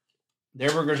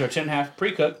 their burgers are 10.5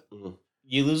 pre-cooked. Mhm.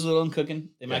 You lose a little in cooking,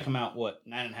 they might Yeah. come out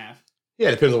 9.5. Yeah,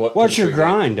 it depends on what. What's your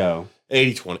grind though?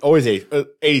 80-20. Always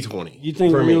 80-20. You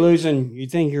think for you're me. losing? You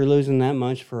think you're losing that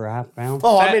much for a half pound?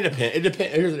 Oh, I mean, it depends. It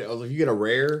depends. Here's the deal. If you get a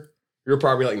rare, you're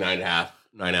probably like 9.5,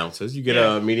 9 ounces. You get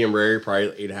a medium rare, you're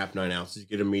probably 8.5, 9 ounces. You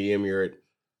get a medium, you're at,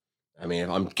 I mean,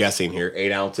 I'm guessing here,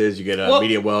 8 ounces. You get a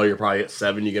medium well, you're probably at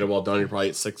 7. You get a well done, you're probably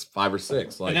at 6, 5 or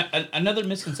 6. Like Another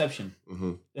misconception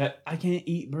that I can't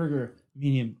eat burger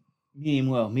medium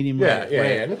well, medium yeah,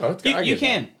 rare. yeah. No, You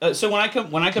can. So when I come.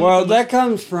 Well, that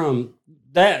comes from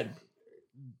that.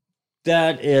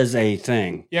 That is a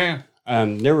thing. Yeah.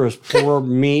 There was poor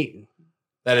meat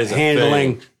that is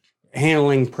a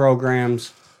handling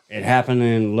programs. It happened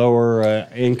in lower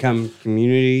income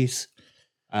communities.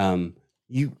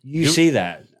 You see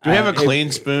that. Do we have a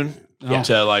clean spoon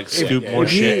to like scoop more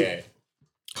shit?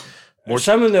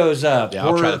 Some of those I'll try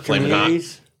poor the Flamin' Hot.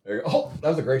 communities. Oh, that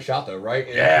was a great shot, though, right?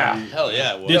 Yeah, hell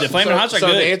yeah, it was. Dude, the Flamin' Hots are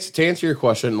good. To answer your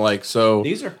question, like, so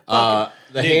These are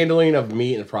the handling of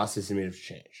meat and the processing meat has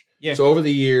changed. Yeah. So over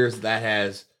the years, that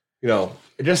has,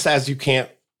 just as you can't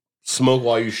smoke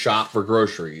while you shop for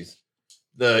groceries,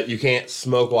 you can't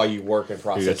smoke while you work and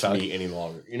process meat any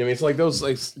longer. You know what I mean? It's like those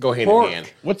go hand in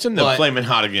hand. What's in the Flamin'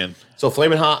 Hot again? So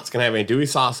Flamin' Hot's can have andouille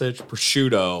sausage,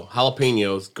 prosciutto,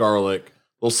 jalapenos, garlic,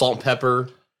 a little salt and pepper,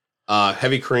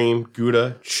 heavy cream,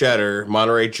 Gouda, cheddar,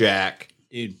 Monterey Jack,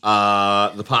 the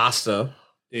pasta,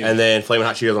 and then Flamin'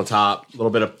 Hot Cheetos on top, a little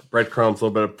bit of breadcrumbs, a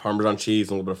little bit of Parmesan cheese,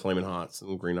 and a little bit of Flamin' Hots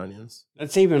and green onions.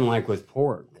 That's even like with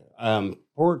pork.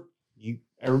 Pork,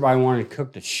 everybody wanted to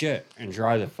cook the shit and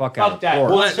dry the fuck out of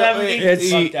pork. Fuck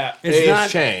that.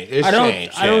 It's changed.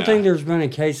 I don't think there's been a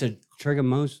case of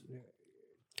trigonometry.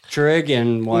 Dude,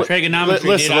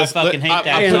 I fucking hate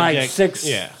that. In like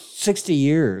subject. 60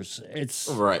 years. It's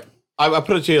right. I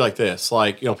put it to you like this: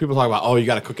 like, people talk about, you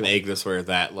got to cook an egg this way or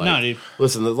that. Like, no, dude.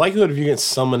 Listen, the likelihood of you getting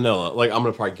salmonella, like, I'm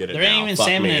gonna probably get it. There ain't even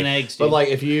salmon in eggs, dude. But like,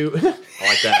 if you I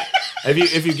like that,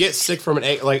 if you get sick from an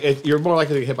egg, like, you're more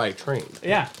likely to get hit by a train.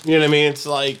 Yeah, you know what I mean. It's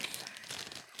like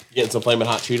getting some Flamin'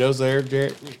 Hot Cheetos there,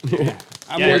 Garrett.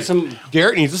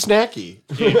 Garrett needs a snacky.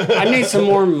 I need some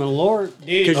more Malort,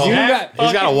 dude. He's got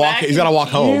to walk. He's got to walk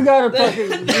home. You got to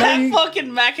fucking that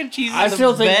fucking mac and cheese. Is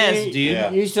the best, dude.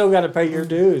 Yeah. You still got to pay your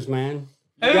dues, man.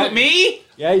 Me?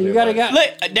 Yeah, you got to go.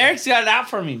 Look, Derek's got it out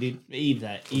for me, dude. Eat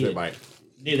that. Eat it. Bite.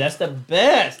 Dude, that's the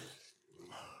best.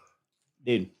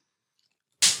 Dude.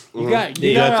 You got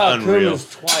Kuma's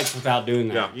twice without doing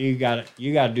that. Yeah.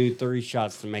 You got to do 3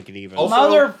 shots to make it even. Also,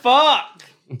 motherfuck.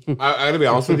 I got to be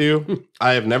honest with you.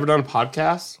 I have never done a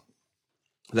podcast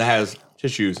that has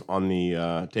tissues on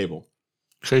the table.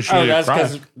 That's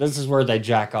because this is where they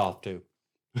jack off too.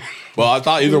 Well, I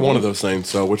thought either one of those things.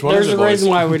 So which one? There's is it, a reason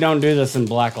why we don't do this in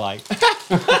black light. Can't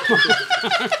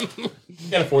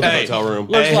afford the hotel room.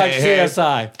 Looks like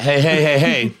CSI.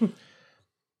 Hey.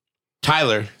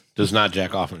 Tyler does not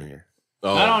jack off in here.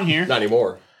 Oh, not on here. Not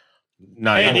anymore.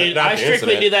 Hey, dude, I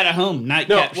strictly do that at home.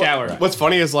 Nightcap shower. What's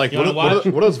funny is like, what are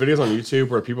those videos on YouTube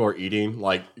where people are eating?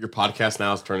 Like, your podcast now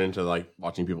has turned into like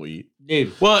watching people eat.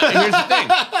 Dude. Well, here's the thing.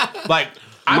 Like,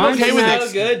 I'm okay with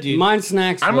it. Good, dude. Mine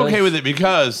snacks. I'm okay with it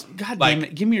because, God damn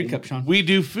it. Give me your cup, Sean. We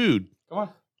do food. Come on.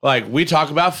 Like, we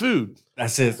talk about food.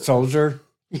 That's it, soldier.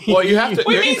 Well, you have to.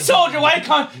 What do you mean, soldier? Why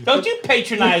don't you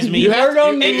patronize me? You heard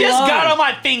on it the just line. got on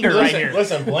my finger right here.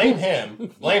 Listen, blame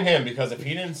him. Blame him because if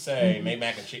he didn't say make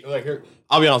mac and cheese, like here,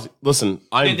 I'll be honest. Listen,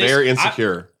 I'm very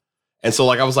insecure. And so,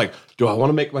 like, I was like, do I want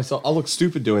to make myself? I'll look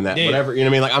stupid doing that. Dude. Whatever. You know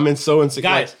what I mean? Like, I'm in so insecure.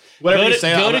 Guys, like, whatever you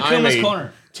say, go to I'm Kuma's a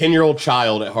Corner. 10-year-old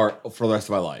child at heart for the rest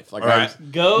of my life. Like, right.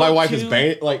 my wife is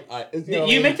like,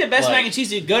 you make the best mac and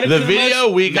cheese. Go to the Kuma's video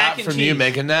we got mac from and you cheese.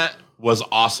 making that was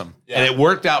awesome, and it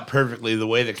worked out perfectly the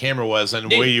way the camera was and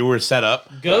the way you were set up.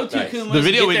 Go to Kuma's. The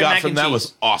video we got mac from and that cheese.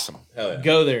 was awesome. Hell yeah.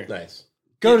 Go there. Nice.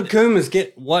 Go to Kuma's,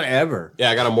 get whatever.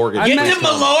 Yeah, I got a mortgage. Get to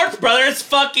Malort's, brother. It's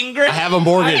fucking great. I have a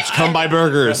mortgage. Come buy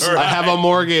burgers. I have a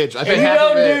mortgage. I pay If you,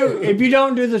 half of it. if you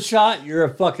don't do the shot, you're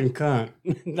a fucking cunt.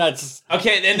 That's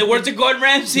Okay, and the words of Gordon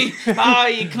Ramsay. Oh,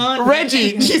 you cunt.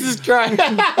 Reggie, Jesus Christ.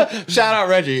 Shout out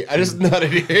Reggie. I just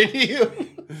nutted hearing you.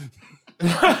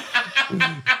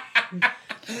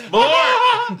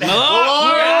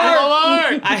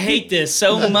 Lord, I hate this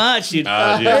so much, dude.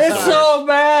 it's so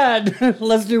bad.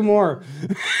 Let's do more.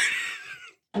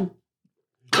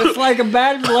 It's like a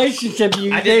bad relationship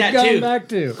you I did keep that going too. back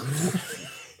to.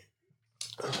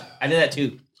 I did that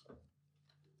too.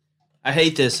 I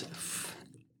hate this.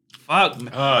 Fuck.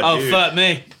 dude. Fuck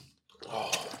me.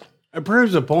 It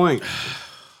proves a point.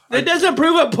 It doesn't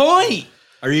prove a point.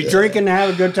 Are you drinking to have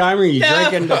a good time, or are you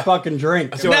drinking to fucking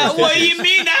drink? No, what do you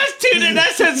mean?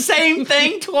 That's the same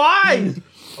thing twice.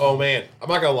 Oh, man. I'm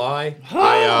not going to lie.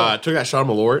 I took that shot of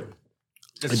Malort.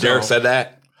 Derek said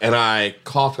that, and I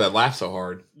coughed and I laughed so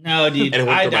hard. No, dude. And it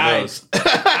went I through my died. nose.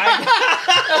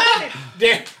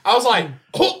 I was like,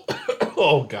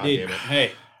 oh, God Dude, damn it.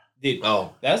 hey, dude.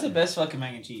 Oh, That was the best fucking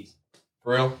mac and cheese.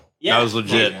 for real? Yeah. that was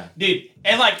legit. Dude,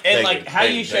 and Thank you, how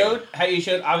thank you you,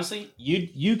 showed, obviously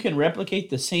you can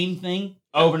replicate the same thing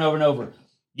over and over and over.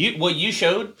 What you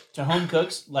showed to home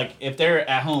cooks, like if they're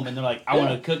at home and they're like, I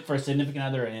want to cook for a significant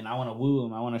other and I want to woo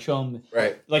them, I want to show them,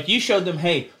 Right. like you showed them,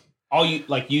 hey,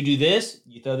 you do this,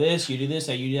 you throw this, you do this,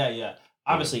 you do that, yeah.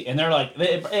 Obviously, and they're like,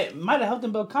 it might have helped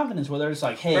them build confidence. Where they're just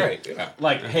like, hey, Right, yeah.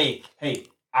 like, hey,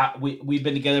 we've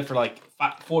been together for like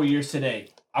 4 years today.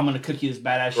 I'm gonna cook you this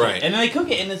badass shit, Right. and then they cook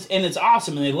it, and it's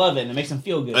awesome, and they love it, and it makes them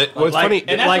feel good. What's funny,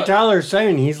 and that's Like what, Tyler's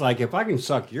saying, he's like, if I can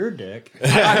suck your dick,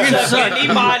 I can suck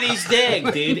anybody's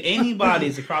dick, dude.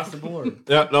 Anybody's across the board.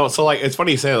 Yeah, no, so like it's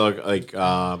funny you say like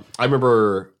I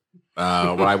remember when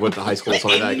I went to high school,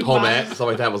 something like home ec, stuff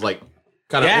like that was like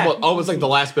kind of almost like the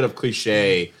last bit of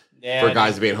cliche for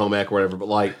guys to be at home ec or whatever. But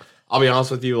like I'll be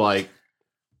honest with you, like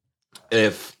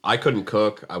if I couldn't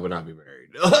cook, I would not be married.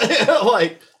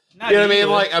 Like you know what I mean?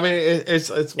 Like I mean it's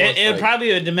It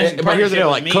probably a domestic. but here's the deal,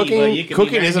 like cooking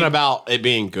cooking isn't about it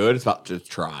being good, it's about just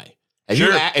try.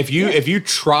 Sure. If you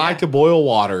try to boil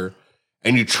water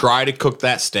and you try to cook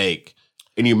that steak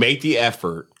and you make the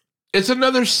effort, It's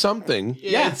another something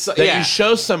that yeah. you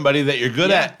show somebody that you're good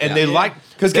at, and they like.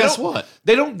 Because they guess don't- what?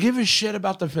 They don't give a shit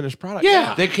about the finished product.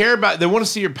 Yeah. They care about. They want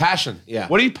to see your passion. Yeah.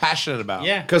 What are you passionate about?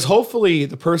 Yeah. Because hopefully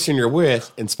the person you're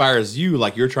with inspires you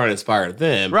like you're trying to inspire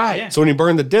them. Right. Yeah. So when you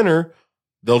burn the dinner,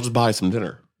 they'll just buy some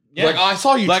dinner. Yeah. Like, oh, I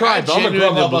saw you try, but I'm going to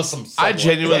grab up some I Subway.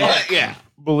 genuinely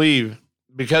believe,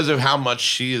 because of how much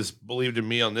she has believed in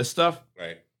me on this stuff,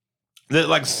 Right. that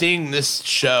like seeing this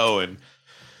show and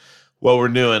what we're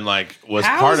doing like was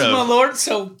How part is of my Lord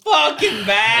so fucking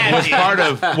bad? was part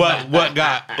of what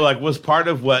got like was part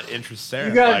of what interests Sarah.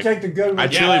 you gotta Like, take the good. I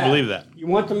with the truly bad. believe that. You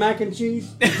want the mac and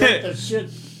cheese? You drink the shit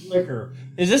liquor.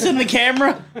 Is this in the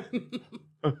camera?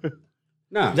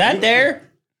 No, Is that there?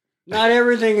 Not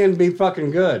everything can be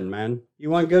fucking good, man. You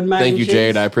want good mac Thank and you, cheese?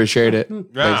 Jade. I appreciate it.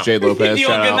 Thanks, Jade Lopez. You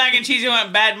Shout want good out. mac and cheese? You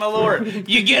want bad Malort?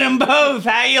 You get them both.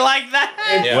 How you like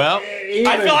that? Yeah. Well,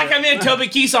 I feel like I'm in Toby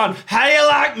Keith song. How you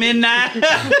like midnight?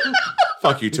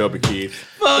 Fuck you, Toby Keith.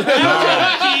 Fuck you, Toby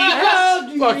Keith. How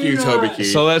do Fuck you, not- Toby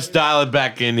Keith. so let's dial it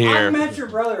back in I here. met your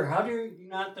brother. How do you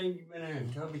not think you've been in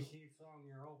a Toby Keith song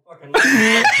your whole fucking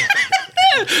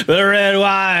life? The red,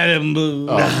 white, and blue.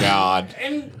 Oh, God.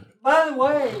 And by the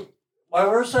way, while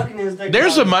we're sucking his dick,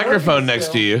 There's down a the microphone turkey next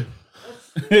still,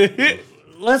 to you.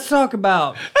 Let's talk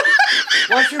about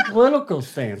what's your political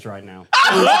stance right now.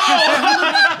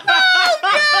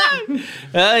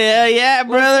 Oh yeah,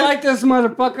 brother. Light this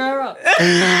motherfucker up.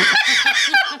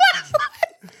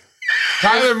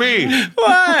 Tyler, me.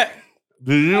 What?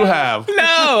 Do you have No,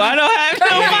 I don't have no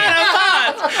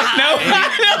final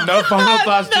thoughts. no final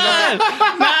thoughts None.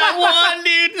 tonight? Not one,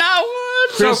 dude. Not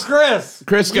one. So Chris,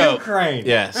 Chris, go. Ukraine.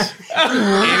 Yes.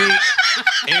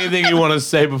 Anything you want to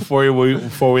say before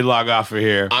we log off of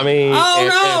here? I mean,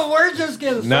 we're just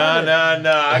getting started.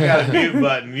 No. I got a mute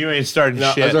button. You ain't starting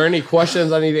shit. Is there any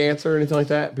questions I need to answer or anything like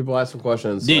that? People ask some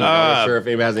questions. Dude, I'm not sure if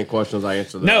anybody has any questions. I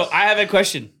answer those. No, I have a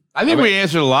question. I think we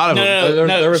answered a lot of them.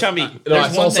 I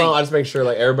saw some. I just make sure,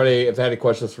 like, everybody, if they had any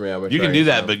questions for me, you can do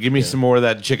that, but give me some more of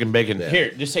that chicken bacon.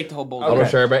 Here, just take the whole bowl. I'm not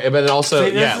sure, but then also,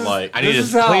 I need a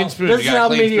clean spoon. This is how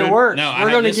media works. No,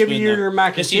 we're going to give you your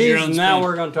mac and cheese, and now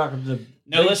we're going to talk about the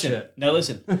listen.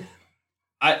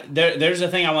 There's a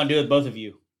thing I want to do with both of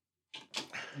you.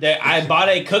 I bought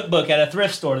a cookbook at a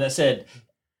thrift store that said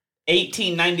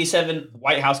 1897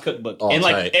 White House cookbook,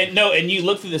 and you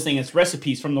look through this thing. It's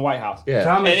recipes from the White House.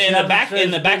 Yeah, and in the back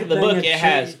of the book, it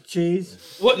has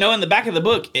cheese. What? No, in the back of the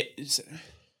book, it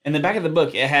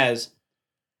has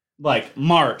like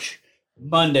March,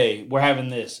 Monday we're having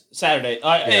this, Saturday.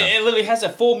 It literally has a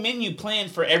full menu planned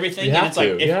for everything, and it's like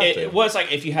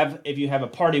if you have a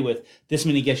party with this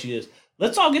many guests, you do this.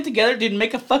 Let's all get together, dude, and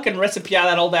make a fucking recipe out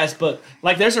of that old ass book.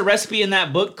 Like, there's a recipe in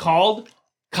that book called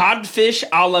Codfish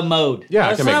a la mode. Yeah,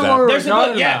 I can make that. There's a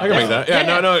book. Yeah, I can make that. Yeah,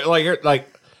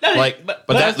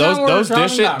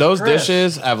 those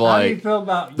dishes have like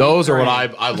those are what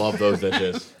I love. Those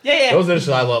dishes. Yeah. Those dishes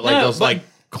I love. Like those like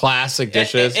classic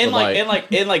dishes. And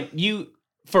like you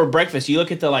for breakfast, you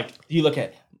look at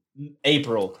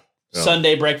April.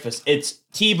 Sunday breakfast. It's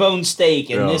T-bone steak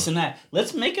and this and that.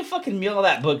 Let's make a fucking meal of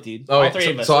that book, dude. All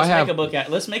three of us.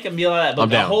 Let's make a meal of that book. I'm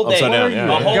down. A whole day.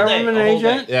 A whole government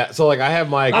agent? Yeah. So like I have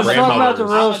my grandmother's. Let's talk about the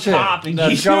real shit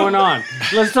that's going on.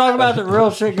 Let's talk about the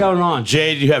real shit going on.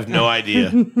 Jade, you have no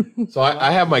idea. So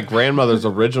I have my grandmother's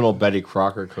original Betty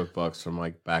Crocker cookbooks from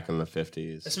like back in the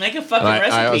 50s. Let's make a fucking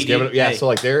recipe. So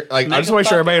like they're like I just want to make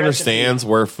sure everybody understands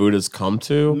where food has come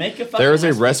to. There is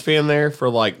a recipe in there for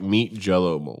like meat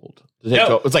Jello mold.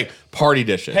 It's like party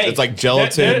dishes. It's like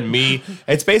gelatin, meat.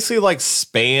 It's basically like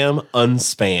Spam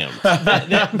unspammed.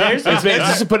 It's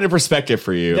just to put it in perspective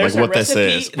for you, like what this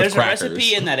is. There's a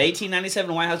recipe in that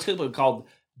 1897 White House cookbook called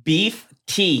beef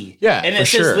tea. Yeah, and it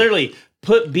says literally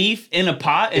put beef in a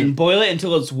pot and boil it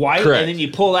until it's white, and then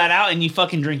you pull that out and you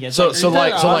fucking drink it. So the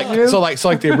original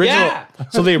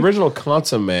the original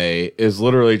consomme is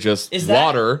literally just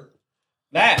water,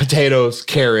 potatoes,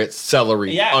 carrots,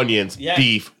 celery, onions,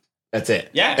 beef. That's it.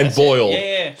 Yeah. And boiled.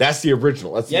 Yeah. That's the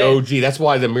original. That's the OG. That's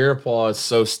why the Mirepoix is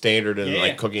so standard in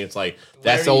like cooking. It's like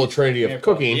that's the Holy Trinity of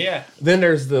cooking. Yeah. Then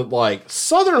there's the like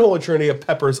Southern Holy Trinity of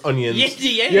peppers, onions.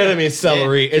 You know what I mean?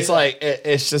 Celery. It's like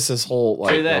it's just this whole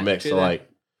like mix. So like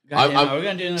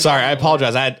I'm sorry, I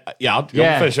apologize. I'll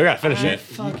finish. I gotta finish it. I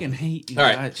fucking hate you. All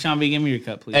right, Sean B, give me your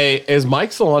cup, please. Hey, is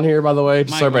Mike still on here? By the way,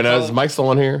 just so everybody knows, is Mike still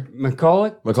on here?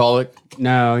 McCulloch?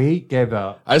 No, he gave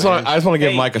up. I just want to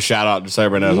give Mike a shout out. Just so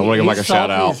everybody knows, I want to give Mike a shout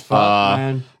out.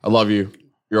 I love you.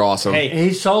 You're awesome. Hey,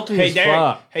 he's salty as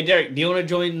fuck. Hey, Derek, do you want to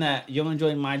join that? You want to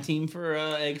join my team for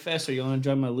Egg Fest, or you want to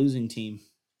join my losing team?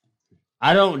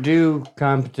 I don't do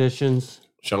competitions.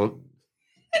 Sean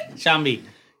B.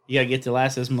 You gotta get to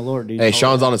last as my lord, dude. Hey,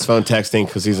 Sean's on his phone texting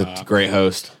because he's a great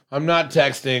host. I'm not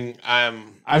texting.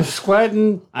 I'm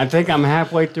sweating. I think I'm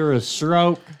halfway through a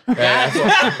stroke. I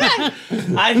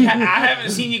haven't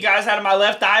seen you guys out of my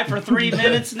left eye for 3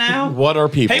 minutes now. What are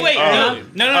people? Hey, wait, no.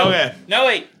 Okay. No,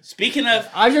 wait. Speaking of,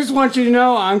 I just want you to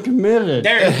know I'm committed.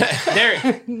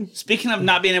 Derek. Speaking of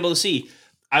not being able to see,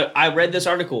 I read this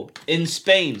article in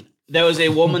Spain. There was a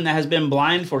woman that has been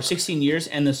blind for 16 years,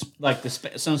 and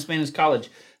some Spanish college.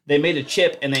 They made a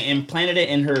chip and they implanted it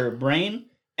in her brain,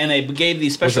 and they gave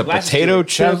these special glasses. Was it a potato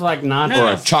chip? Sounds like not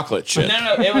or a chocolate chip.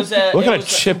 No. It was a. What kind of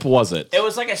chip was it? It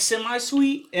was like a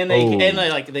semi-sweet, and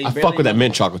they. I fuck with that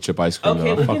mint chocolate chip ice cream.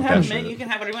 Okay, we can have mint. You can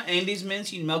have whatever you want. And these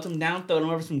mints, you melt them down, throw them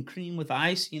over some cream with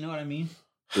ice. You know what I mean?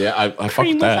 Yeah, I fuck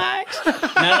with that.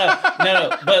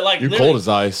 No. But like, you're cold as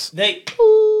ice. They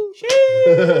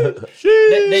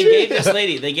gave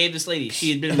this lady.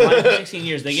 She had been blind for 16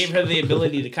 years. They gave her the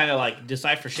ability to kind of like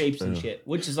decipher shapes and shit,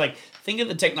 which is like, think of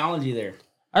the technology there.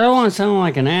 I don't want to sound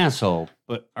like an asshole,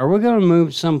 but are we going to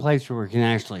move someplace where we can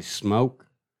actually smoke?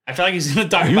 I feel like he's going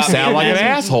to talk about. You sound like an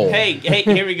asshole. Hey,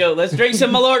 here we go. Let's drink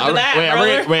some Malort to that,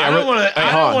 brother. I don't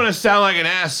want to sound like an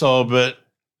asshole, but.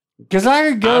 Because I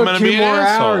could go 2 more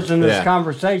hours in this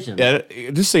conversation. Yeah,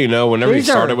 just so you know, whenever you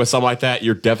started with something like that,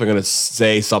 you're definitely going to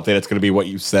say something that's going to be what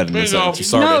you said in the sentence you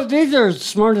started. No, these are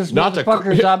smartest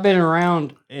motherfuckers I've been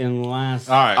around in the last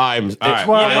 12 hours.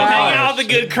 Hang out with a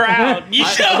good crowd.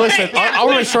 Listen, I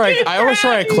want to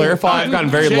try to clarify. I've gotten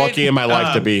very lucky in my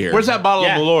life to be here. Where's that bottle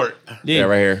of Malort? Yeah,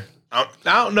 right here. I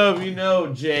don't know if you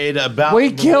know, Jade, about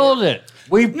we killed it.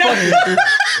 We fucking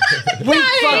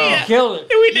killed it.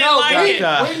 We didn't like it.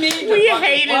 We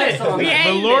hated it. We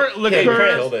hated Malort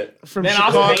liqueur from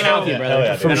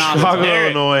Chicago, from Chicago,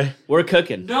 Illinois. We're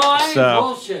cooking. No, I ain't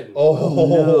bullshitting. Oh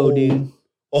no, dude.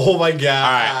 Oh my god!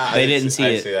 All right, they didn't see it.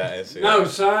 I see that. I see No, that.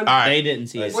 son. All right, they didn't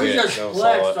see it. We just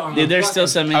flexed on. Dude, there's still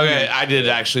some. Okay, I did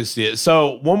actually see it.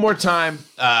 So one more time,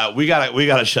 we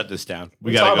gotta shut this down.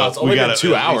 We gotta go. It's only been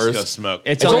 2 hours. Go smoke.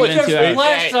 It's only been 2 hours.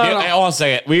 Hey, hold on a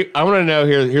second. I want to know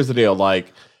here's the deal.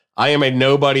 Like, I am a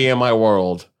nobody in my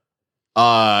world. We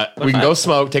can go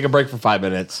smoke, take a break for 5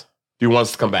 minutes. Do you want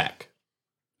us to come back?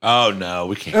 Oh no,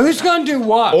 we can't. Who's gonna do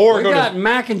what? Or we got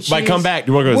mac and cheese. By come back,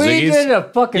 do you want to go to We Ziggy's? did a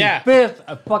fucking fifth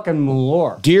of fucking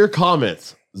Malort. Dear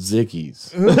comments,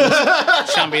 Ziggy's.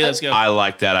 Shumpy, let's go. I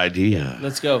like that idea.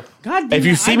 Let's go. God damn If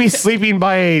you see me sleeping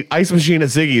by a ice machine at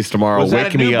Ziggy's tomorrow, Was that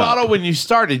wake a new me up. bottle when you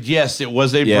started? Yes, it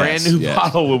was a brand new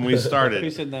bottle when we started. Who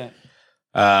said that?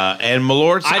 And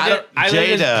Malort's I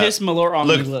Jada. piss Malort on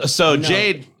me. Look, so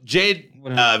Jade,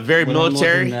 very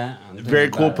military, very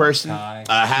cool person.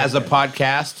 Has a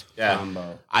podcast. Yeah.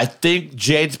 I think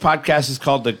Jade's podcast is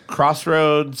called the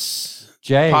Crossroads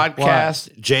Podcast.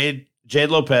 What? Jade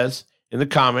Lopez in the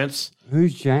comments.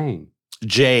 Who's Jane?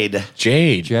 Jade.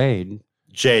 Jade.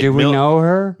 Do we know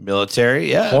her? Military,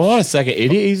 yeah. Hold on a second,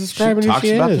 idiot. He's describing She who talks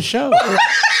she about is. the show.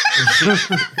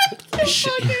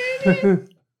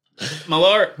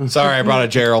 Malort. Sorry, I brought a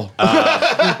Gerald.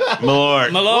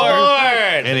 Malort.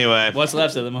 Anyway. What's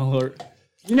left of the Malort?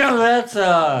 You know,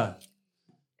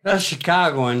 that's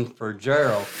Chicagoan for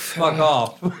Gerald. Fuck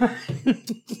off.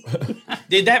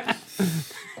 Did that?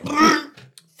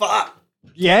 Fuck.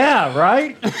 Yeah,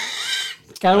 right?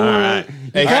 All right.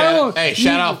 Hey,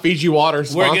 shout out Fiji Water.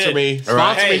 Sponsor me.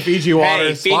 Sponsor me, Fiji Water.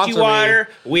 Hey, Fiji Water.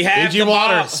 We have Fiji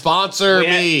Water. Sponsor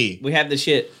me. We have the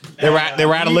shit. They were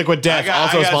out of Liquid Death. I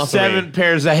Also got sponsor 7 me.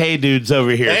 pairs of Hey Dudes over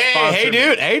here. Hey,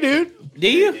 dude. Do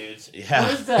you? Yeah.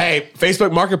 Hey,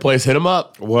 Facebook Marketplace, hit them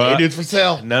up. What? Hey, dudes for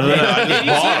sale. No. I Did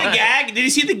you see the gag? Did you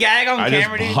see the gag on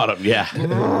camera, dude? just bought them. Yeah. All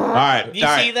right. You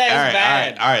see that? It's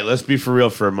bad. All right. Let's be for real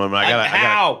for a moment.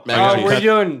 How? We're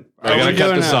doing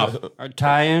this off. a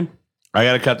tie-in? I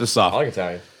gotta cut this off. I like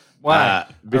Italian. Why?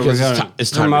 Because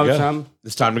it's time to promote go. something?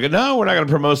 It's time to go. No, we're not going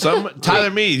to promote something. Tyler,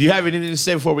 do you have anything to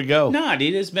say before we go? No,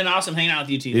 dude, it's been awesome hanging out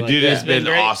with you two. Dude, it's been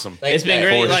great. awesome. It's been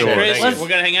great. Like sure. Chris, Thank we're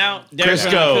gonna hang out.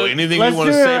 Crisco, anything you want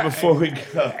to say before we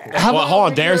go? Well, hold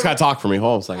on. Derek's got to talk for me.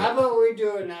 Hold on a second. How about we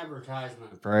do an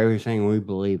advertisement for everything we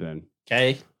believe in?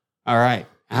 Okay. All right.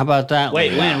 How about that?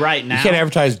 Wait, when? Right now? You can't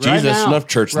advertise Jesus now. enough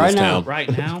church in Right this now. town. Right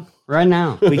now? Right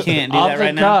now. We can't do Off that the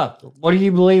right now. cuff. What do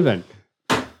you believe in?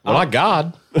 Well, not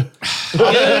God. Good,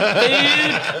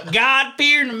 dude.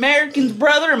 God-fearing Americans,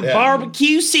 brother, and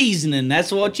barbecue seasoning.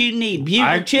 That's what you need.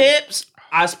 Bugle chips.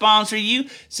 I sponsor you.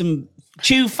 Some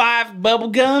Chew 5 bubble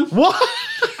gum. What?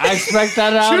 I expect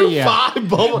that out of you. 5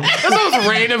 bubble. That's most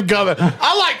random gum.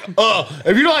 I like,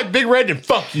 if you don't like Big Red, then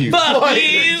fuck you. Fuck you.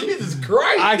 Jesus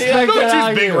Christ. I expect don't that out choose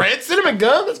of Big you. Red. Cinnamon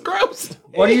gum. That's gross.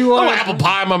 What do you want? No apple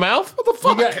pie in my mouth. What the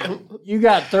fuck? You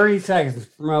got 30 seconds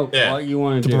to promote what you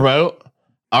want to do. Promote?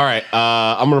 All right.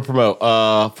 I'm going to promote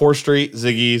 4th Street,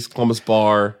 Ziggy's, Columbus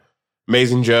Bar,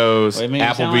 Amazing Joe's, Wait, man,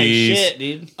 you sound like Applebee's. shit,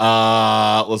 dude.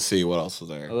 Let's see. What else was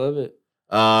there? I love it.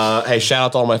 Hey, shout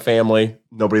out to all my family.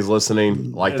 Nobody's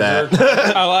listening like that.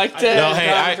 I like that. No,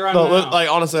 hey,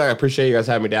 honestly, I appreciate you guys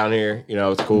having me down here. You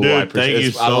know, it's cool. Dude, I appreciate thank you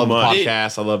it. so I love much. the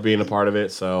podcast. I love being a part of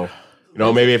it. So,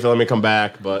 maybe if you let me come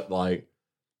back, but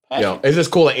it's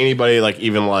just cool that anybody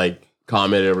even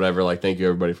commented or whatever. Thank you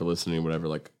everybody for listening,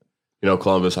 whatever.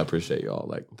 Columbus, I appreciate you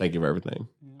all. Thank you for everything.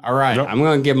 All right. I'm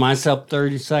going to give myself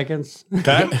 30 seconds.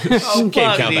 Okay. Can't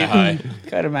count that high.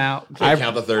 Cut him out. Can't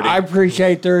count the 30. I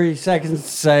appreciate 30 seconds to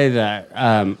say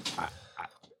that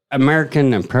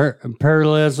American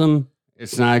imperialism,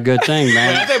 it's not a good thing,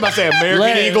 man. I think about saying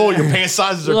American Eagle, your pant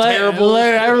sizes are terrible.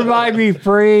 Let everybody be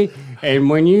free.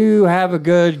 And when you have a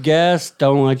good guest,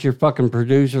 don't let your fucking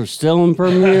producer steal them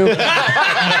from you.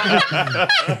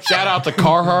 Shout out to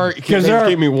Carhartt. Because They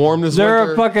keep me warm this they're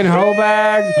winter. a fucking hoe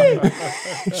bag.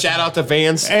 Shout out to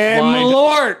Vans. And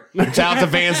Malort. Shout out to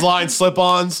Vans line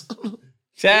slip-ons.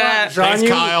 Shout out. Sean, Thanks,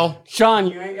 Kyle. Sean,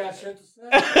 you ain't got shit to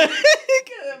say?